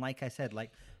down, like I said,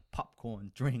 like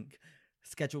popcorn, drink,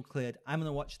 schedule cleared. I'm going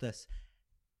to watch this.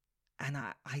 And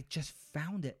I just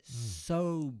found it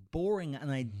so boring,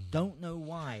 and I don't know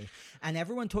why. And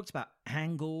everyone talks about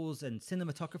angles and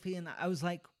cinematography, and I was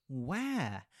like,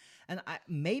 where? And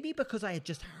maybe because I had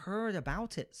just heard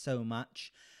about it so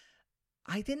much,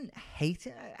 I didn't hate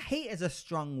it. Hate is a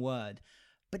strong word,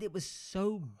 but it was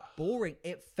so boring.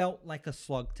 It felt like a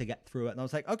slog to get through it. And I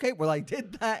was like, okay, well, I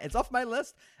did that. It's off my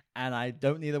list. And I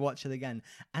don't need to watch it again.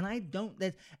 And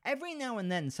there's every now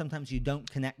and then, sometimes you don't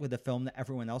connect with a film that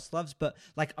everyone else loves, but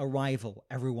like Arrival,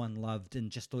 everyone loved and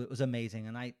just thought it was amazing.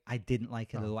 And I didn't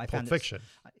like it at all. I Pulp Fiction.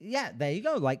 Yeah, there you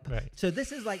go. Like, so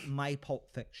this is like my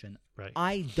Pulp Fiction. Right.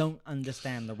 I don't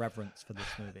understand the reverence for this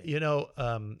movie. You know,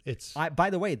 it's... by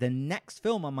the way, the next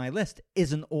film on my list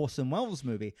is an Orson Welles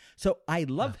movie. So I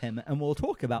love him, and we'll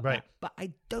talk about that. But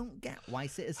I don't get why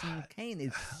Citizen Kane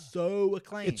is so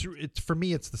acclaimed. It's for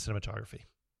me, it's the cinematography.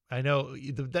 I know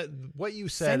what you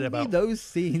said Send about me those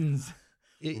scenes.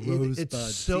 It's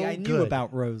so See, I good. knew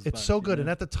about Rosebud. It's so good. And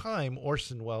at the time,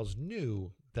 Orson Welles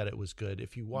knew that it was good.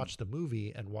 If you watch the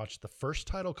movie and watch the first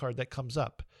title card that comes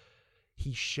up,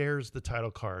 he shares the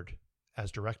title card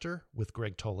as director with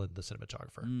Greg Toland, the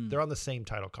cinematographer. They're on the same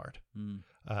title card,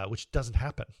 which doesn't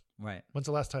happen. Right. When's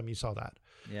the last time you saw that?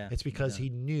 Yeah. It's because he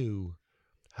knew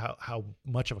how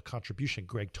much of a contribution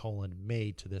Greg Toland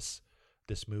made to this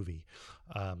movie.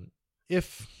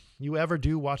 If you ever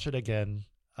do watch it again,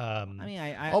 I'm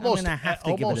going to have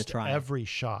to give it a try. Almost every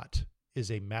shot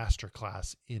is a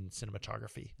masterclass in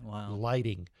cinematography. Wow.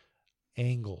 Lighting,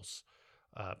 angles,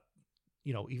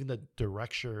 even the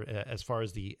direction as far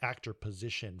as the actor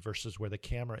position versus where the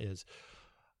camera is.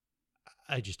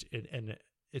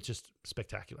 It's just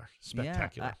spectacular.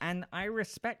 Yeah, and I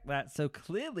respect that. So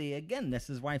clearly, again, this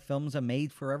is why films are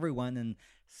made for everyone, and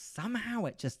somehow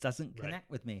it just doesn't connect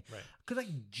with me. Because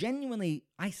genuinely,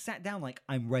 I sat down like,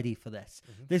 I'm ready for this.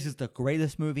 Mm-hmm. This is the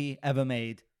greatest movie ever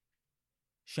made.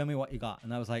 Show me what you got.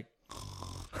 And I was like...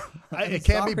 it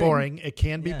can be boring. It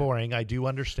can be boring. I do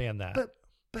understand that.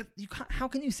 But you can't. How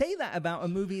can you say that about a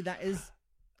movie that is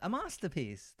a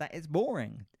masterpiece, that is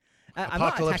boring?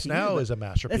 Apocalypse Now is a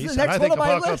masterpiece, and I think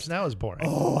Apocalypse Now is boring.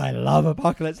 Oh, I love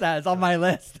Apocalypse Now. It's on my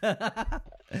list.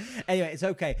 Anyway, it's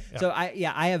okay. Yeah. So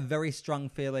I have very strong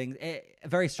feelings,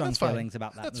 feelings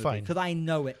about that movie because I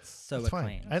know it's so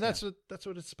acclaimed. And that's what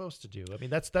it's supposed to do. I mean,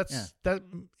 that's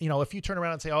if you turn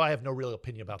around and say, "Oh, I have no real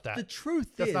opinion about that,"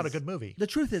 that's not a good movie. The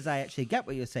truth is, I actually get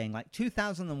what you're saying. Like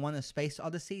 2001: A Space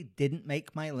Odyssey didn't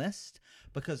make my list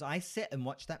because I sit and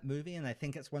watch that movie and I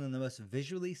think it's one of the most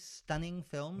visually stunning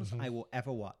films I will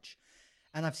ever watch.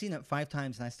 And I've seen it 5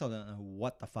 times, and I still don't know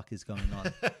what the fuck is going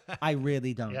on. I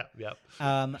really don't.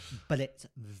 But it's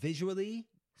visually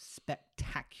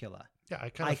spectacular. Yeah,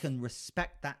 I can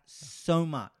respect that so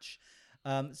much.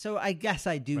 So I guess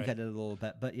I do get it a little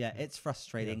bit. But yeah, it's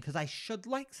frustrating because I should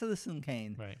like Citizen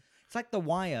Kane. Right. It's like The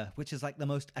Wire, which is like the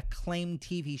most acclaimed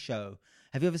TV show.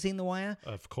 Have you ever seen The Wire?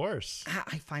 Of course.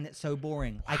 I find it so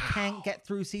boring. Wow. I can't get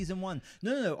through season 1.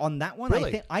 No. On that one,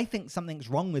 really? I think something's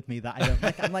wrong with me that I don't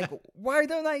like. I'm like, why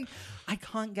don't I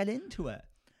can't get into it.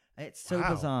 It's so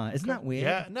bizarre. Isn't that weird?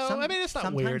 Yeah. No, it's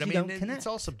not weird. It's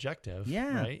all subjective.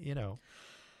 Yeah. Right?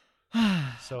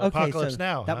 So Apocalypse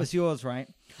Now. That was yours, right?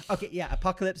 Okay, yeah.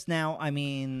 Apocalypse Now.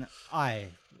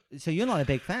 So you're not a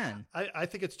big fan. I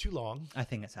think it's too long. I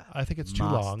think it's too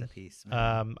long.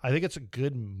 Man. I think it's a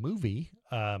good movie.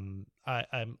 I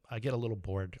get a little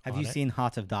bored. Have you seen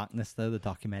Heart of Darkness though, the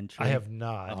documentary? I have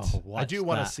not. Oh, I do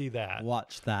want to see that.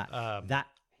 Watch that. That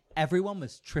everyone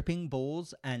was tripping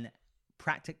balls and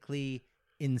practically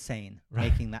insane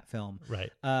making that film.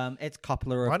 Right. It's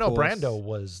Coppola. I know Brando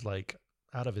was like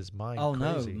out of his mind. Oh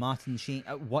crazy. No, Martin Sheen.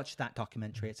 Watch that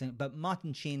documentary. But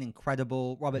Martin Sheen,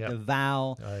 incredible. Robert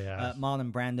Duvall,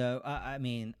 Marlon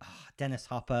Brando. Dennis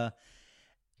Hopper.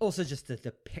 Also, just the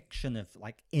depiction of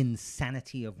like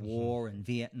insanity of war and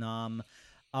Vietnam.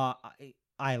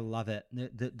 I love it.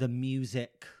 The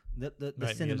music, the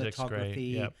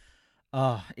cinematography.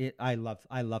 I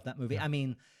love that movie.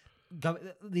 Yeah.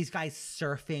 These guys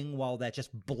surfing while they're just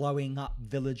blowing up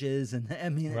villages, and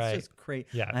it's just crazy.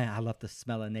 Yeah. I love the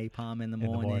smell of napalm in the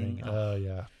morning. Oh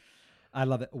yeah, I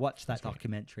love it. Watch that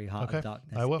documentary, Heart of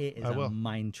Darkness. I will. It is a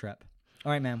mind trip.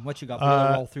 All right, man. What you got?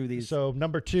 We'll roll through these. So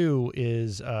number 2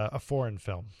 is a foreign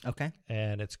film. Okay.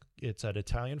 And it's an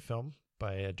Italian film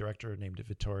by a director named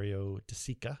Vittorio De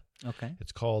Sica. Okay.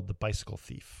 It's called The Bicycle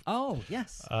Thief. Oh,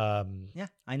 yes. Yeah,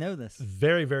 I know this.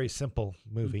 Very, very simple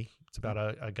movie. It's about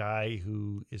a guy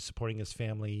who is supporting his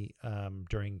family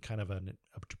during kind of a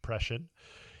depression.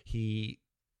 He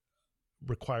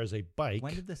requires a bike.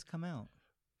 When did this come out?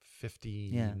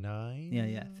 59?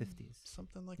 Yeah, 50s.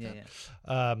 Something like that.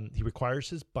 Yeah. He requires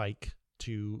his bike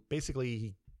to basically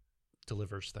he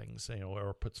delivers things,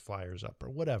 or puts flyers up or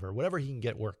whatever he can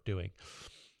get work doing.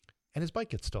 And his bike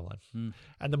gets stolen.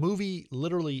 And the movie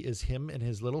literally is him and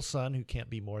his little son, who can't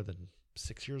be more than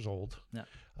 6 years old,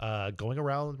 going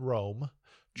around Rome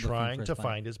trying to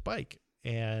find his bike.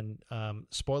 And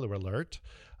spoiler alert,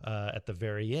 at the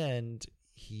very end,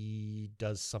 he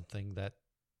does something that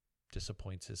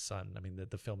disappoints his son. I mean,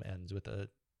 the film ends with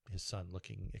his son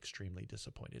looking extremely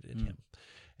disappointed in him,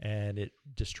 and it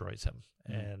destroys him.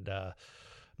 And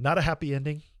not a happy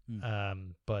ending,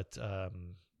 but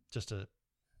just a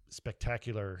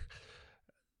spectacular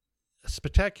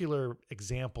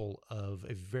example of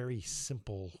a very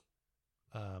simple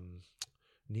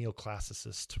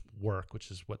neoclassicist work,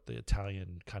 which is what the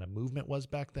Italian kind of movement was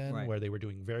back then, where they were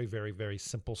doing very, very, very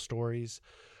simple stories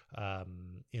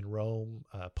in Rome,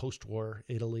 post-war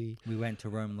Italy. We went to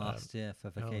Rome last year for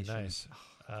vacation. Oh, nice.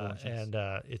 And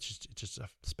it's just a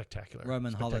spectacular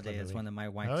Roman Holiday movie. Is one of my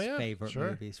wife's favorite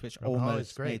movies, which Roman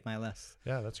almost made my list.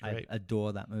 Yeah, that's great. I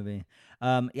adore that movie.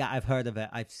 Yeah, I've heard of it.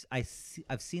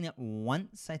 I've seen it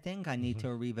once. I think I need to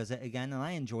revisit again, and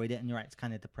I enjoyed it. And you're right, it's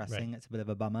kind of depressing. It's a bit of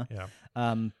a bummer. Yeah.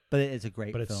 But it is a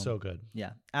great film. But it's so good.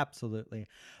 Yeah, absolutely.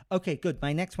 Okay, good.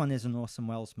 My next one is an Orson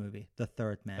Welles movie, The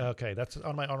Third Man. Okay, that's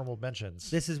on my honorable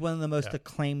mentions. This is one of the most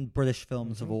acclaimed British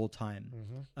films of all time.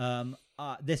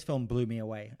 This film blew me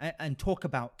away. And talk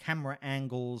about camera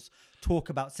angles, talk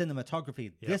about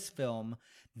cinematography. Yep. This film,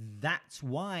 that's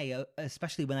why,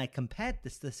 especially when I compared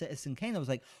this to Citizen Kane, I was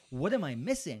like, what am I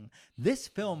missing? This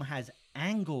film has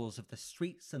angles of the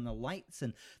streets and the lights,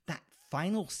 and that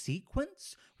final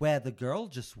sequence where the girl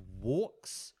just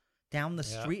walks down the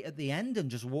street at the end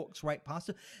and just walks right past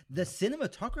her. The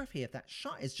cinematography of that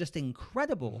shot is just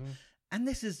incredible. And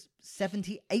this is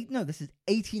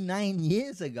 89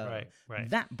 years ago. Right.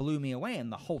 That blew me away.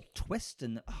 And the whole twist.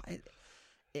 And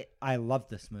I love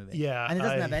this movie. Yeah. And it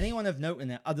doesn't have anyone of note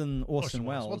in it other than Orson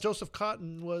Welles. Well, Joseph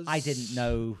Cotten was... I didn't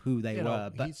know who they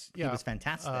were, but he was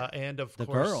fantastic. And of the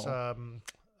course,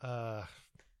 girl.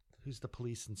 Who's the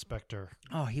police inspector?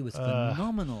 Oh, he was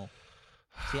phenomenal.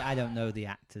 See, I don't know the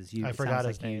actors. I forgot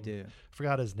his name. You do.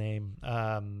 Forgot his name.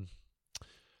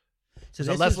 So is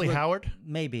it Leslie Howard?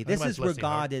 Maybe. This is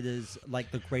regarded as like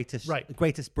the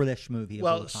greatest British movie of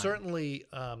all time. Well, certainly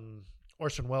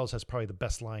Orson Welles has probably the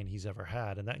best line he's ever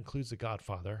had, and that includes The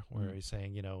Godfather, where he's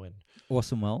saying, and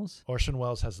Orson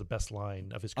Welles has the best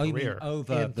line of his career. You mean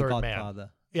over The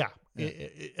Godfather? Yeah.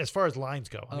 As far as lines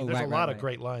go. I mean, there's a lot of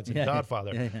great lines in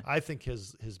Godfather. Yeah. I think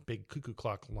his big cuckoo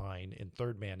clock line in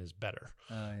Third Man is better.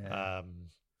 I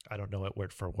don't know it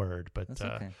word for word, but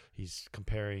he's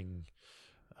comparing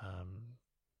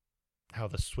how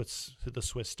the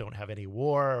Swiss don't have any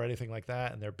war or anything like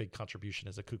that, and their big contribution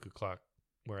is a cuckoo clock,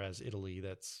 whereas Italy,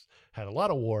 that's had a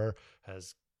lot of war,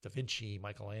 has Da Vinci,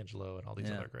 Michelangelo, and all these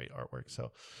other great artwork.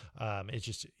 So it's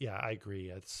just, I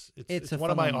agree. It's one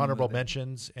of my honorable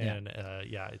mentions, and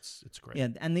it's great. Yeah,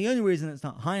 and the only reason it's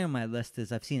not high on my list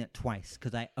is I've seen it twice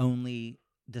because I only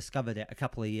discovered it a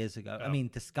couple of years ago. I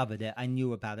mean, discovered it. I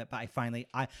knew about it, but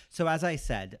so as I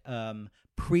said,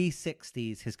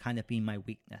 pre-60s has kind of been my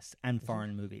weakness and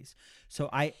foreign movies. So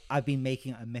I've been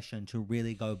making a mission to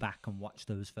really go back and watch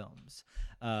those films.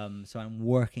 So I'm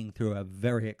working through a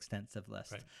very extensive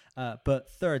list. But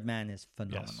Third Man is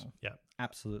phenomenal. Yes. Yeah.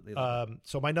 Absolutely.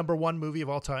 So my number one movie of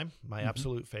all time, my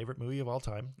absolute favorite movie of all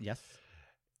time. Yes.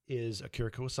 Is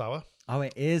Akira Kurosawa. Oh,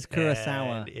 it is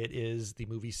Kurosawa. And it is the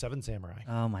movie Seven Samurai.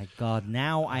 Oh my God.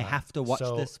 Now I have to watch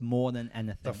this more than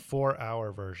anything. The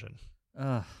 4-hour version.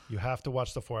 You have to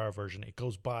watch the 4-hour version. It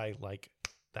goes by like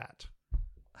that.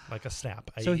 Like a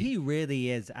snap. So he really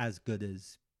is as good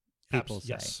as people say.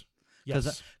 Yes.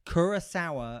 Because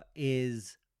Kurosawa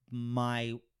is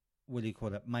my,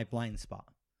 my blind spot.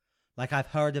 Like, I've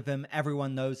heard of him.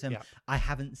 Everyone knows him. Yeah. I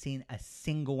haven't seen a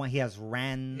single one. He has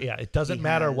Ran. Yeah, it doesn't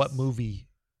matter what movie.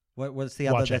 What's the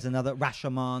other? There's another.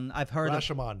 Rashomon. I've heard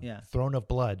Rashomon. of. Yeah. Throne of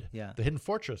Blood. Yeah. The Hidden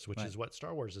Fortress, which is what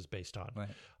Star Wars is based on.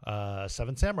 Right.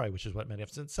 Seven Samurai, which is what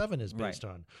Magnificent Seven is based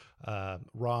on.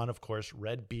 Ron, of course.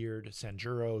 Redbeard.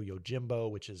 Sanjuro.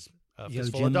 Yojimbo, which is a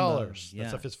Fistful of Dollars. Yeah.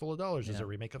 That's a Fistful of Dollars. Is a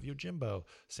remake of Yojimbo.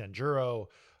 Sanjuro.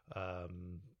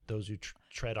 Those Who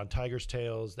Tread on Tiger's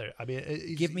Tails. There, I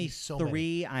mean, give me so 3.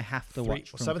 Many. I have to watch.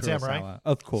 From Seven Kurosawa. Samurai,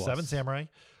 of course. 7 Samurai,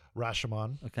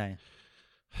 Rashomon. Okay.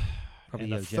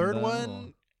 Probably and the third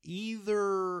one,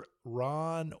 either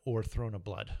Ron or Throne of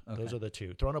Blood. Okay. Those are the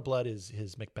 2. Throne of Blood is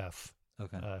his Macbeth.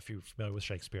 Okay. If you're familiar with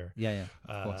Shakespeare. Yeah.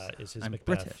 Is his I'm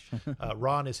Macbeth.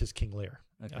 Ron is his King Lear.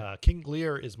 Okay. King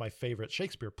Lear is my favorite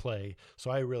Shakespeare play, so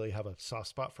I really have a soft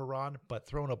spot for Ron, but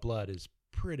Throne of Blood is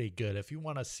pretty good. If you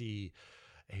want to see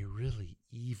a really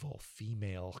evil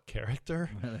female character,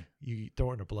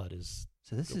 Throne of Blood is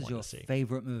so this is your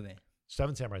favorite movie?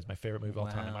 7 Samurai is my favorite movie of all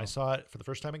time. I saw it for the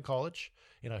first time in college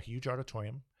in a huge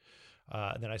auditorium.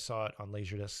 And then I saw it on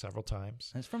Laserdisc several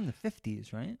times. It's from the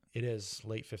 50s, right? It is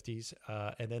late 50s.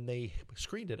 And then they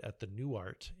screened it at the New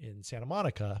Art in Santa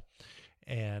Monica.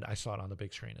 And I saw it on the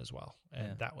big screen as well.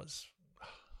 And that was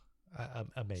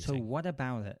amazing. So what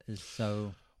about it is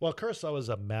so... Well, Kurosawa is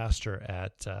a master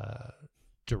at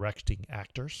directing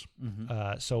actors.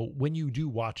 Mm-hmm. So when you do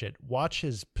watch it, watch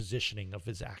his positioning of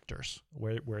his actors,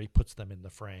 where he puts them in the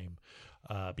frame,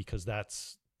 because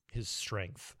that's his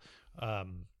strength.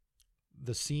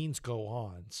 The scenes go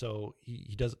on. So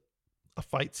he does a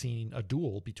fight scene, a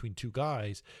duel between 2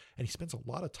 guys, and he spends a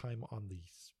lot of time on the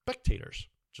spectators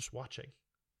just watching.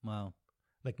 Wow.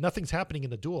 Like nothing's happening in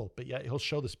the duel, but yet he'll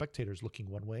show the spectators looking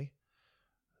one way,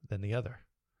 then the other,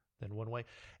 then one way.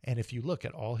 And if you look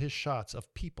at all his shots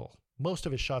of people, most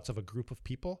of his shots of a group of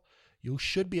people, you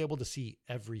should be able to see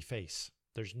every face.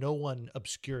 There's no one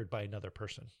obscured by another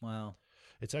person. Wow.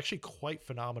 It's actually quite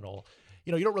phenomenal.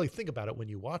 You don't really think about it when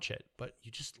you watch it, but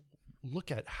you just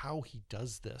look at how he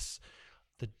does this.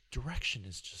 The direction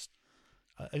is just.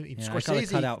 Scorsese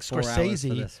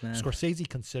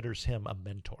considers him a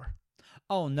mentor.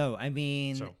 Oh no! I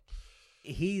mean,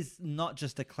 he's not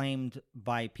just acclaimed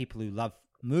by people who love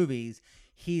movies.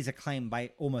 He's acclaimed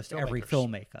by almost every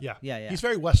filmmaker. Yeah. He's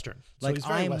very Western. Like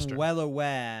I'm well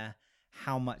aware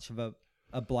how much of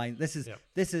a blind. This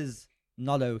is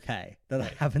not okay that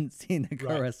I haven't seen a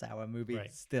Kurosawa movie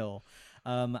still.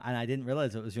 And I didn't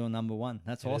realize it was your number 1.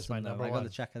 That's awesome. I got to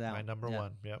check it out. My number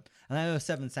 1. Yep. And I know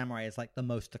 7 Samurai is like the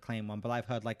most acclaimed one, but I've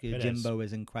heard like Yojimbo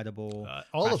is incredible.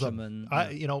 All Rashomon, of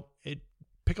them.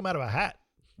 Pick them out of a hat.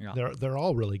 Yeah. They're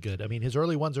all really good. I mean, his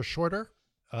early ones are shorter.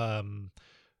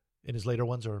 And his later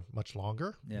ones are much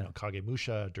longer. Yeah.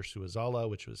 Kagemusha, Dersuazala,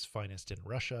 which was finest in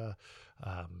Russia.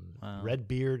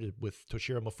 Redbeard with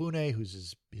Toshiro Mifune,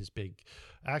 who's his big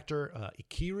actor.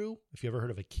 Ikiru, if you ever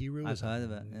heard of Ikiru, I've heard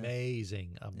of it.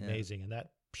 Amazing. And that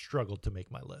struggled to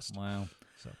make my list. Wow.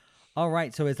 So. All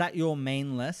right, so is that your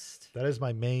main list? That is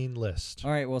my main list.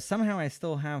 All right, well, somehow I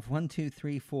still have 1, 2,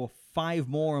 3, 4, 5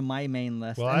 more on my main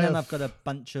list. Well, and then I've got a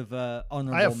bunch of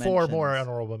honorable mentions. I have 4 more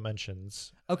honorable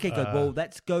mentions. Okay, good. Well,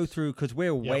 let's go through, because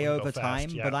we're way over time,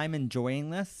 but I'm enjoying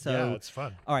this. So. Yeah, it's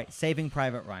fun. All right, Saving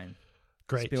Private Ryan.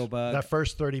 Great. Spielberg. That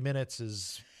first 30 minutes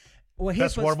is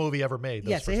best war movie ever made.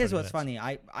 So here's what's funny.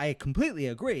 I completely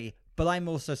agree, but I'm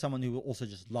also someone who also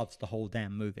just loves the whole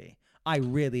damn movie. I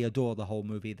really adore the whole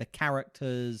movie. The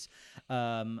characters.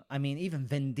 I mean, even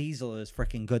Vin Diesel is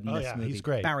freaking good in this movie. He's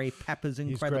great. Barry Pepper's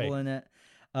incredible in it.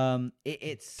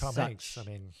 It's Tom Hanks. I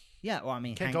mean,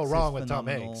 can't Hanks go wrong with Tom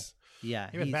Hanks. Yeah,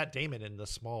 even Matt Damon in the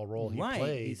small role he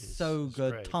played. He's so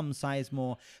good. Great. Tom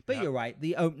Sizemore. But you're right.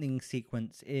 The opening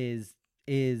sequence is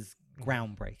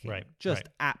groundbreaking. Right. Just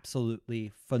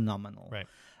absolutely phenomenal. Right.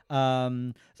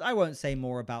 So I won't say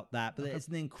more about that, but it's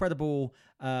an incredible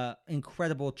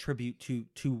tribute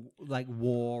to like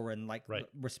war and like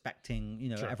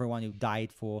respecting, everyone who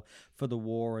died for the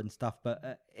war and stuff.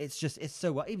 But it's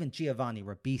so well. Even Giovanni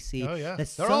Ribisi. Oh yeah,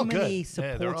 there's they're so all many good.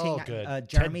 supporting.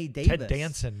 Jeremy Davis. Ted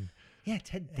Danson. Yeah,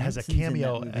 Ted has a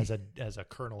cameo as a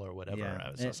colonel or whatever. Yeah.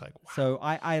 I was just like, wow. So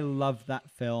I love that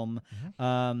film.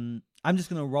 Mm-hmm. I'm just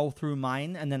gonna roll through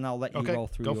mine, and then I'll let you roll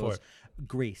through yours. For it.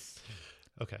 Grease.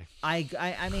 Okay.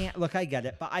 I mean, look, I get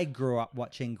it, but I grew up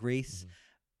watching Grease,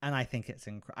 and I think it's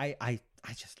incredible.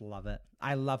 I just love it.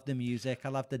 I love the music. I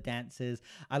love the dances.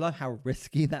 I love how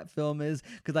risky that film is,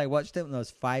 because I watched it when I was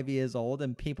 5 years old,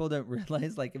 and people don't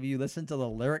realize, like, if you listen to the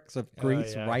lyrics of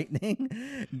Grease Lightning,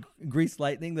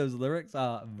 those lyrics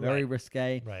are very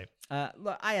risque. Right.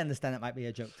 Look, I understand it might be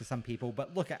a joke to some people,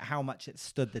 but look at how much it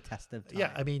stood the test of time.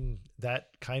 Yeah, I mean,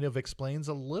 that kind of explains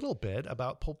a little bit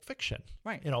about Pulp Fiction.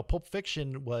 Right. Pulp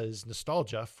Fiction was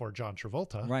nostalgia for John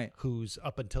Travolta, right, who's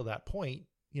up until that point,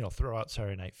 throw out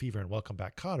Saturday Night Fever and Welcome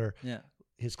Back, Kotter. Yeah.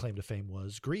 His claim to fame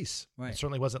was Grease. Right. It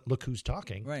certainly wasn't Look Who's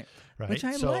Talking. Right. Right. Which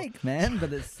I like, man,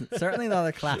 but it's certainly not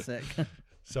a classic.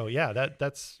 So yeah,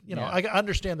 that's I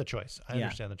understand the choice. I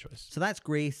understand the choice. So that's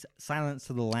Grease. Silence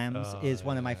of the Lambs is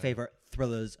one of my favorite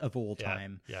thrillers of all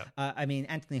time. Yeah. I mean,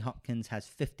 Anthony Hopkins has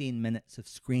 15 minutes of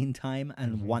screen time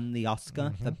and won the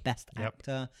Oscar for Best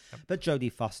Actor. But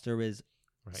Jodie Foster is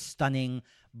stunning.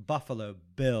 Buffalo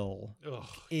Bill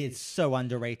is so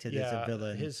underrated as a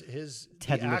villain. His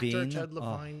Ted Levine. Ted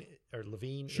Levine or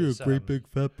Levine. Sure, is, great big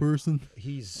fat person.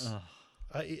 He's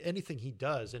anything he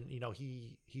does, and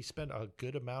he spent a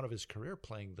good amount of his career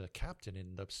playing the captain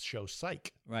in the show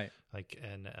Psych. Right.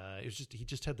 It was he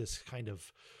just had this kind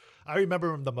of. I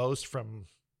remember him the most from.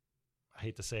 I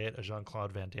hate to say it, a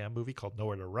Jean-Claude Van Damme movie called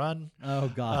Nowhere to Run. Oh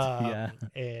God, yeah.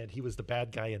 And he was the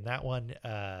bad guy in that one,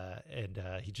 and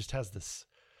he just has this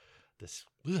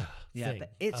thing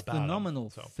it's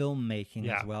phenomenal filmmaking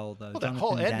as well, though. That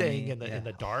whole ending in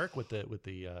the dark with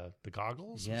the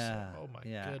goggles. Oh my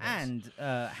goodness. And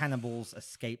Hannibal's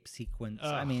escape sequence.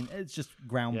 I mean, it's just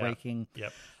groundbreaking.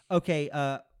 Yep.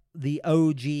 Okay. The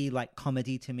OG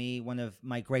comedy to me, one of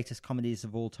my greatest comedies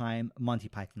of all time, Monty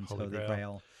Python's Holy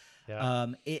Grail. Yeah.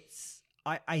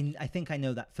 I think I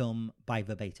know that film by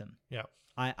verbatim. Yeah.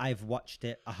 I've watched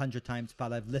it 100 times,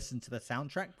 but I've listened to the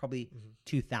soundtrack probably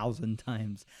 2,000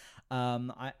 times.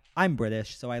 I'm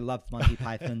British, so I love Monty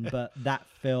Python, but that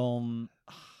film...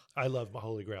 I love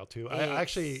Holy Grail, too. I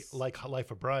actually like Life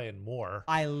of Brian more.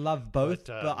 I love both,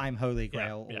 but I'm Holy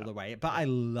Grail all the way. But I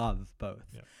love both.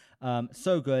 Yeah.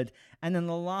 So good. And then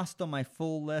the last on my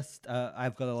full list,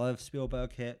 I've got a lot of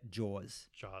Spielberg here, Jaws.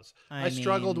 I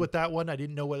struggled with that one. I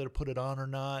didn't know whether to put it on or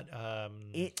not.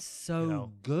 It's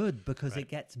so good because it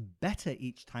gets better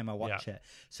each time I watch it.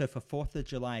 So for 4th of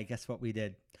July, guess what we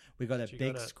did? We got a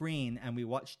big screen and we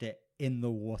watched it in the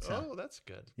water. Oh, that's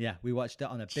good. Yeah, we watched it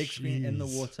on a big screen in the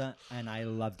water and I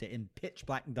loved it in pitch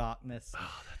black darkness.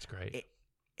 Oh, that's great.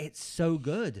 It's so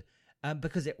good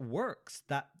because it works.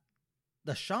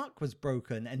 The shark was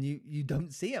broken and you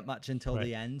don't see it much until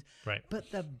the end. Right. But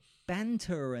the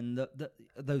banter and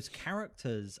those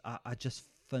characters are just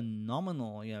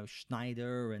phenomenal.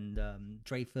 Schneider and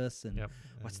Dreyfus and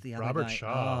what's the other Robert guy?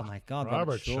 Shaw. Oh my God,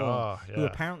 Robert Shaw, who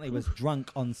apparently was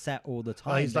drunk on set all the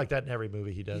time. He's like that in every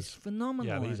movie he does. He's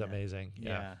phenomenal. Yeah, he's amazing.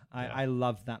 I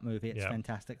love that movie. It's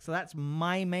fantastic. So that's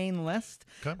my main list.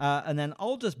 Okay. And then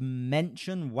I'll just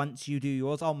mention once you do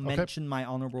yours. I'll mention my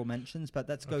honorable mentions, but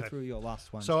let's go through your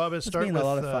last one. So I was starting with a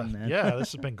lot of fun, man. Yeah,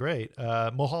 this has been great.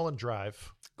 Mulholland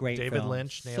Drive. Great David film.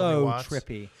 Lynch, Naomi so Watts.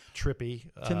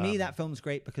 Trippy. To me, that film's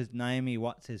great because Naomi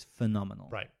Watts is phenomenal.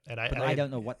 Right. And I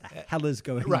don't know what the hell is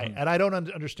going on. Right. And I don't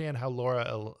understand how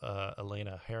Laura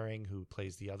Elena Herring, who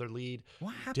plays the other lead,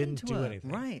 what happened didn't to do her?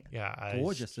 anything. Right. Yeah.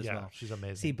 Gorgeous as well. She's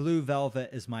amazing. See, Blue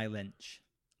Velvet is my Lynch.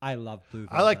 I love Blue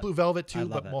Velvet. I like Blue Velvet too,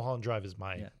 but Mulholland Drive is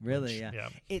my really, Lynch. Yeah.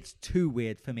 It's too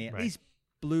weird for me. At least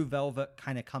Blue Velvet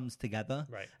kind of comes together.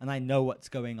 Right. And I know what's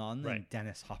going on. Right. And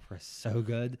Dennis Hopper is so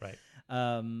good. Right.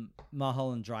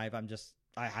 Mulholland Drive,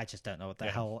 I just don't know what the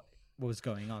hell was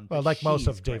going on. Well, like most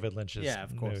of David Lynch's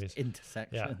of course, movies.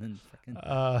 Intersection and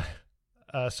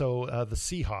freaking. So the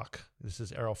Seahawk. This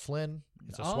is Errol Flynn.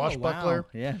 It's a swashbuckler. Wow.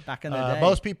 Yeah, back in the day.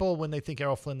 Most people, when they think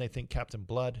Errol Flynn, they think Captain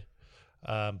Blood.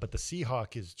 But the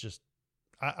Seahawk is just.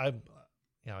 I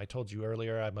told you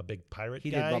earlier I'm a big pirate guy.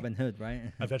 He did Robin Hood,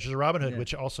 right? Adventures of Robin Hood,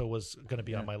 which also was going to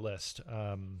be on my list.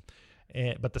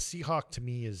 But the Seahawk to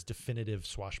me is definitive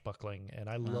swashbuckling, and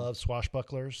I love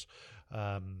swashbucklers.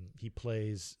 He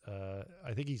plays,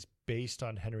 I think he's based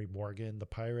on Henry Morgan, the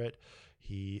pirate.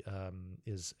 He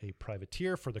is a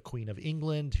privateer for the Queen of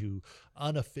England who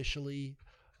unofficially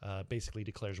basically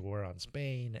declares war on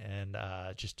Spain and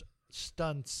just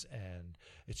stunts, and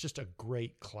it's just a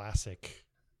great classic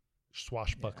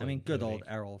swashbuckling. Good movie. Old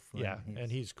Errol Flynn. Yeah,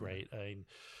 and he's great.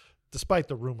 Despite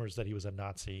the rumors that he was a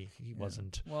Nazi, he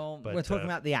wasn't. Well, we're talking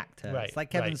about the actor. Right, it's like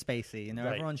Kevin Spacey.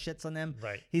 Everyone shits on him.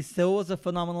 Right. He still was a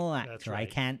phenomenal actor. That's right. I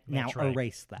can't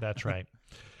erase that. That's right.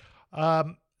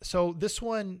 So this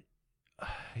one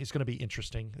is going to be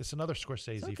interesting. It's another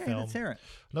Scorsese film. Let's hear it.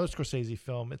 Another Scorsese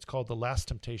film. It's called The Last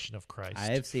Temptation of Christ.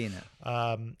 I have seen it.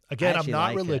 Again, I'm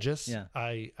not religious. Yeah.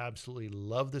 I absolutely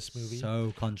love this movie.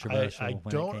 So controversial. I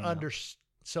don't understand.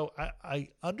 So I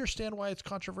understand why it's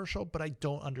controversial, but I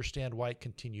don't understand why it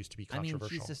continues to be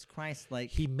controversial. Jesus Christ,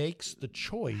 he makes the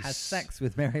choice. Has sex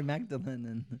with Mary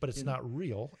Magdalene. But it's not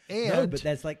real. No, but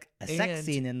there's a sex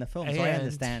scene in the film, so I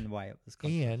understand why it was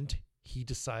controversial. And he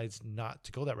decides not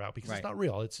to go that route because it's not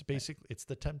real. It's basically, it's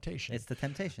the temptation. It's the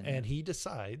temptation. And he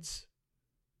decides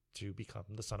to become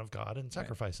the Son of God and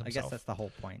sacrifice himself. I guess that's the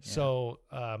whole point. Yeah. So,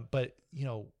 but,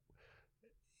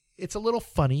 it's a little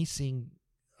funny seeing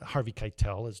Harvey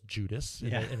Keitel as Judas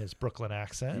in his Brooklyn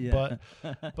accent. Yeah.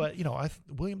 But you know,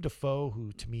 William Dafoe,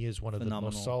 who to me is one of the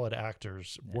most solid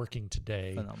actors working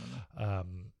today.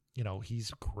 You know,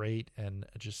 he's great, and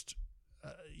just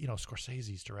you know,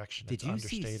 Scorsese's direction. Did you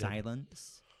see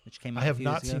Silence? Which came out I have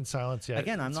not seen Silence yet.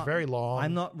 Again, it's very long.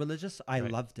 I'm not religious. I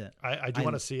loved it. I do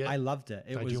want to see it. I loved it.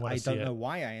 I don't know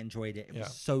why I enjoyed it. It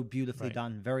was so beautifully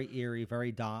done, very eerie,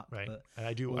 very dark. Right. And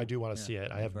I do want to see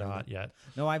it. I have not yet.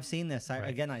 No, I've seen this.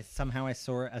 I somehow I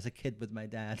saw it as a kid with my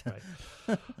dad.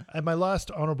 Right. And my last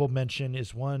honorable mention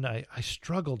is one I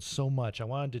struggled so much. I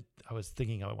was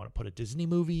thinking I want to put a Disney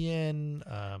movie in.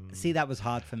 See, that was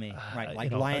hard for me. Right,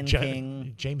 like Lion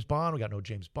King, James Bond. We got no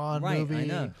James Bond movie. I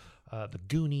know. The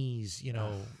Goonies, you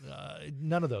know,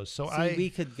 none of those. So we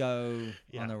could go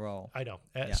on a roll. I know.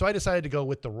 So I decided to go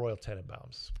with the Royal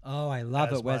Tenenbaums. Oh, I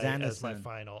love it. Wes Anderson. As my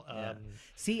final.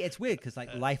 See, it's weird because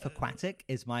like Life Aquatic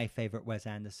is my favorite Wes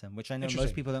Anderson, which I know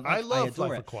most people don't like. I love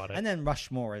Life Aquatic. And then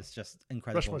Rushmore is just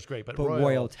incredible. Rushmore's great, but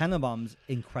Royal Tenenbaums,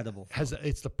 incredible.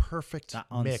 It's the perfect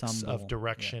mix of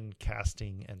direction,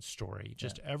 casting, and story.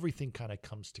 Just everything kind of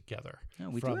comes together. Yeah,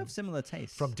 we do have similar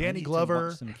tastes. From Danny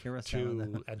Glover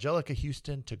to Angelica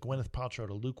Houston to Gwyneth Paltrow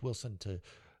to Luke Wilson to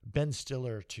Ben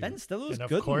Stiller to Ben Stiller's and of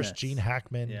good course Gene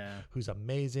Hackman, who's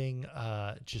amazing.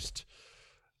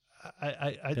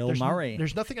 Bill Murray.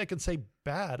 There's nothing I can say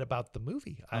bad about the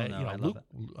movie. I love it.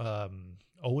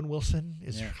 Owen Wilson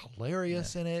is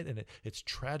hilarious in it, and it's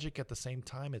tragic at the same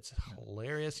time. It's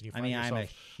hilarious, and you find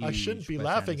yourself, I shouldn't be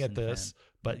laughing at this,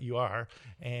 but you are.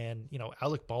 And you know,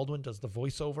 Alec Baldwin does the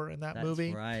voiceover in that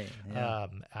movie. Right. Yeah.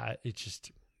 It's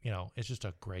just. You know, it's just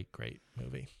a great, great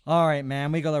movie. All right,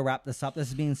 man. We got to wrap this up. This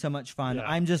has been so much fun. Yeah.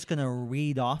 I'm just going to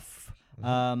read off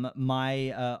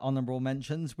my honorable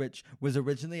mentions, which was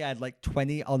originally I had like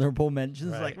 20 honorable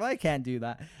mentions. Right. Like, well, I can't do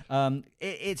that.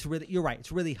 It's really, you're right.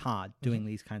 It's really hard doing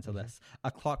these kinds of lists.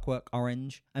 A Clockwork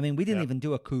Orange. I mean, we didn't even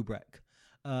do a Kubrick.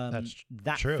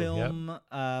 That true. film,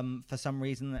 for some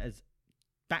reason, is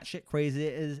batshit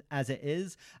crazy as it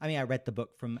is. I mean, I read the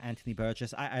book from Anthony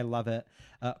Burgess. I love it.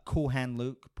 Cool Hand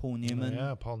Luke, Paul Newman.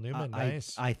 Yeah, Paul Newman,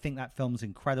 nice. I think that film's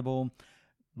incredible.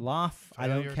 Laugh, I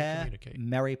don't care.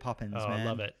 Mary Poppins, man. I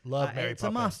love it. Love Mary Poppins. It's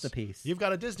a masterpiece. You've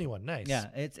got a Disney one, nice. Yeah,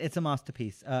 it's a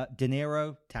masterpiece. De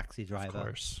Niro, Taxi Driver. Of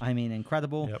course. I mean,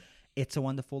 incredible. Yep. It's a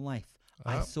Wonderful Life.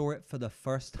 I saw it for the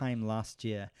first time last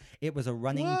year. It was a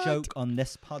running joke on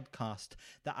this podcast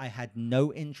that I had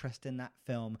no interest in that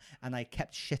film, and I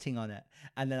kept shitting on it.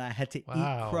 And then I had to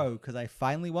eat crow because I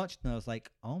finally watched it, and I was like,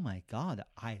 oh my God,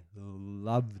 I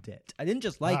loved it. I didn't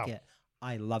just like it.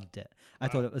 I loved it. I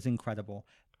thought it was incredible.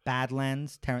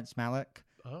 Badlands, Terrence Malick.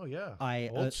 Oh, yeah.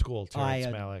 Old school Terrence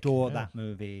Malick. I adore that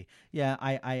movie. Yeah,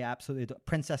 I absolutely adore.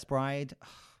 Princess Bride,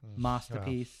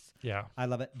 masterpiece. Yeah. I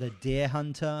love it. The Deer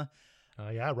Hunter.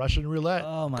 Russian Roulette.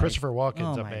 Christopher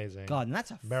Walken's amazing. God, and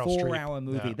that's a Meryl 4-hour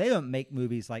movie. Yeah. They don't make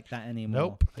movies like that anymore.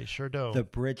 Nope, they sure don't. The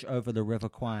Bridge Over the River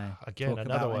Kwai. Again,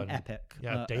 another one. An epic.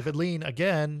 Yeah, David Lean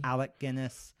again. Alec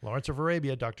Guinness. Lawrence of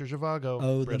Arabia, Dr. Zhivago.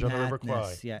 Oh, Bridge Over the River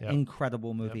Kwai. Yeah,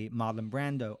 incredible movie. Marlon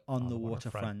Brando, On the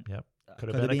Waterfront. Yep.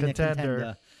 Could have been a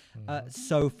contender.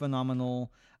 So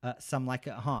phenomenal. Some Like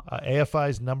It Hot.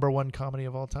 AFI's #1 comedy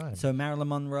of all time. So Marilyn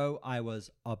Monroe, I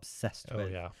was obsessed with. Oh,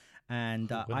 yeah.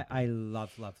 And I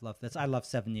love this. I love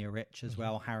 7 Year Rich as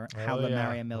well. How to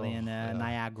Marry a Millionaire,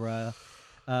 Niagara.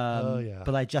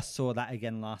 But I just saw that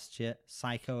again last year.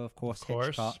 Psycho, of course.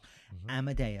 Hitchcock.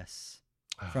 Amadeus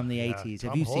from the 80s.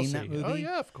 Have you seen that movie? Oh,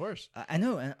 yeah, of course. I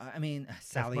know. I mean,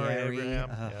 Salieri.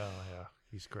 Yeah.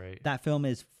 He's great. That film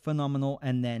is phenomenal.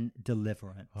 And then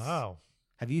Deliverance. Wow.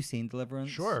 Have you seen Deliverance?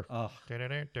 Sure. Oh.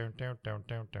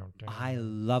 I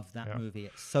love that movie.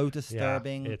 It's so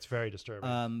disturbing. Yeah, it's very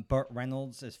disturbing. Burt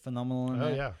Reynolds is phenomenal in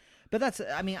it. Yeah. But that's,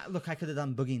 I mean, look, I could have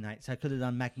done Boogie Nights. I could have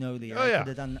done Magnolia. I could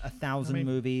have done 1,000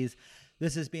 movies.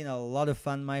 This has been a lot of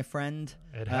fun, my friend.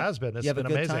 It has been. This has been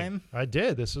amazing. Time? I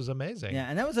did. This was amazing. Yeah,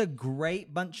 and that was a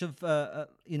great bunch of,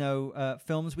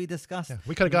 films we discussed. Yeah,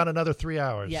 we could have gone another 3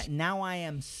 hours. Yeah, now I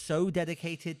am so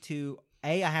dedicated to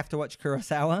I have to watch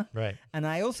Kurosawa. Right. And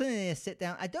I also need to sit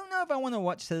down. I don't know if I want to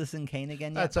watch Citizen Kane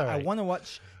again yet. That's all right. I want to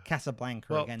watch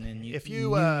Casablanca again in if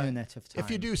you, unit of time.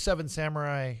 If you do Seven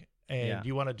Samurai and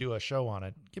you want to do a show on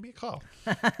it, give me a call.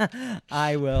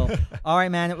 I will. All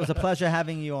right, man. It was a pleasure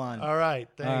having you on. All right.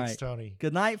 Thanks, Tony.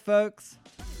 Good night, folks.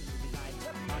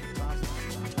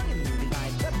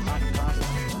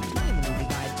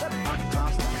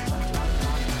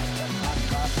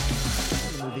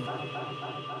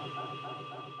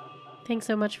 Thanks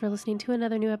so much for listening to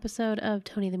another new episode of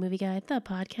Tony the Movie Guy, the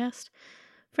podcast.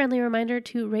 Friendly reminder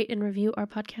to rate and review our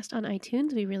podcast on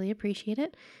iTunes. We really appreciate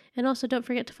it. And also don't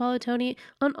forget to follow Tony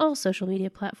on all social media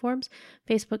platforms,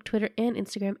 Facebook, Twitter, and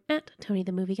Instagram at Tony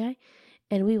the Movie Guy.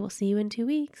 And we will see you in 2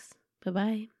 weeks.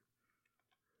 Bye-bye.